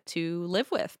family had to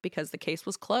live with because the case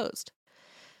was closed.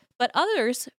 But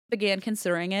others began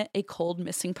considering it a cold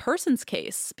missing persons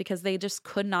case because they just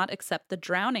could not accept the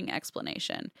drowning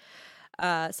explanation.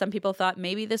 Some people thought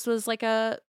maybe this was like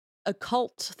a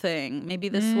cult thing. Maybe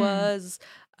this was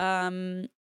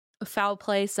foul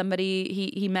play.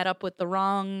 Somebody, he met up with the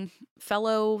wrong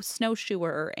fellow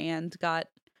snowshoer and got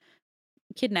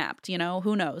kidnapped, you know,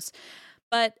 who knows.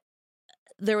 But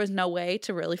there was no way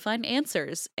to really find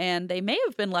answers, and they may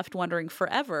have been left wondering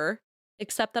forever,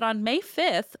 except that on May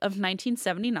 5th of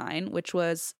 1979, which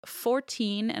was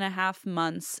 14 and a half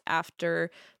months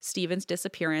after Steven's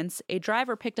disappearance, a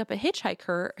driver picked up a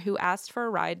hitchhiker who asked for a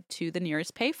ride to the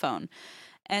nearest payphone.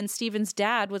 And Steven's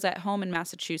dad was at home in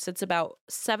Massachusetts, about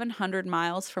 700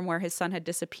 miles from where his son had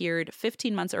disappeared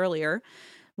 15 months earlier,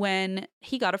 when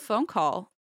he got a phone call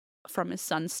from his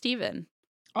son, Steven.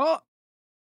 Oh.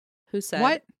 Who said,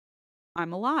 what?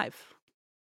 I'm alive.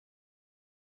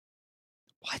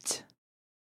 What?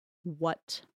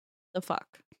 What the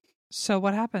fuck? So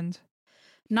what happened?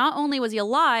 Not only was he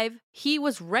alive, he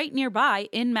was right nearby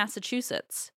in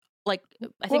Massachusetts. Like,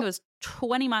 I think it was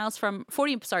 40 miles from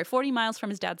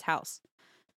his dad's house.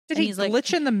 Did he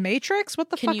glitch in the Matrix?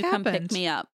 What the fuck happened? Can you come pick me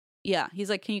up? Yeah, he's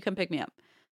like, can you come pick me up?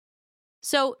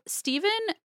 So Steven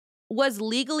was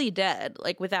legally dead,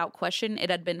 like, without question. It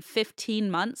had been 15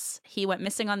 months. He went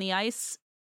missing on the ice.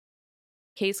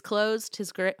 Case closed.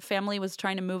 His family was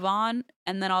trying to move on.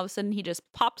 And then all of a sudden he just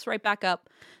pops right back up,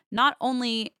 not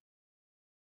only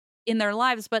in their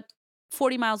lives, but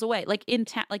 40 miles away, like in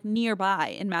town, like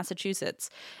nearby in Massachusetts.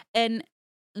 And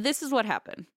this is what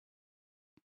happened.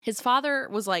 His father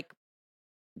was like,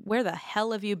 where the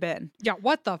hell have you been? Yeah,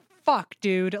 what the fuck,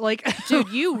 dude? Like, dude,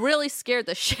 you really scared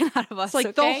the shit out of us. It's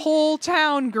like, okay? the whole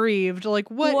town grieved. Like,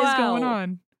 what is going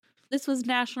on? This was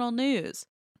national news.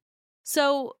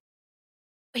 So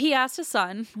he asked his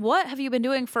son, what have you been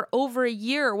doing for over a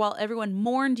year while everyone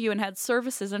mourned you and had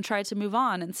services and tried to move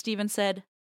on? And Steven said,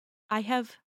 I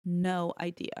have no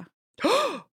idea.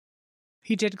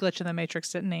 He did glitch in the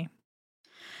Matrix, didn't he?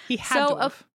 He had to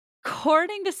have.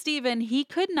 According to Steven, he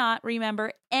could not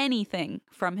remember anything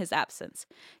from his absence.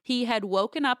 He had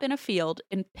woken up in a field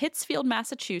in Pittsfield,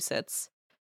 Massachusetts,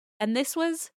 and this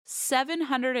was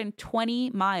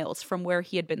 720 miles from where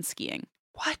he had been skiing.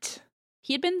 What?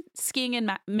 He had been skiing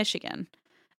in Michigan,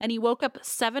 and he woke up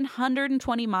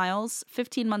 720 miles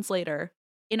 15 months later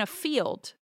in a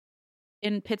field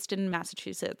in Pittston,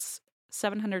 Massachusetts,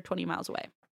 720 miles away.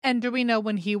 And do we know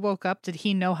when he woke up, did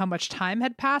he know how much time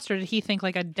had passed, or did he think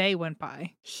like a day went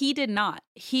by? He did not.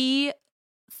 He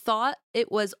thought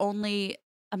it was only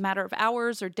a matter of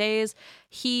hours or days.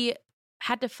 He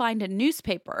had to find a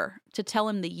newspaper to tell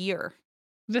him the year.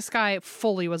 This guy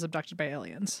fully was abducted by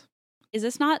aliens. Is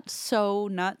this not so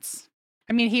nuts?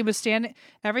 I mean, he was standing,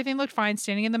 everything looked fine,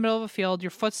 standing in the middle of a field.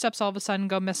 Your footsteps all of a sudden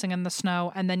go missing in the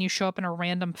snow, and then you show up in a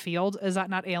random field. Is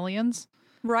that not aliens?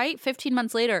 Right? 15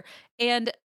 months later.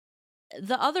 And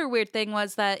the other weird thing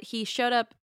was that he showed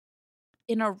up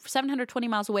in a 720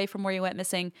 miles away from where he went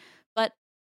missing, but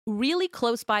really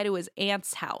close by to his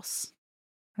aunt's house,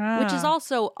 which is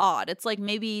also odd. It's like,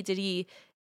 maybe did he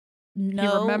know?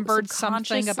 He remembered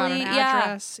something about an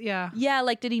address. Yeah. Yeah,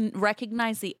 like, did he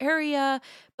recognize the area?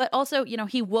 But also, you know,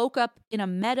 he woke up in a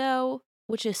meadow,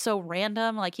 which is so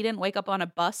random. Like, he didn't wake up on a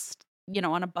bus, you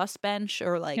know, on a bus bench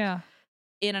or like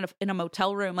in a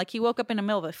motel room. Like, he woke up in the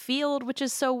middle of a field, which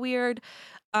is so weird.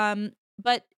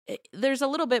 But there's a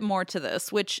little bit more to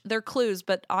this, which they're clues,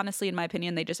 but honestly, in my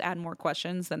opinion, they just add more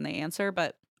questions than they answer.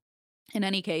 But in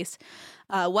any case,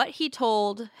 what he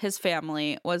told his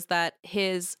family was that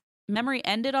his memory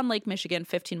ended on Lake Michigan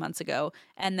 15 months ago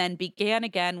and then began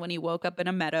again when he woke up in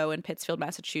a meadow in Pittsfield,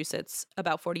 Massachusetts,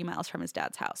 about 40 miles from his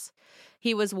dad's house.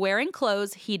 He was wearing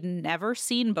clothes he'd never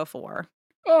seen before.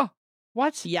 Oh,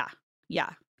 what? Yeah.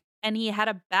 And he had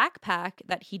a backpack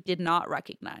that he did not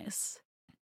recognize.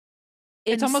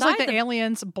 It's almost like the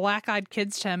aliens black-eyed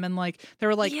kids to him, and like they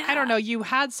were like, I don't know, you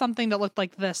had something that looked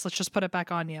like this. Let's just put it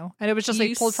back on you. And it was just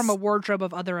like pulled from a wardrobe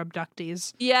of other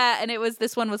abductees. Yeah, and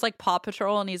this one was like Paw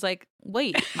Patrol, and he's like,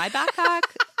 wait, my backpack?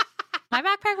 My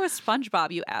backpack was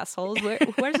SpongeBob, you assholes. Where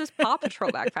does this Paw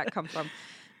Patrol backpack come from?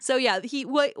 So yeah, he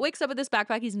wakes up with this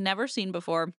backpack he's never seen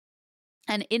before.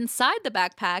 And inside the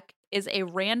backpack is a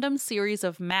random series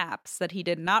of maps that he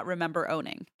did not remember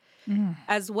owning.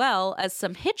 As well as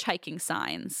some hitchhiking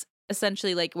signs,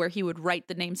 essentially like where he would write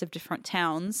the names of different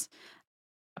towns.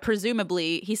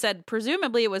 He said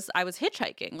presumably it was I was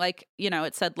hitchhiking, like, you know,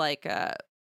 it said like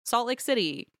Salt Lake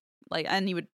City, like, and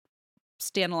you would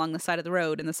stand along the side of the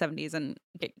road in the 70s and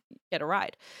get a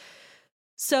ride.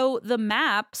 So the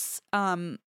maps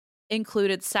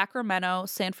included Sacramento,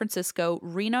 San Francisco,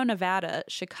 Reno, Nevada,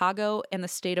 Chicago, and the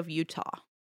state of Utah.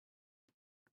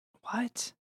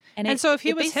 What? And so if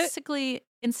he was basically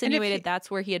insinuated that's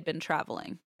where he had been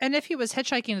traveling. And if he was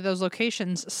hitchhiking to those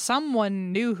locations,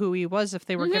 someone knew who he was if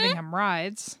they were giving him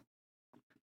rides.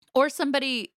 Or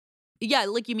somebody, yeah,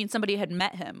 like you mean somebody had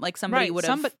met him. Like somebody would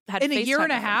have had in a year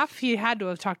and a half, he had to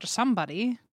have talked to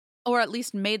somebody. Or at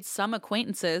least made some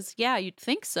acquaintances. Yeah, you'd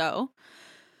think so.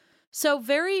 So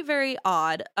very, very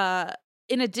odd.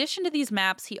 In addition to these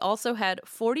maps, he also had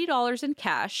 $40 in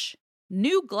cash,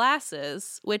 new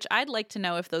glasses, which I'd like to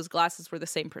know if those glasses were the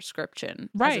same prescription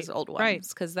as his old ones,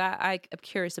 because I'm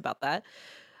curious about that.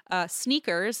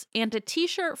 Sneakers and a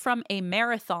T-shirt from a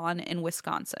marathon in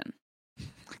Wisconsin.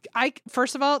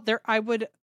 First of all,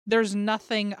 there's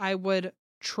nothing I would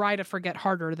try to forget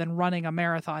harder than running a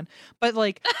marathon. But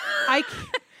like,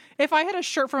 if I had a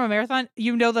shirt from a marathon,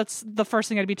 you know that's the first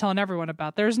thing I'd be telling everyone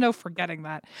about. There's no forgetting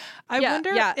that. I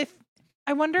wonder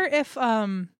if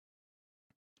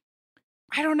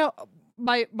I don't know.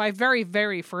 My very,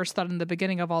 very first thought in the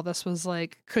beginning of all this was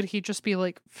like, could he just be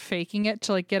like faking it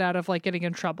to like get out of like getting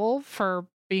in trouble for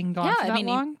being gone for that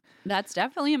long? That's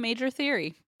definitely a major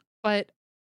theory. But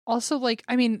also, like,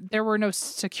 I mean, there were no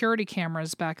security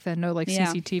cameras back then, no like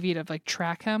CCTV to like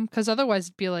track him, because otherwise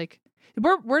it'd be like,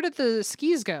 where did the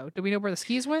skis go? Do we know where the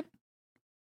skis went?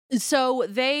 So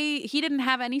he didn't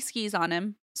have any skis on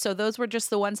him. So those were just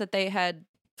the ones that they had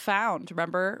found.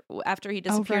 Remember, after he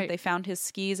disappeared, they found his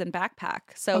skis and backpack.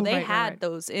 So they had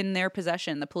those in their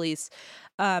possession, the police,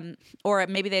 or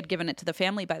maybe they had given it to the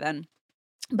family by then.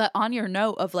 But on your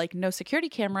note of like no security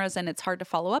cameras and it's hard to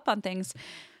follow up on things,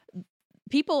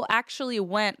 people actually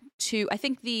went to, I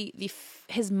think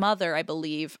his mother, I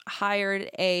believe, hired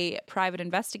a private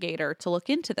investigator to look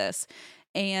into this.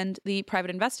 And the private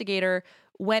investigator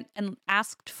went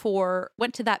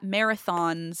to that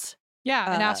marathon's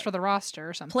and asked for the roster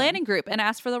or something. Planning group and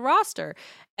asked for the roster.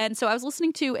 And so I was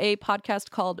listening to a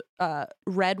podcast called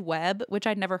Red Web, which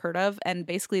I'd never heard of. And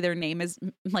basically their name is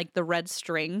like the red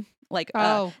string. Like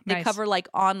they cover like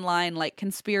online like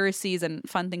conspiracies and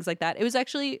fun things like that. It was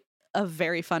actually a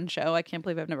very fun show. I can't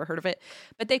believe I've never heard of it.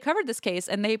 But they covered this case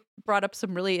and they brought up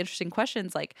some really interesting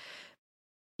questions, like,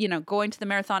 you know, going to the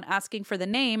marathon, asking for the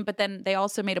name, but then they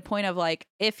also made a point of like,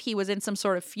 if he was in some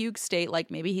sort of fugue state, like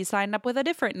maybe he signed up with a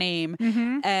different name.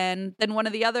 Mm-hmm. And then one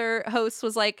of the other hosts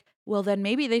was like, well, then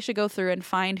maybe they should go through and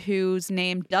find whose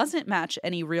name doesn't match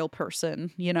any real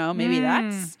person. You know, maybe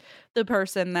that's the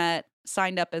person that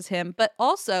signed up as him. But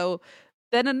also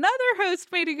then another host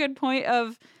made a good point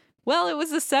of, well, it was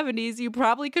the 70s. You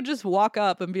probably could just walk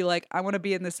up and be like, I want to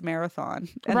be in this marathon.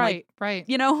 And right.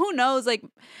 You know, who knows? Like,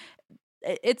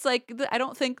 it's like, I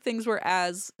don't think things were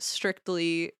as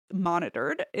strictly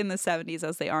monitored in the 70s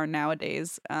as they are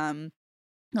nowadays.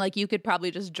 Like, you could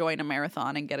probably just join a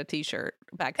marathon and get a T-shirt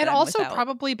back then. And also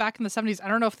probably back in the 70s, I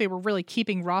don't know if they were really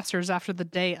keeping rosters after the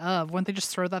day of. Wouldn't they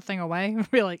just throw that thing away?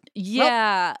 Be like,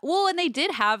 yeah. Well, and they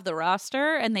did have the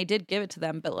roster and they did give it to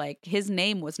them, but like his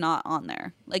name was not on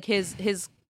there. Like his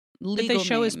legal Did they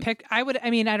show name. his pic? I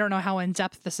don't know how in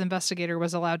depth this investigator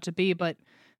was allowed to be, but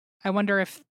I wonder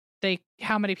if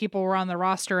how many people were on the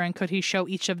roster and could he show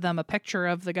each of them a picture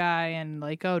of the guy and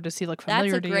like, oh, does he look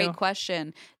familiar to you? That's a great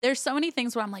question. There's so many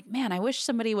things where I'm like, man, I wish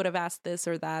somebody would have asked this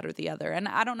or that or the other. And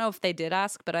I don't know if they did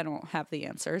ask, but I don't have the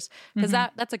answers, because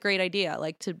that's a great idea.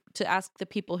 Like to ask the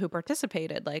people who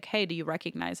participated, like, hey, do you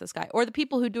recognize this guy? Or the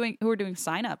people who are doing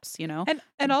signups, you know?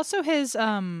 And also his,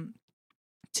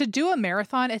 to do a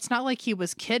marathon, it's not like he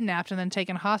was kidnapped and then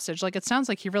taken hostage. Like, it sounds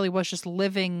like he really was just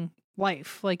living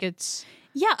life. Like,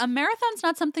 Yeah, a marathon's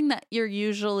not something that you're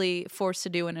usually forced to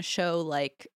do in a show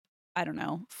like, I don't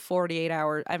know, 48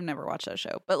 hours. I've never watched that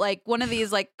show, but like one of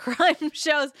these like crime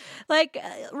shows, like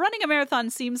running a marathon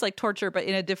seems like torture, but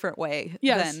in a different way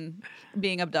than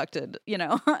being abducted, you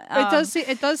know?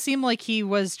 It does seem like he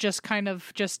was just kind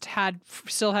of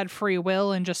still had free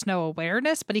will and just no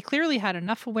awareness, but he clearly had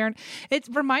enough awareness. It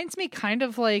reminds me kind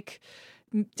of like,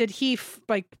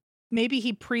 maybe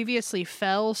he previously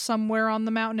fell somewhere on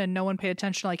the mountain and no one paid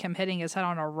attention, like him hitting his head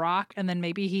on a rock. And then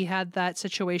maybe he had that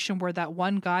situation where that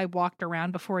one guy walked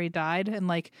around before he died and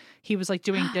like he was like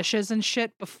doing dishes and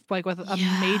shit, like with a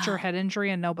major head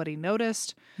injury and nobody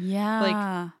noticed.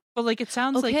 Yeah. But like it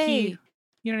sounds like he,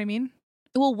 you know what I mean?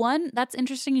 Well, that's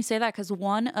interesting you say that because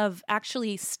one of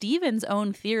actually Steven's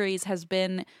own theories has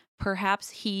been perhaps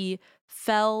he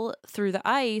fell through the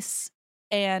ice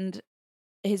and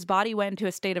his body went into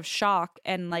a state of shock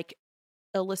and like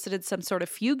elicited some sort of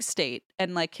fugue state.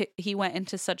 And like he went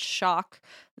into such shock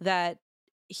that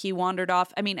he wandered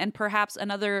off. I mean, and perhaps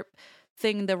another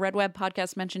thing the Red Web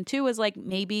podcast mentioned too is like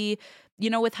maybe,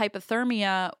 you know, with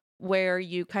hypothermia, where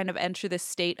you kind of enter this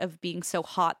state of being so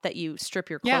hot that you strip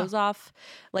your clothes off.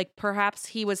 Like perhaps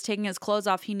he was taking his clothes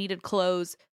off. He needed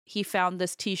clothes. He found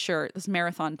this t-shirt, this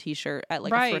marathon t-shirt at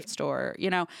like a thrift store, you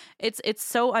know, it's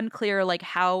so unclear like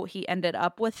how he ended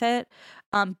up with it.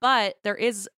 But there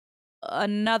is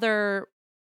another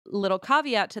little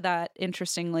caveat to that,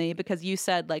 interestingly, because you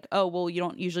said like, oh, well, you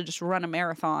don't usually just run a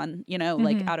marathon, you know,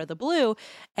 like out of the blue.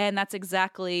 And that's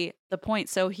exactly the point.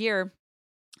 So here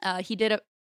he did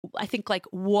I think like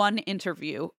one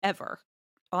interview ever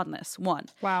on this one.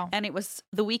 Wow. And it was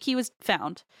the week he was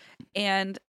found.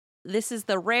 And this is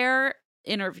the rare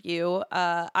interview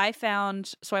I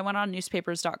found. So I went on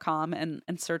newspapers.com and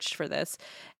searched for this.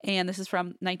 And this is from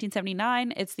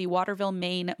 1979. It's the Waterville,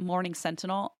 Maine Morning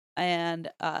Sentinel.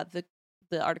 And the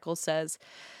article says,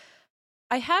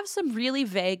 I have some really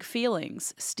vague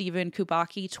feelings, Steven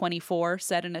Kubacki, 24,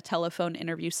 said in a telephone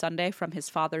interview Sunday from his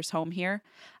father's home here.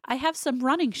 I have some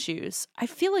running shoes. I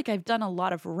feel like I've done a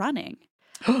lot of running.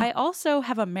 I also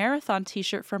have a marathon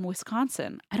t-shirt from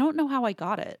Wisconsin. I don't know how I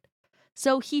got it.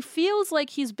 So he feels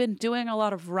like he's been doing a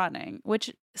lot of running,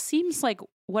 which seems like,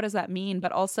 what does that mean?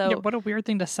 But also... what a weird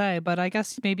thing to say, but I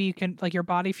guess maybe you can, like, your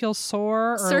body feels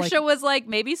sore. Or Saoirse was like,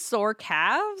 maybe sore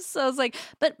calves? So I was like,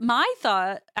 but my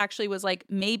thought actually was like,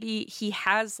 maybe he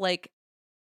has like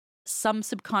some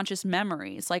subconscious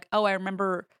memories. Like, oh, I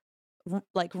remember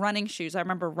like running shoes. I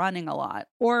remember running a lot.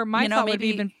 Or my thought maybe...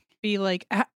 would even be like,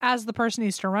 as the person who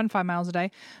used to run 5 miles a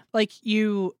day, like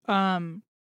you...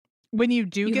 when you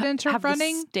do get into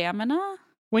running, stamina.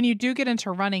 When you do get into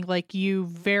running, like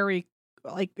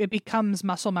it becomes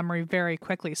muscle memory very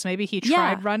quickly. So maybe he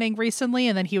tried running recently,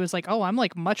 and then he was like, "Oh, I'm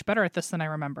like much better at this than I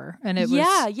remember." And it was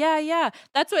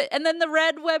That's what. And then the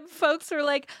Red Web folks were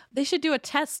like, they should do a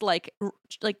test, like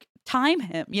time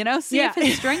him, you know, see if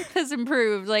his strength has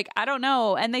improved. Like I don't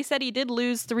know. And they said he did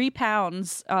lose 3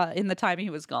 pounds in the time he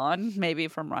was gone, maybe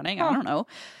from running. I don't know.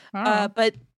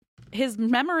 But his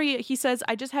memory, he says,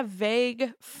 I just have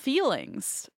vague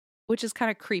feelings, which is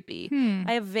kind of creepy.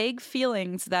 I have vague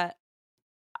feelings that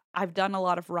I've done a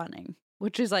lot of running,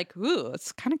 which is like, ooh,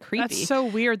 it's kind of creepy. That's so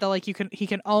weird that like he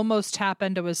can almost tap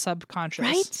into his subconscious.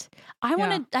 Right? I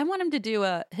want him to do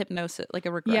a hypnosis, like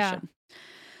a regression.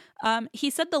 He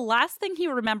said the last thing he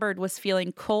remembered was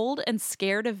feeling cold and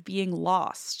scared of being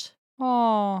lost.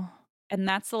 Oh. And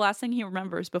that's the last thing he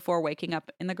remembers before waking up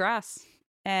in the grass.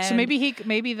 And so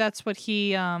maybe that's what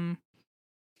he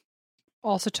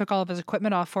also took all of his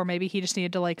equipment off for. Maybe he just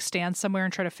needed to like stand somewhere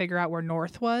and try to figure out where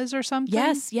north was or something.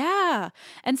 Yes, yeah.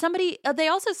 And somebody they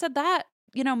also said that,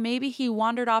 you know, maybe he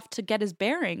wandered off to get his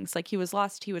bearings. Like he was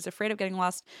lost. He was afraid of getting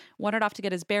lost, wandered off to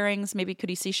get his bearings. Maybe could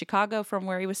he see Chicago from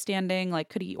where he was standing? Like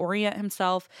could he orient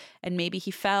himself? And maybe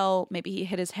he fell, maybe he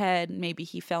hit his head, maybe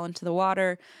he fell into the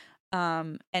water.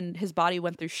 And his body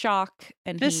went through shock,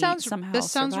 and this sounds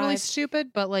survived. really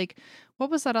stupid, but like, what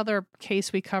was that other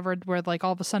case we covered where like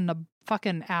all of a sudden a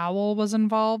fucking owl was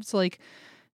involved? Like,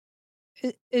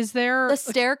 is there the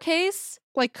staircase?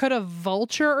 Like, could a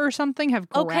vulture or something have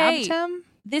grabbed him?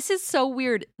 This is so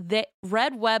weird. The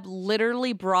Red Web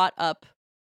literally brought up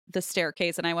the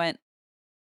staircase, and I went,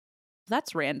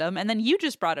 "That's random." And then you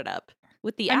just brought it up.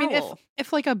 With the owl. I mean,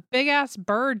 if like a big ass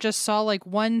bird just saw like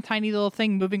one tiny little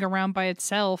thing moving around by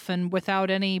itself and without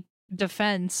any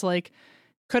defense, like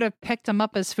could have picked him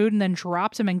up as food and then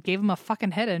dropped him and gave him a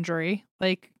fucking head injury.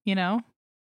 Like, you know?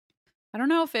 I don't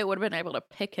know if it would have been able to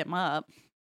pick him up.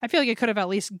 I feel like it could have at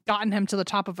least gotten him to the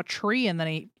top of a tree and then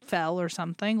he fell or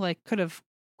something. Like could have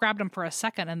grabbed him for a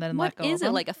second and then let go. What is it,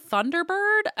 like a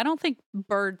thunderbird? I don't think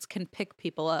birds can pick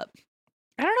people up.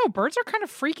 I don't know. Birds are kind of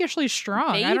freakishly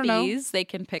strong. Babies, I don't know. They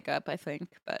can pick up, I think,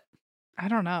 but I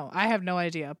don't know. I have no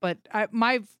idea. But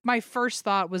my first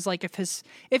thought was like, if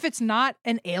it's not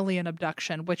an alien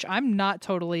abduction, which I'm not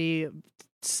totally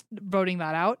voting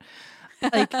that out,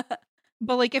 like,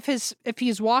 but like if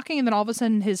he's walking and then all of a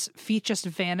sudden his feet just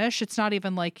vanish, it's not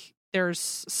even like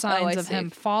there's signs of him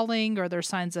falling, or there's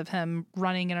signs of him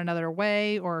running in another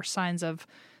way, or signs of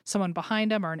someone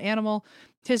behind him or an animal.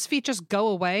 His feet just go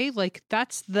away. Like,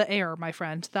 that's the air, my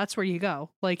friend. That's where you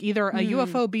go. Like, either a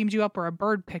UFO beamed you up or a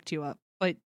bird picked you up.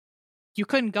 But you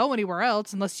couldn't go anywhere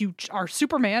else unless you are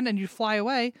Superman and you fly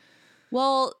away.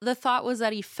 Well, the thought was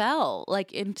that he fell,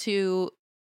 like, into,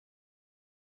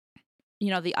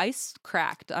 the ice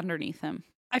cracked underneath him.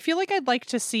 I feel like I'd like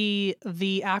to see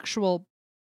the actual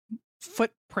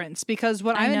footprints, because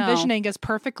what I'm envisioning is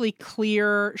perfectly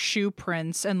clear shoe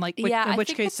prints, and like in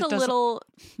which case it's a little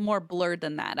more blurred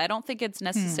than that. I don't think it's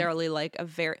necessarily like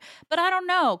but I don't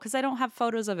know, because I don't have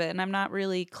photos of it and I'm not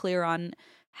really clear on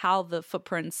how the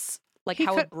footprints, like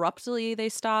how abruptly they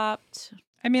stopped.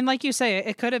 I mean, like you say,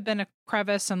 it could have been a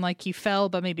crevice and like he fell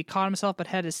but maybe caught himself but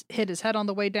hit his head on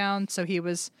the way down, so he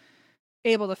was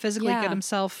able to physically get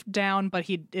himself down, but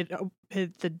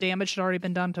the damage had already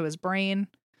been done to his brain.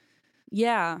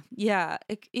 Yeah.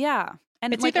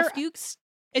 And it's like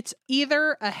it's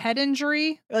either a head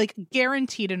injury, like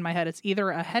guaranteed in my head, it's either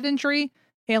a head injury,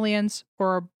 aliens,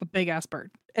 or a big ass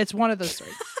bird. It's one of those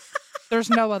three. There's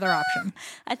no other option.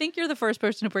 I think you're the first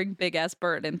person to bring big ass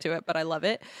bird into it, but I love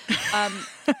it.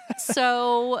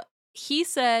 So he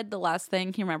said the last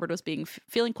thing he remembered was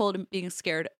feeling cold and being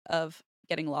scared of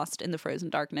getting lost in the frozen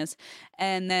darkness.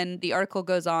 And then the article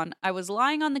goes on, I was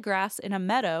lying on the grass in a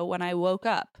meadow when I woke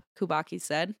up, Kubacki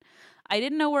said. I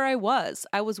didn't know where I was.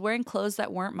 I was wearing clothes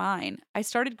that weren't mine. I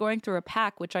started going through a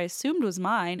pack, which I assumed was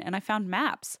mine, and I found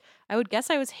maps. I would guess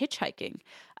I was hitchhiking.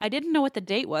 I didn't know what the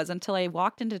date was until I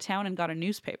walked into town and got a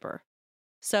newspaper.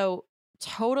 So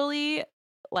totally,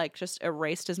 like, just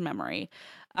erased his memory.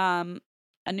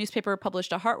 A newspaper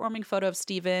published a heartwarming photo of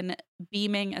Steven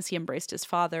beaming as he embraced his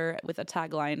father with a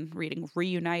tagline reading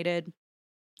 "Reunited."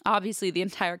 Obviously, the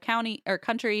entire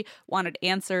country wanted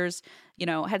answers.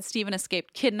 Had Steven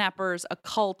escaped kidnappers, a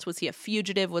cult? Was he a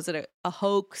fugitive? Was it a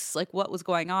hoax? Like, what was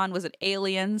going on? Was it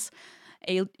aliens?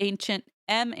 Ancient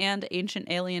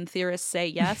alien theorists say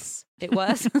yes, it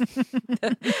was.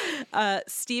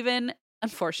 Steven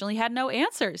unfortunately had no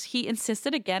answers. He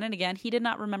insisted again and again he did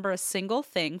not remember a single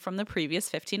thing from the previous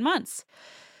 15 months.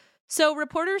 So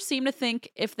reporters seem to think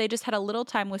if they just had a little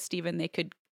time with Steven, they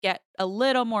could get a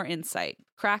little more insight,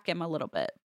 crack him a little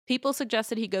bit. People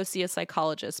suggested he go see a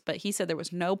psychologist, but he said there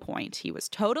was no point. He was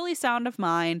totally sound of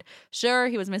mind. Sure,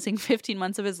 he was missing 15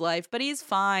 months of his life, but he's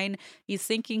fine. He's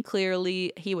thinking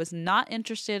clearly. He was not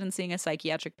interested in seeing a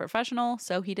psychiatric professional,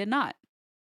 so he did not.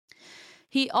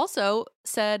 He also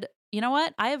said, you know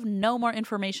what? I have no more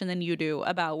information than you do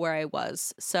about where I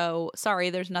was. So sorry,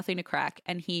 there's nothing to crack.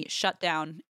 And he shut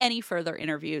down any further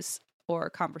interviews or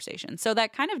conversations. So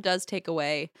that kind of does take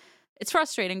away, it's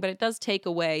frustrating, but it does take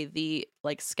away the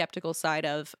like skeptical side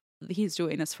of he's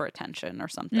doing this for attention or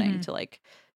something to like,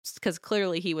 because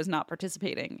clearly he was not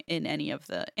participating in any of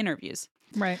the interviews.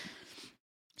 Right.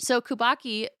 So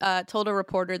Kubacki told a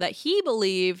reporter that he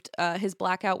believed his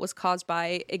blackout was caused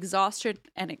by exhaustion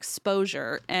and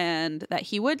exposure, and that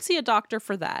he would see a doctor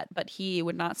for that, but he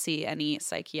would not seek any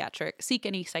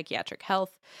psychiatric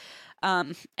health.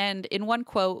 And in one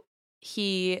quote,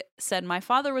 he said, my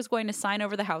father was going to sign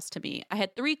over the house to me. I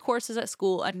had 3 courses at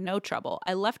school and no trouble.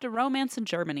 I left a romance in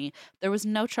Germany. There was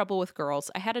no trouble with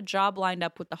girls. I had a job lined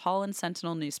up with the Holland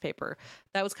Sentinel newspaper.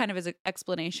 That was kind of his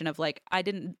explanation of like, I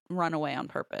didn't run away on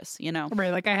purpose, Right,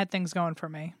 like I had things going for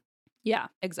me. Yeah,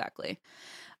 exactly.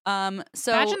 So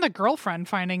imagine the girlfriend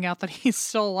finding out that he's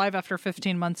still alive after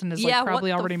 15 months and is like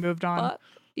probably already moved on.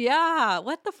 Yeah,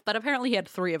 but apparently he had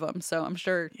 3 of them, so I'm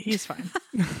sure he's fine.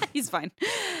 He's fine.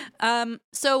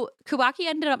 So Kubacki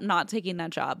ended up not taking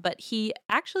that job, but he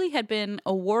actually had been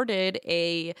awarded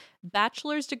a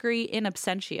bachelor's degree in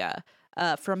absentia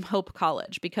from Hope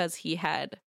College because he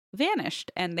had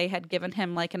vanished, and they had given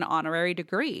him like an honorary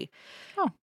degree.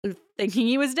 Oh. Thinking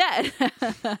he was dead.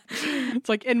 It's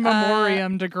like in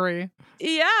memoriam degree.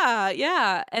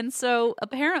 Yeah. And so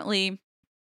apparently,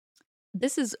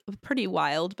 this is pretty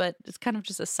wild, but it's kind of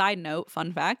just a side note,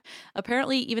 fun fact.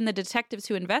 Apparently, even the detectives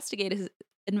who investigated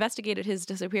his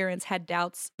disappearance had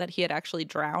doubts that he had actually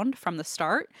drowned from the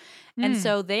start. And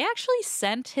so they actually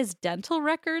sent his dental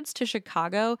records to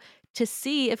Chicago to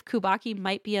see if Kubacki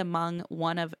might be among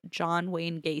one of John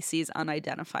Wayne Gacy's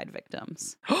unidentified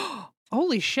victims.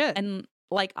 Holy shit. And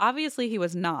like, obviously he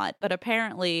was not, but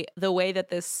apparently the way that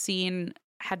this scene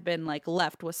had been like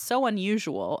left was so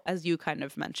unusual, as you kind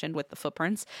of mentioned with the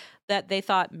footprints, that they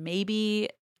thought maybe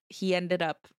he ended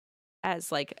up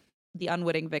as like the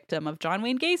unwitting victim of John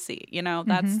Wayne Gacy. You know,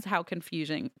 that's how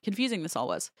confusing this all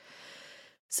was.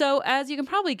 So, as you can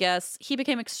probably guess, he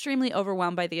became extremely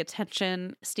overwhelmed by the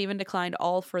attention. Steven declined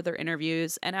all further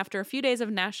interviews, and after a few days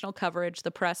of national coverage,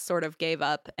 the press sort of gave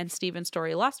up, and Steven's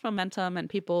story lost momentum, and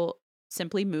people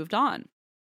simply moved on.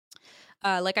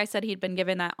 Like I said, he'd been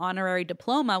given that honorary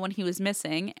diploma when he was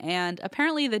missing, and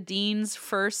apparently the dean's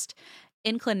first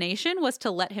inclination was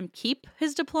to let him keep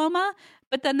his diploma,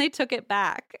 but then they took it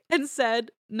back and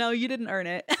said, no, you didn't earn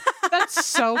it. That's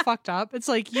so fucked up. It's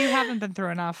like, you haven't been through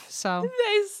enough, so.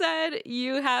 They said,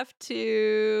 you have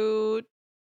to,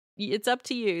 it's up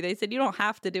to you. They said, you don't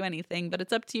have to do anything, but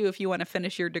it's up to you if you want to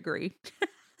finish your degree.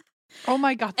 Oh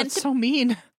my God, that's so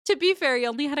mean. To be fair, he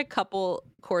only had a couple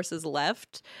courses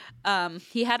left.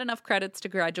 He had enough credits to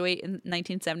graduate in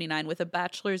 1979 with a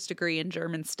bachelor's degree in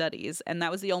German studies, and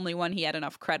that was the only one he had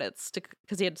enough credits to,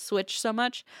 because he had switched so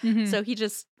much. So he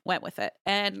just went with it.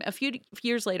 And a few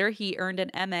years later, he earned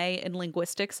an MA in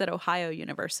linguistics at Ohio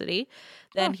University.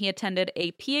 Then he attended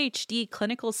a PhD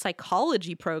clinical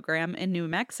psychology program in New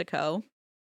Mexico,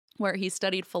 where he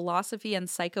studied philosophy and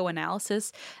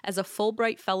psychoanalysis as a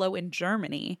Fulbright fellow in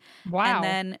Germany. Wow. And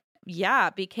then,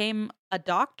 became a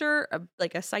doctor,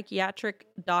 like a psychiatric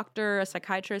doctor, a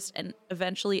psychiatrist, and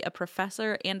eventually a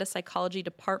professor and a psychology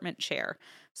department chair.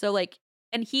 So, like,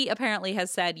 and he apparently has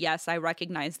said, yes, I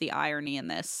recognize the irony in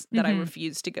this, that I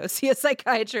refused to go see a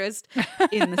psychiatrist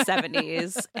in the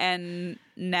 70s. And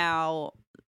now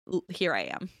here I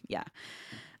am. Yeah.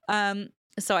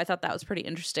 So I thought that was pretty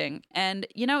interesting. And,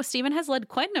 you know, Steven has led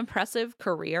quite an impressive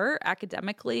career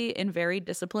academically in varied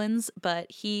disciplines, but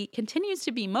he continues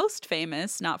to be most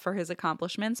famous, not for his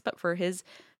accomplishments, but for his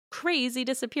crazy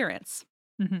disappearance.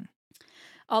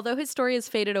 Although his story has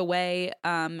faded away,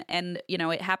 and, you know,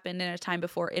 it happened in a time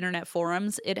before internet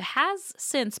forums, it has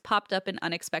since popped up in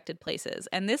unexpected places.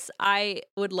 And this, I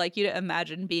would like you to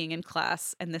imagine being in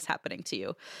class and this happening to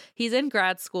you. He's in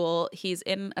grad school, he's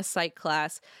in a psych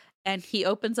class, and he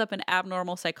opens up an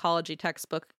abnormal psychology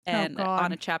textbook and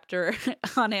on a chapter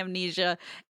on amnesia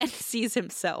and sees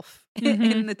himself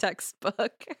in the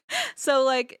textbook. So,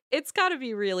 like, it's got to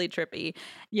be really trippy.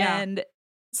 Yeah. And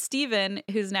Steven,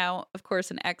 who's now, of course,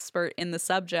 an expert in the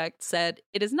subject, said,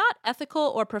 it is not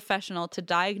ethical or professional to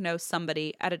diagnose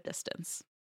somebody at a distance.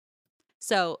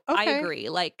 So I agree.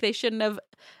 Like, they shouldn't have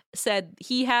said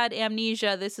he had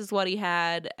amnesia, this is what he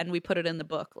had, and we put it in the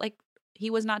book. Like, he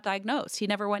was not diagnosed. He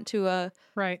never went to a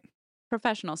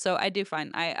professional. So I do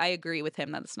find, I agree with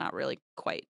him that it's not really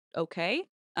quite okay.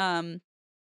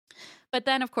 But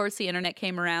then, of course, the internet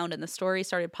came around and the story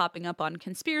started popping up on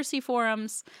conspiracy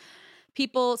forums.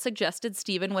 People suggested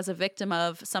Steven was a victim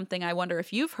of something I wonder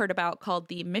if you've heard about called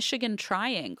the Michigan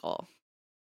Triangle.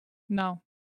 No?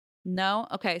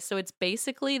 Okay, so it's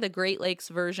basically the Great Lakes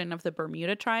version of the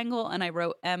Bermuda Triangle, and I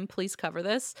wrote, please cover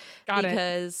this.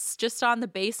 Because just on the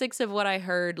basics of what I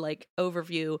heard, like,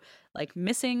 overview, like,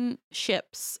 missing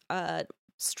ships,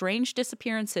 strange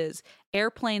disappearances,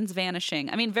 airplanes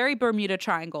vanishing. I mean, very Bermuda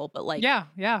Triangle, but, like,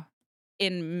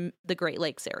 in the Great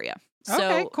Lakes area.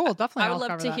 Okay, cool. Definitely. I would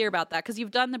love to hear about that, because you've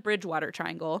done the Bridgewater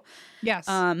Triangle. Yes.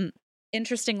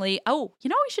 Interestingly, you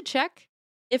know, we should check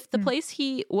if the place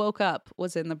he woke up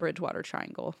was in the Bridgewater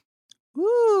Triangle.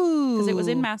 Ooh. Because it was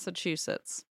in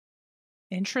Massachusetts.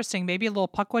 Interesting. Maybe a little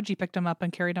puckwudgie picked him up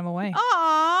and carried him away.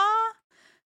 Aww.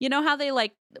 You know how they,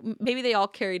 like, maybe they all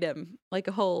carried him, like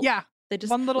a whole... Yeah. They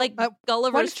just, one little, like,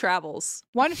 Gulliver's Travels.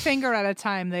 One finger at a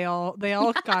time, they all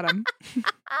got him.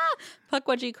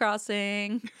 Puckwudgie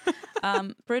Crossing,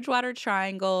 Bridgewater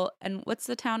Triangle, and what's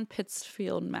the town?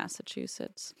 Pittsfield,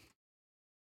 Massachusetts.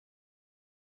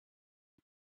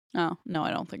 Oh, no,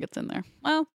 I don't think it's in there.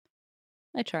 Well,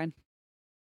 I tried.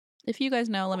 If you guys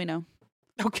know, let me know.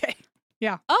 Okay.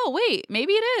 Yeah. Oh, wait,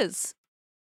 maybe it is.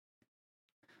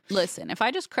 Listen, if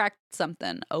I just cracked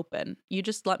something open, you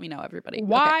just let me know, everybody.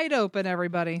 Wide open,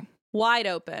 everybody. Wide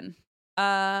open.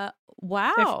 Wow.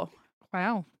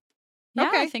 Wow. Yeah,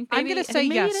 okay. I think I'm going to say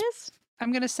yes. It is.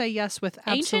 I'm going to say yes with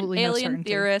Ancient absolutely no alien certainty.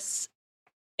 theorists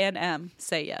and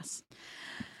say yes.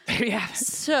 Yeah.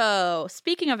 So,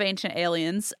 speaking of ancient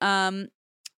aliens,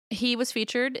 he was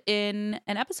featured in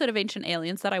an episode of Ancient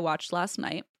Aliens that I watched last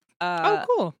night. Oh,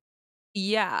 cool.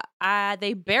 Yeah,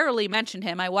 they barely mentioned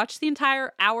him. I watched the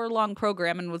entire hour-long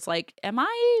program and was like, am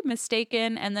I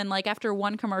mistaken? And then, like, after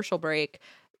one commercial break,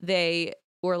 they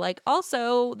were like,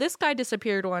 also, this guy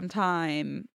disappeared one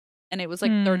time. And it was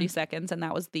like 30 seconds, and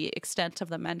that was the extent of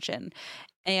the mention.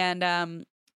 And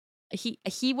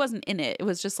he wasn't in it. It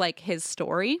was just like his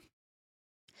story.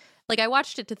 Like, I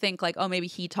watched it to think like, oh, maybe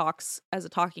he talks as a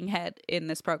talking head in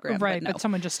this program. Right, but, no. but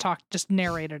someone just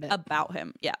narrated it. About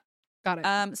him. Yeah. Got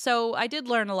it. So I did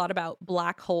learn a lot about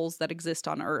black holes that exist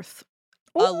on Earth.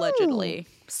 Ooh. Allegedly.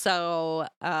 So,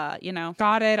 Got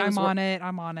it. I'm on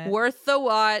it. Worth the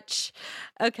watch.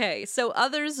 Okay. So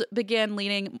others began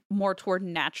leaning more toward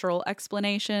natural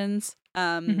explanations,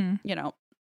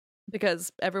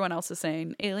 because everyone else is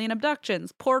saying alien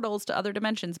abductions, portals to other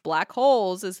dimensions, black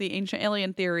holes is the ancient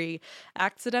alien theory,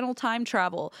 accidental time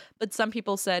travel. But some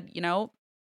people said,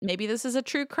 maybe this is a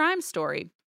true crime story.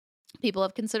 People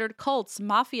have considered cults,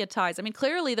 mafia ties. I mean,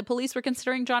 clearly the police were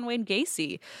considering John Wayne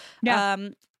Gacy. Yeah.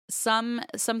 Some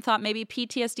thought maybe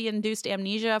PTSD-induced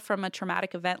amnesia from a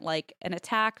traumatic event like an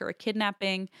attack or a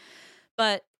kidnapping.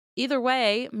 But either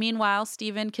way, meanwhile,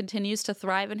 Steven continues to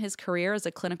thrive in his career as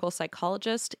a clinical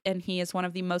psychologist, and he is one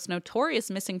of the most notorious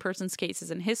missing persons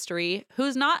cases in history.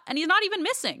 He's not even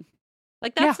missing.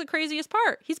 Like, that's the craziest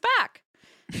part. He's back.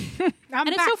 And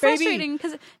it's so frustrating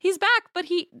because he's back, but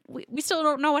we still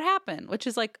don't know what happened, which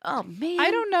is like, oh man. I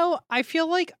don't know. I feel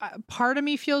like part of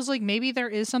me feels like maybe there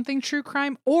is something true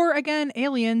crime or again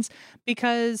aliens,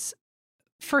 because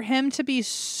for him to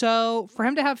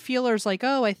have feelers like,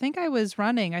 oh, I think I was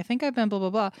running, I think I've been blah blah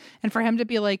blah, and for him to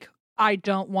be like, I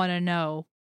don't want to know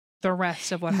the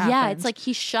rest of what happened. Yeah, it's like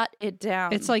he shut it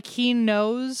down. It's like he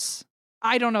knows.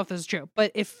 I don't know if this is true,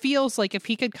 but it feels like if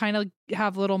he could kind of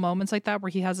have little moments like that where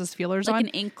he has his feelers like on. An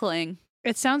inkling.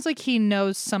 It sounds like he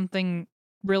knows something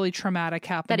really traumatic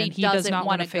happened that and he does not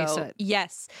want to face it.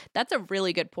 Yes, that's a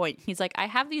really good point. He's like, I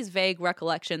have these vague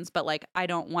recollections, but like, I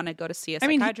don't want to go to see a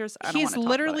psychiatrist. He's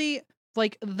literally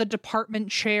like the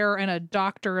department chair and a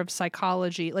doctor of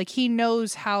psychology. Like, he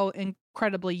knows how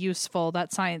incredibly useful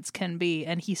that science can be,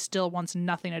 and he still wants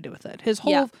nothing to do with it. His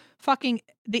whole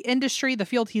the industry, the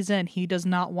field he's in, he does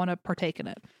not want to partake in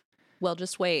it. Well,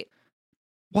 just wait.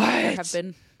 What? There have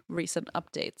been recent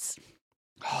updates.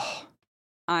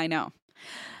 I know.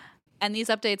 And these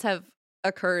updates have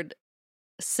occurred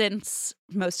since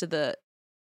most of the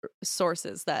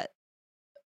sources that,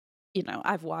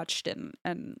 I've watched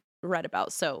and read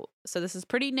about. So this is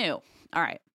pretty new. All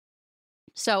right.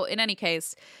 So in any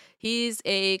case, he's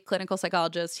a clinical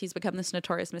psychologist. He's become this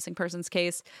notorious missing persons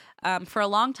case. For a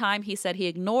long time, he said he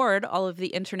ignored all of the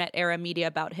internet era media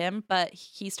about him, but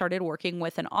he started working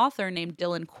with an author named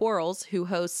Dylan Quarles, who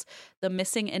hosts the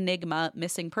Missing Enigma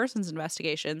Missing Persons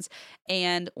Investigations.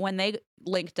 And when they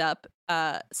linked up,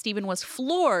 Steven was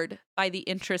floored by the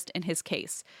interest in his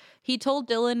case. He told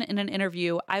Dylan in an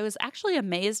interview, I was actually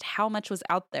amazed how much was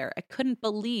out there. I couldn't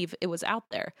believe it was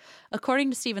out there. According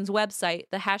to Steven's website,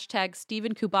 the hashtag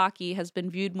Steven Kubacki has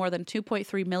been viewed more than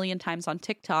 2.3 million times on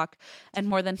TikTok, and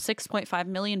more than 6.5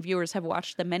 million viewers have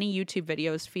watched the many YouTube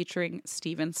videos featuring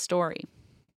Steven's story.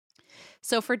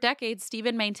 So for decades,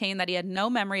 Steven maintained that he had no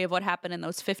memory of what happened in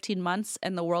those 15 months,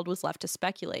 and the world was left to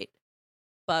speculate.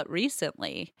 But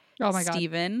recently,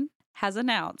 Steven has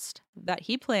announced that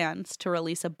he plans to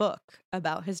release a book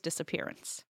about his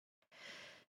disappearance.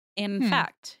 In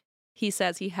fact, he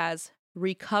says he has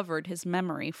recovered his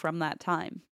memory from that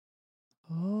time.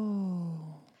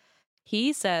 Oh.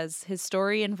 He says his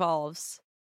story involves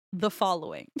the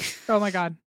following. Oh my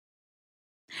God.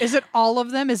 Is it all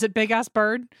of them? Is it Big Ass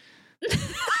Bird?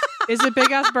 Is it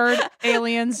Big Ass Bird,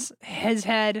 aliens, his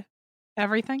head,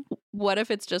 everything? What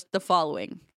if it's just the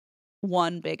following?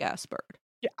 One big ass bird.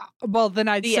 Yeah. Well, then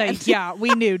I'd say, yeah, we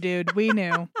knew, dude. We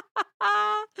knew.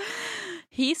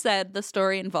 He said the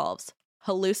story involves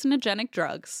hallucinogenic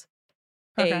drugs,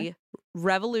 a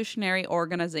revolutionary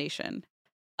organization,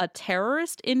 a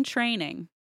terrorist in training,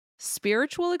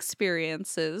 spiritual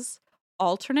experiences,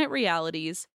 alternate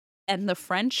realities, and the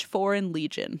French Foreign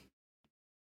Legion.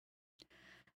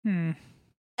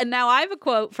 And now I have a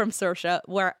quote from Saoirse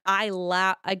where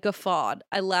I guffawed.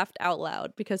 I laughed out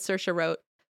loud because Saoirse wrote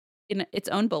in its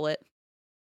own bullet,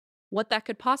 what that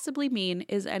could possibly mean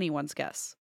is anyone's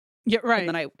guess. Yeah, right. And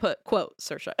then I put, quote,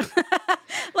 Saoirse.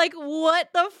 Like, what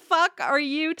the fuck are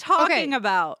you talking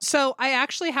about? So I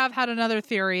actually have had another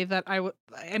theory that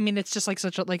I mean, it's just like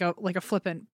such a, like a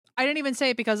flippant. I didn't even say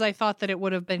it because I thought that it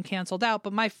would have been canceled out.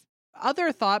 But my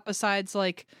other thought, besides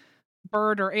like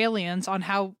bird or aliens, on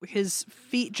how his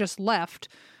feet just left,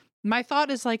 my thought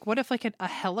is like, what if like a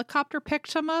helicopter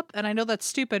picked him up? And I know that's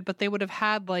stupid, but they would have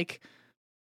had like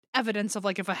evidence of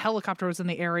like if a helicopter was in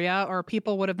the area, or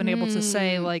people would have been able to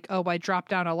say like, oh, I dropped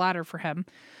down a ladder for him.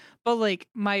 But like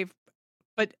my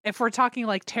But if we're talking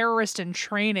like terrorist in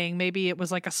training, maybe it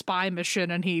was like a spy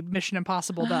mission and he Mission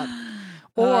Impossibled up.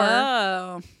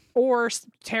 Or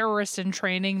terrorist in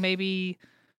training, maybe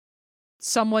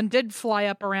someone did fly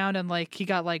up around and like he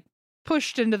got like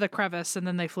pushed into the crevice and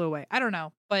then they flew away. I don't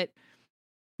know. But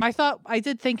I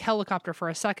did think helicopter for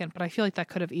a second, but I feel like that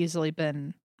could have easily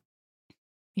been,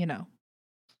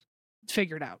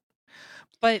 figured out.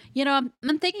 But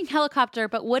I'm thinking helicopter,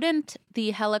 but wouldn't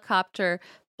the helicopter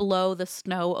blow the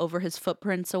snow over his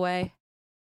footprints away?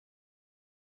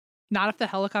 Not if the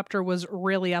helicopter was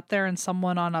really up there and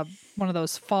someone on one of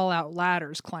those fallout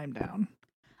ladders climbed down.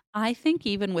 I think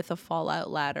even with a fallout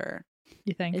ladder,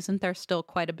 you think? Isn't there still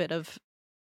quite a bit of?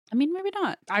 I mean, maybe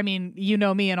not. I mean, you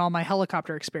know me and all my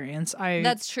helicopter experience.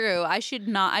 That's true. I should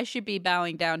not. I should be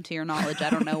bowing down to your knowledge. I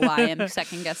don't know why I'm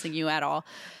second guessing you at all.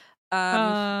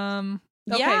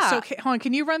 Okay, yeah. So hold on,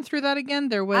 can you run through that again?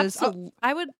 There was.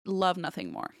 I would love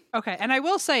nothing more. Okay, and I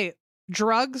will say,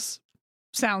 drugs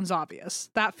sounds obvious.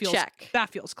 That feels check. That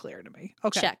feels clear to me.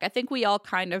 Okay, check. I think we all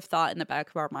kind of thought in the back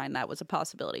of our mind that was a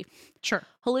possibility. Sure.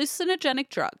 Hallucinogenic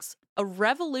drugs, a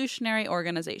revolutionary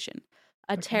organization,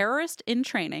 a terrorist in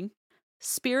training,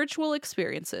 spiritual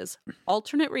experiences,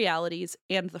 alternate realities,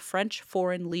 and the French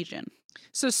Foreign Legion.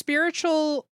 So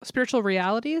spiritual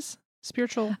realities,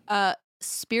 spiritual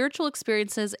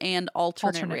experiences and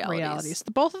alternate realities.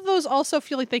 Both of those also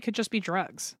feel like they could just be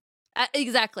drugs.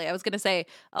 Exactly. I was going to say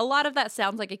a lot of that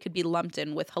sounds like it could be lumped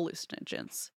in with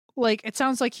hallucinogens. Like, it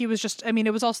sounds like he was just, I mean,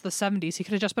 it was also the 70s. He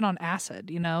could have just been on acid,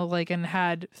 and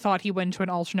had thought he went to an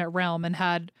alternate realm and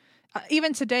had,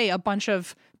 even today, a bunch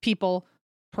of people,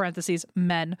 parentheses,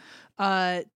 men,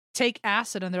 take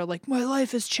acid and they're like, my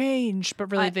life has changed. But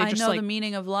really, I know the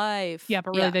meaning of life. Yeah,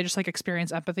 but really, they just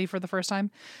experience empathy for the first time.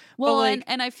 Well,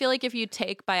 and I feel like if you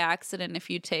take by accident, if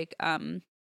you take,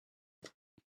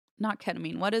 not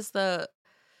ketamine, what is the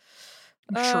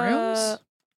shrooms?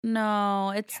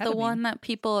 No, it's ketamine. The one that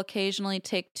people occasionally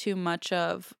take too much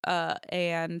of,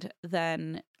 and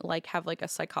then have a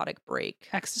psychotic break.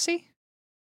 Ecstasy?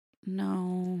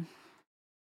 No,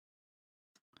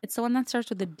 it's the one that starts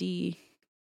with a D.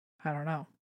 I don't know.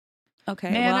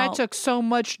 Okay, man, I took so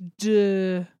much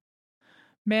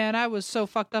man, I was so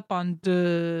fucked up on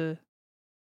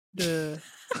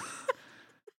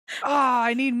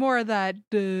I need more of that.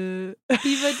 Eva,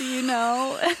 do you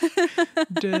know?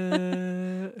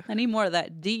 I need more of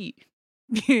that D.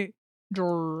 Need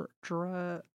more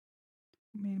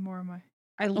of my.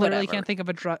 I literally can't think of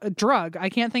a drug. I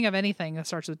can't think of anything that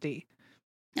starts with D.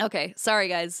 Okay, sorry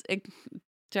guys.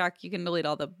 Jack, you can delete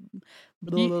all the.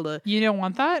 You don't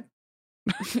want that?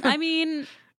 I mean,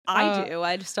 I do.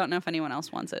 I just don't know if anyone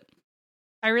else wants it.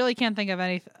 I really can't think of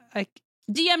anything.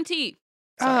 DMT.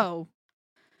 Sorry. Oh.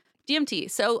 DMT.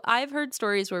 So I've heard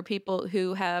stories where people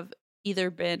who have either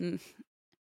been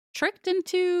tricked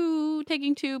into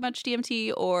taking too much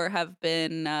DMT or have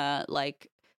been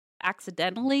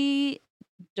accidentally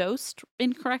dosed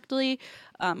incorrectly,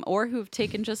 or who've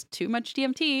taken just too much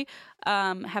DMT,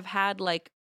 have had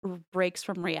breaks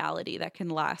from reality that can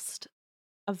last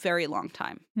a very long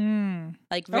time.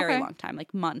 Very long time,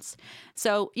 months.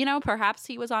 So, perhaps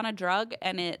he was on a drug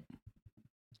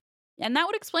and that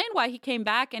would explain why he came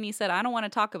back and he said, I don't want to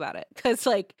talk about it. Because,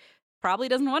 probably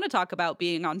doesn't want to talk about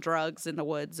being on drugs in the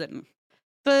woods. And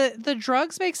the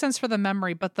drugs make sense for the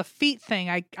memory, but the feet thing,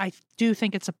 I do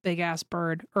think it's a big ass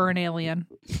bird or an alien.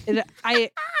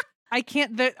 I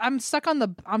can't. I'm stuck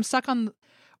on.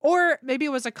 Or maybe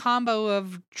it was a combo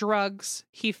of drugs.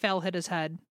 He fell, hit his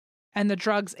head, and the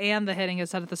drugs and the hitting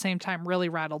his head at the same time really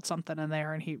rattled something in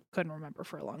there, and he couldn't remember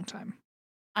for a long time.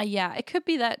 Yeah, it could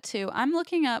be that too. I'm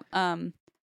looking up.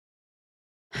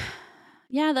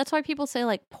 Yeah, that's why people say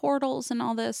portals and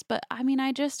all this. But I mean,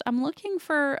 I'm looking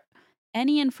for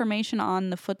any information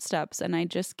on the footsteps, and I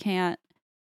just can't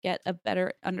get a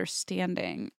better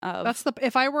understanding of.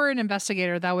 If I were an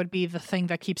investigator, that would be the thing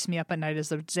that keeps me up at night, is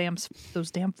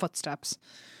those damn footsteps.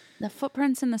 The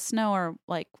footprints in the snow are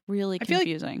really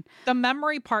confusing. The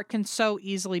memory part can so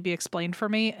easily be explained for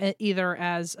me either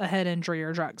as a head injury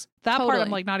or drugs. That part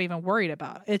I'm not even worried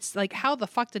about. It's how the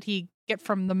fuck did he get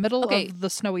from the middle of the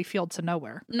snowy field to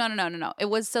nowhere? No. It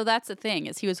was, so that's the thing,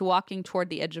 is he was walking toward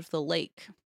the edge of the lake.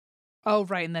 Oh,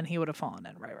 right, and then he would have fallen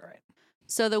in. Right.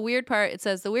 So the weird part, it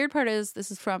says, the weird part is,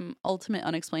 this is from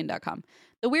ultimateunexplained.com.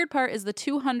 The weird part is the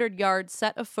 200-yard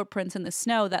set of footprints in the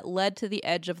snow that led to the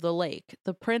edge of the lake.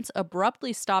 The prints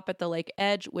abruptly stop at the lake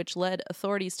edge, which led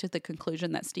authorities to the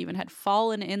conclusion that Steven had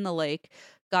fallen in the lake,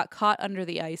 got caught under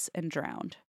the ice, and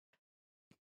drowned.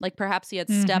 Perhaps he had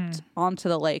stepped onto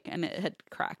the lake and it had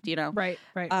cracked, Right.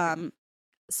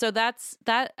 So that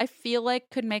I feel like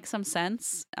could make some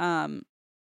sense.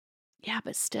 Yeah,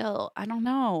 but still, I don't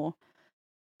know.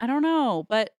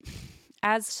 But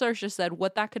as Saoirse said,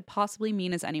 what that could possibly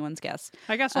mean is anyone's guess.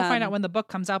 I guess we'll find out when the book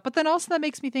comes out. But then also that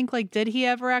makes me think, like, did he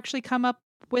ever actually come up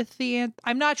with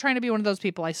I'm not trying to be one of those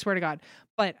people, I swear to God.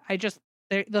 But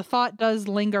the thought does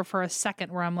linger for a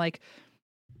second where I'm like,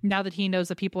 now that he knows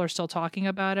that people are still talking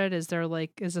about it, is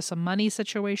this a money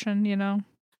situation, you know?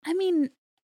 I mean,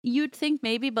 you'd think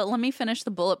maybe, but let me finish the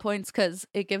bullet points because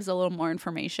it gives a little more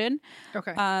information.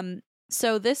 Okay.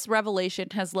 So this revelation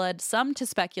has led some to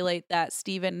speculate that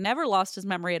Steven never lost his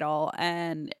memory at all,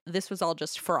 and this was all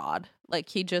just fraud. Like,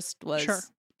 he just was,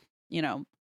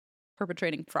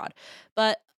 perpetrating fraud.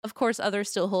 But, of course, others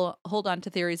still hold on to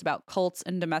theories about cults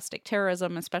and domestic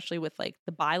terrorism, especially with, like,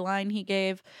 the byline he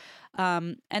gave.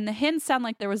 And the hints sound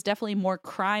like there was definitely more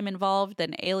crime involved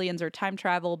than aliens or time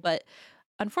travel, but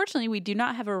unfortunately, we do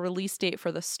not have a release date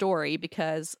for the story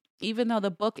because even though the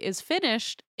book is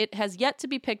finished, it has yet to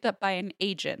be picked up by an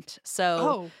agent.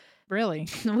 So, really?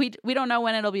 We don't know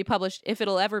when it'll be published, if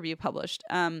it'll ever be published.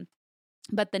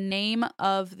 But the name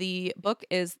of the book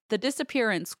is The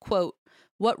Disappearance, quote,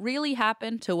 What Really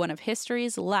Happened to One of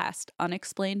History's Last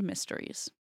Unexplained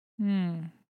Mysteries.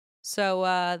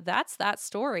 So that's that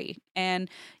story. And,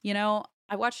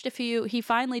 I watched he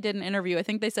finally did an interview. I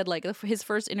think they said like his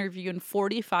first interview in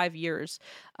 45 years.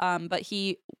 But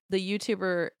the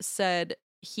YouTuber said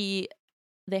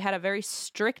they had a very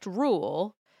strict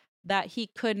rule that he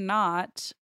could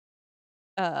not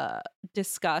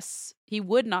he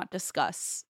would not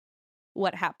discuss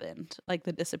what happened, like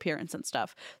the disappearance and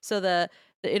stuff. So the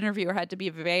interviewer had to be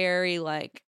very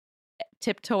like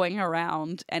tiptoeing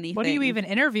around anything. What do you even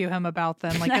interview him about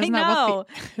then? Like, isn't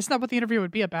that what the interview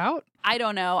would be about? I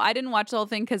don't know. I didn't watch the whole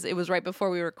thing because it was right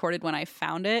before we recorded when I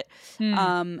found it.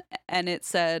 And it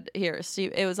said here,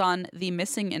 Steve, it was on The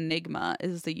Missing Enigma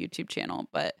is the YouTube channel,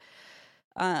 but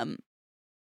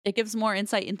it gives more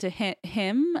insight into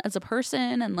him as a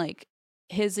person and like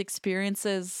his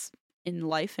experiences in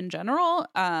life in general.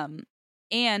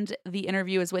 And the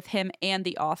interview is with him and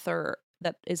the author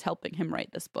that is helping him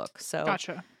write this book. So,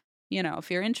 gotcha.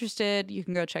 If you're interested, you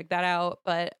can go check that out.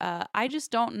 But I just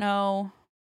don't know.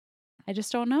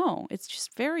 It's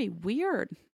just very weird.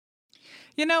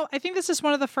 I think this is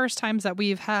one of the first times that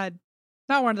we've had,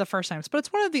 not one of the first times, but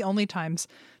it's one of the only times,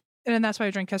 and that's why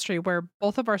I drink history, where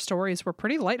both of our stories were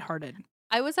pretty lighthearted.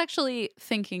 I was actually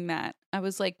thinking that. I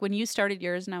was like, when you started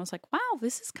yours, and I was like, wow,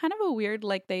 this is kind of a weird,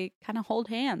 like they kind of hold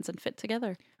hands and fit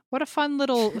together. What a fun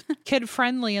little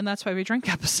kid-friendly, and that's why we drink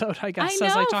episode, I guess,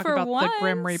 as I talk about the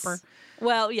Grim Reaper.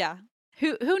 Well, yeah.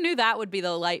 Who knew that would be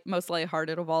the most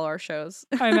lighthearted of all our shows?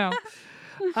 I know.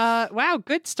 Wow,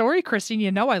 good story,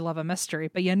 Christine. I love a mystery,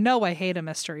 but I hate a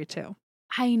mystery too.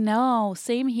 I know,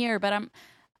 same here. But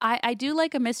I do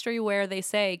like a mystery where they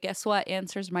say, "Guess what?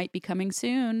 Answers might be coming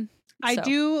soon." I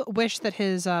do wish that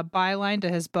his byline to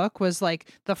his book was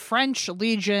like the French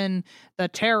Legion, the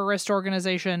terrorist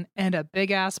organization, and a big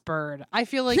ass bird. I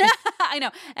feel like I know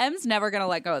M's never gonna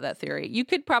let go of that theory. You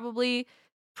could probably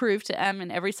prove to M in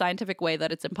every scientific way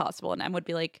that it's impossible, and M would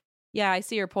be like, "Yeah, I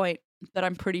see your point, but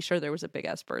I'm pretty sure there was a big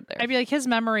ass bird there." I'd be like, his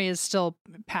memory is still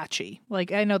patchy.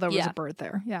 Like, I know there was a bird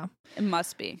there. Yeah, it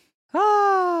must be.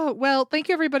 Oh, well, thank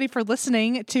you everybody for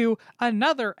listening to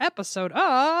another episode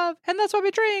of And That's Why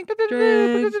We Drink.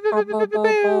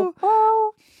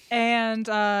 And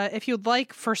if you'd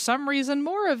like, for some reason,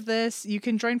 more of this, you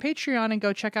can join Patreon and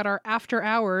go check out our After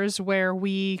Hours where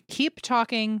we keep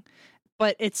talking,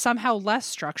 but it's somehow less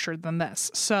structured than this.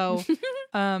 So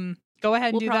go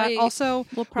ahead and do that. Also,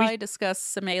 we'll probably discuss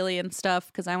some alien stuff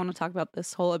because I want to talk about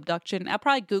this whole abduction. I'll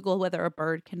probably Google whether a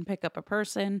bird can pick up a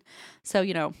person. So,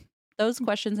 those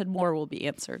questions and more will be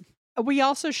answered. We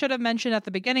also should have mentioned at the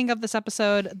beginning of this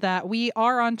episode that we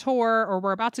are on tour, or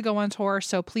we're about to go on tour.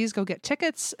 So please go get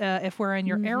tickets if we're in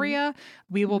your area.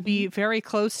 We will be very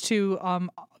close to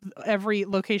every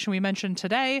location we mentioned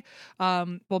today.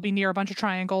 We'll be near a bunch of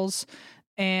triangles.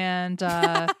 And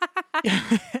and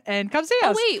come see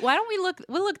us. Oh wait, why don't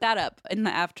we'll look that up in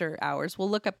the after hours. We'll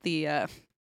look up the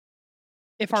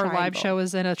if our live show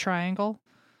is in a triangle.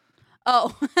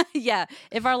 Oh, yeah.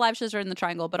 If our live shows are in the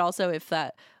triangle, but also if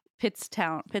that Pitts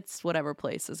whatever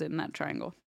place is in that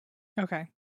triangle. Okay.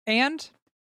 And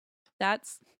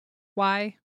that's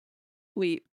why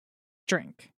we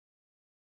drink.